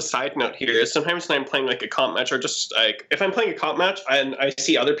point. Just a side note here. Sometimes when I'm playing like a comp match, or just like if I'm playing a comp match and I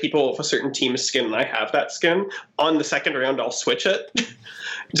see other people with a certain team's skin and I have that skin, on the second round I'll switch it.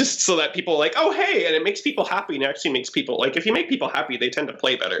 Just so that people are like, oh hey, and it makes people happy, and it actually makes people like, if you make people happy, they tend to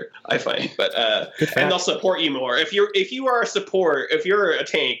play better, I find. But and they'll support you more. If you are a support, if you're a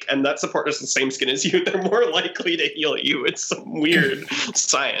tank and that support is the same skin as you, they're more likely to heal you. It's some weird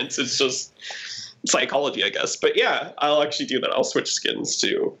science. It's just psychology, I guess. But yeah, I'll actually do that. I'll switch skins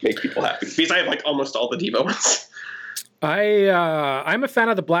to make people happy because I have like almost all the D.Va ones. I'm a fan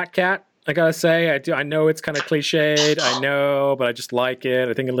of the Black Cat. I gotta say, I do. I know it's kind of cliched. I know, but I just like it.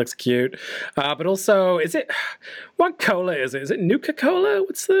 I think it looks cute. But also, what cola is it? Is it Nuka Cola?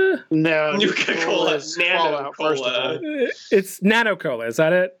 What's the Nuka Cola? Nano Cola. It's Nano Cola. Is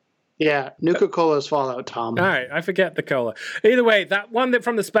that it? Yeah, Nuka Cola is Fallout, Tom. All right, I forget the cola. Either way, that one that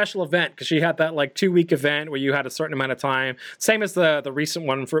from the special event, because she had that like 2-week event where you had a certain amount of time. Same as the recent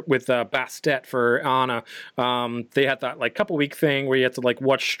one with Bastet for Ana. They had that like couple-week thing where you had to like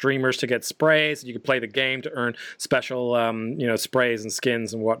watch streamers to get sprays, and you could play the game to earn special sprays and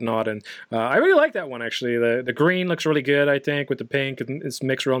skins and whatnot. And I really like that one actually. The green looks really good, I think, with the pink, and it's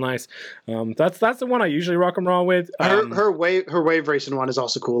mixed real nice. That's the one I usually rock and roll with. Her wave racing one is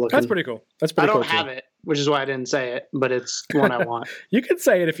also cool looking. That's pretty cool. I don't have it, which is why I didn't say it, but it's the one I want. You can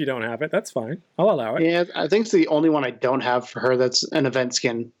say it if you don't have it. That's fine. I'll allow it. Yeah, I think it's the only one I don't have for her that's an event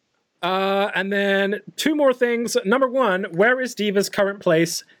skin. And then 2 more things. Number 1, where is D.Va's current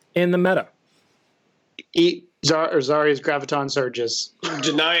place in the meta? Eat Zarya's Graviton Surges.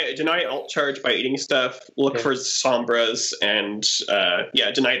 Deny alt charge by eating stuff. Look for Sombras and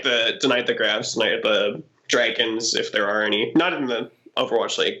deny the Gravs, deny the dragons if there are any. Not in the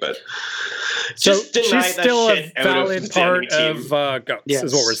Overwatch League, but just so deny she's still that a valid part of GOATS,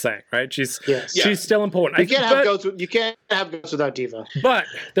 is what we're saying, right? She's still important. You can't have GOATS without D.Va. But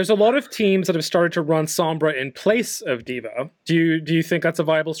there's a lot of teams that have started to run Sombra in place of D.Va. Do you think that's a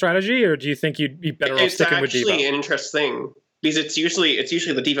viable strategy, or do you think you'd be better off sticking with D.Va? It's actually an interesting because it's usually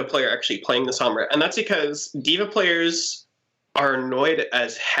the D.Va player actually playing the Sombra, and that's because D.Va players are annoyed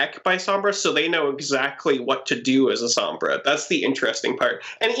as heck by Sombra, so they know exactly what to do as a Sombra. That's the interesting part.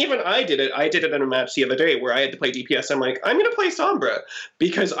 And even I did it. I did it in a match the other day where I had to play DPS. I'm like, I'm going to play Sombra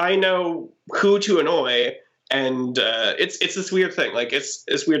because I know who to annoy. And it's this weird thing. Like, it's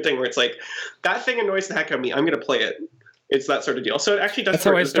this weird thing where it's like, that thing annoys the heck out of me. I'm going to play it. It's that sort of deal. So it actually does. That's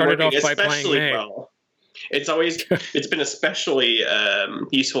how I started off by playing May. Well. It's been especially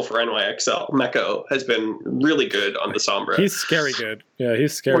useful for NYXL. Meko has been really good on the Sombra. He's scary good. Yeah,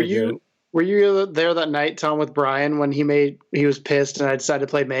 he's scary good. Were you there that night, Tom, with Brian when he was pissed and I decided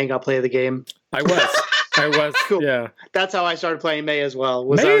to play May and got play of the game? I was. Cool. Yeah. That's how I started playing May as well.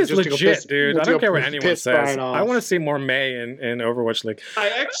 May is legit, dude. I don't care what anyone says. I want to see more May in Overwatch League. I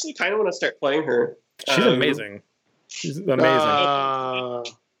actually kind of want to start playing her. She's amazing. She's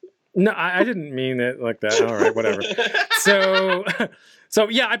amazing. No, I didn't mean it like that. All right, whatever. So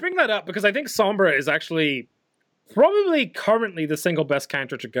yeah, I bring that up because I think Sombra is actually probably currently the single best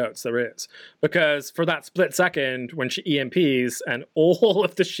counter to GOATS there is. Because for that split second when she EMPs and all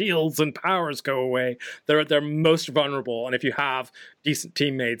of the shields and powers go away, they're most vulnerable. And if you have decent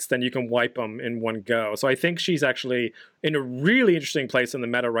teammates, then you can wipe them in one go. So I think she's actually in a really interesting place in the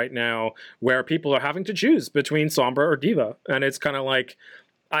meta right now where people are having to choose between Sombra or D.Va. And it's kind of like,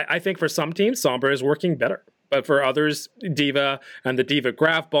 I think for some teams, Sombra is working better. But for others, D.Va and the D.Va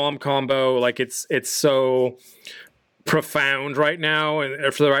Graph Bomb combo, like it's so profound right now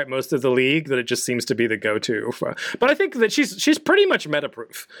and for the most of the league that it just seems to be the go-to for. But I think that she's pretty much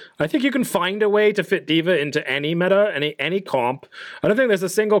meta-proof. I think you can find a way to fit D.Va into any meta, any comp. I don't think there's a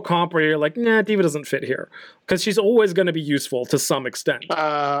single comp where you're like, nah, D.Va doesn't fit here, because she's always going to be useful to some extent.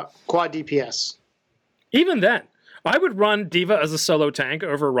 Quad DPS. Even then, I would run D.Va as a solo tank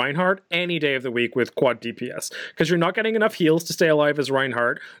over Reinhardt any day of the week with quad DPS, because you're not getting enough heals to stay alive as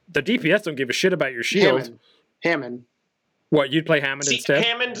Reinhardt. The DPS don't give a shit about your shield. Hammond. What, you'd play Hammond instead?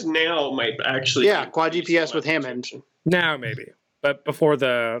 Hammond now might actually... Yeah, quad DPS with Hammond. Now, maybe. But before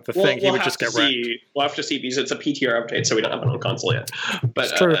the thing, he would just get wrecked. We'll have to see, because it's a PTR update, so we don't have it on console yet.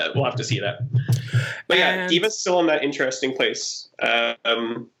 But we'll have to see that. But yeah, D.Va's still in that interesting place.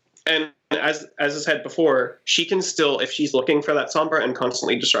 And as I said before, she can still, if she's looking for that Sombra and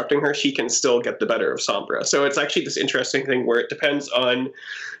constantly disrupting her, she can still get the better of Sombra. So it's actually this interesting thing where it depends on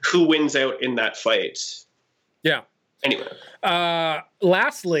who wins out in that fight. Yeah. Anyway.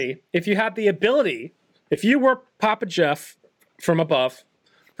 Lastly, if you had the ability, if you were Papa Jeff from above,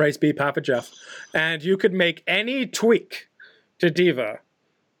 praise be Papa Jeff, and you could make any tweak to D.Va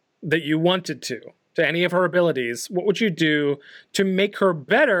that you wanted to any of her abilities, what would you do to make her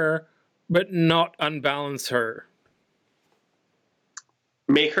better but not unbalance her?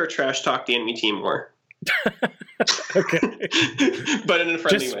 Make her trash talk the enemy team more. Okay. But in a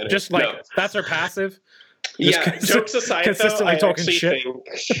friendly manner. Just like, that's her passive? Yeah, jokes aside, consistently talking shit.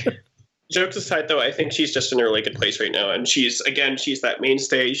 Jokes aside, though, I think she's just in a really good place right now, and she's that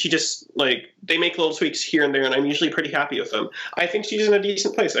mainstay. She just, they make little tweaks here and there, and I'm usually pretty happy with them. I think she's in a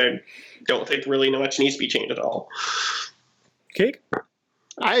decent place. I don't think really much needs to be changed at all. Cake?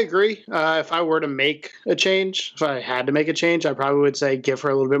 I agree. If I were to make a change, if I had to make a change, I probably would say give her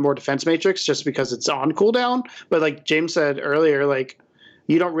a little bit more defense matrix, just because it's on cooldown. But like James said earlier,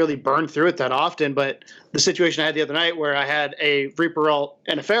 you don't really burn through it that often. But the situation I had the other night where I had a Reaper ult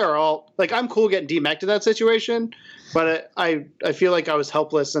and a Pharah ult, I'm cool getting demeched in that situation, but I feel like I was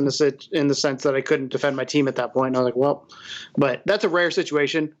helpless in the sense that I couldn't defend my team at that point. And I was like, well, but that's a rare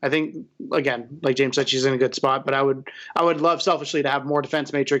situation. I think, again, like James said, she's in a good spot, but I would love selfishly to have more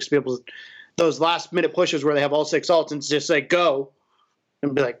defense matrix to be able to, those last minute pushes where they have all 6 ults and just go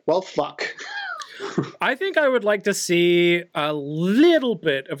and be like, well, fuck. I think I would like to see a little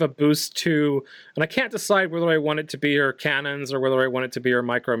bit of a boost to, and I can't decide whether I want it to be her cannons or whether I want it to be her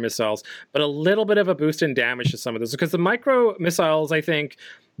micro missiles, but a little bit of a boost in damage to some of this, because the micro missiles, I think,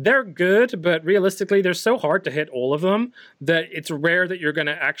 they're good, but realistically, they're so hard to hit all of them that it's rare that you're going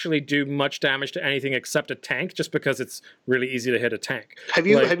to actually do much damage to anything except a tank, just because it's really easy to hit a tank. Have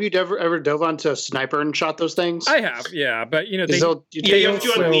you ever dove onto a sniper and shot those things? I have, yeah, but you have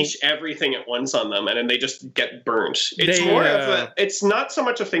to unleash everything at once on them, and then they just get burnt. It's not so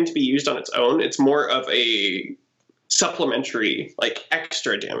much a thing to be used on its own. It's more of a supplementary,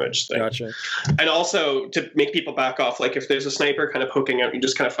 extra damage thing. Gotcha. And also to make people back off, if there's a sniper kind of poking out, you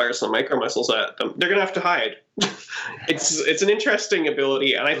just kind of fire some micro missiles at them. They're gonna have to hide. It's an interesting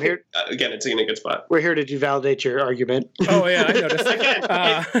ability, and I think again, it's in a good spot. We're here to validate your argument. Oh yeah, I noticed. Again,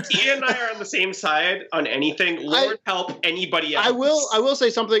 if Tia and I are on the same side on anything, Lord help anybody else. I will say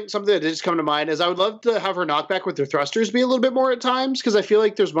something that just come to mind is I would love to have her knockback with her thrusters be a little bit more at times, because I feel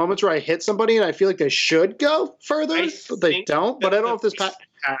like there's moments where I hit somebody and I feel like they should go further, but they don't. But I don't know if this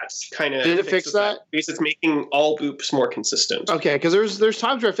kind of did it fix that? Because it's making all boops more consistent. Okay, because there's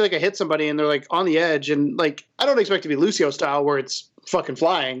times where I feel like I hit somebody and they're on the edge, and I don't expect to be Lucio style where it's fucking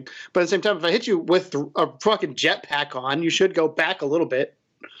flying, but at the same time, if I hit you with a fucking jetpack on, you should go back a little bit.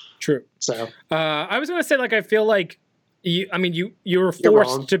 True. So I was gonna say I feel like you're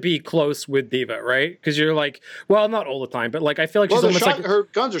forced to be close with D.Va, right? Because you're well, not all the time, but I feel like she's almost her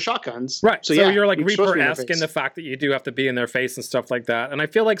guns are shotguns, right? So you're Reaper-esque in the fact that you do have to be in their face and stuff like that. And I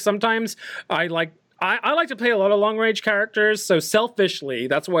feel like sometimes I like to play a lot of long-range characters, so selfishly,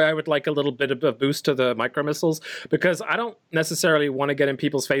 that's why I would like a little bit of a boost to the micro missiles, because I don't necessarily want to get in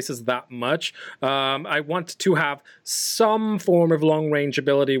people's faces that much. I want to have some form of long-range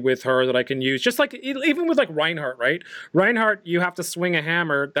ability with her that I can use, just even with Reinhardt, right? Reinhardt, you have to swing a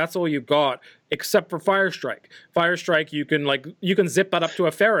hammer, that's all you got, except for Firestrike. Firestrike, you can zip that up to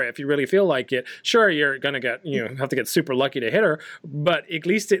a Pharah if you really feel like it. Sure, you're gonna have to get super lucky to hit her, but at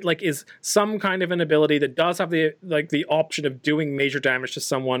least it is some kind of an ability that does have the option of doing major damage to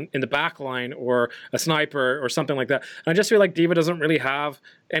someone in the back line or a sniper or something like that. And I just feel like D.Va doesn't really have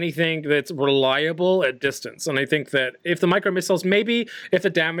anything that's reliable at distance. And I think that if the micro missiles, maybe if the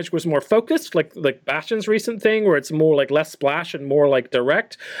damage was more focused, like Bastion's recent thing, where it's more like less splash and more like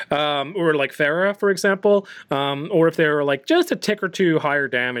direct, or like Pharah, for example, or if they were like just a tick or two higher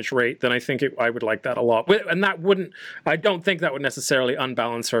damage rate, then I think I would like that a lot. And that wouldn't, I don't think that would necessarily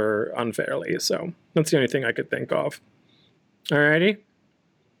unbalance her unfairly. So that's the only thing I could think of. Alrighty.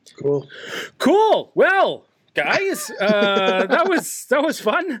 Cool. Well, guys, that was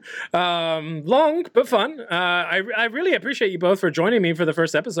fun. Long but fun. I really appreciate you both for joining me for the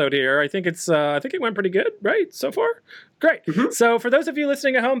first episode here. I think it went pretty good, right, so far? Great. Mm-hmm. So for those of you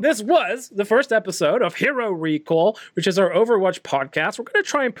listening at home, this was the first episode of Hero Recall, which is our Overwatch podcast. We're going to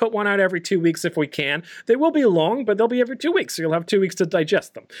try and put one out every 2 weeks if we can. They will be long, but they'll be every 2 weeks, so you'll have 2 weeks to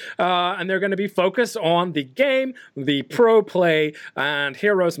digest them. And they're going to be focused on the game, the pro play, and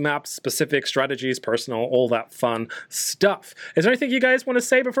heroes, maps, specific strategies, personal, all that fun stuff. Is there anything you guys want to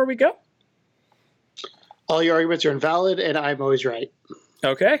say before we go? All your arguments are invalid, and I'm always right.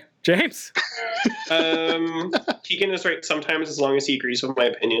 Okay. James? Keegan is right sometimes, as long as he agrees with my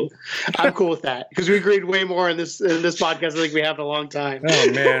opinion. I'm cool with that, because we agreed way more in this podcast than we have in a long time.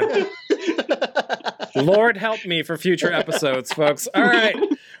 Oh, man. Lord help me for future episodes, folks. All right.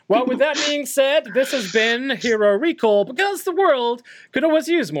 Well, with that being said, this has been Hero Recall, because the world could always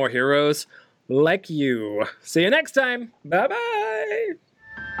use more heroes like you. See you next time.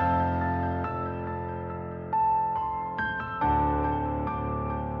 Bye-bye.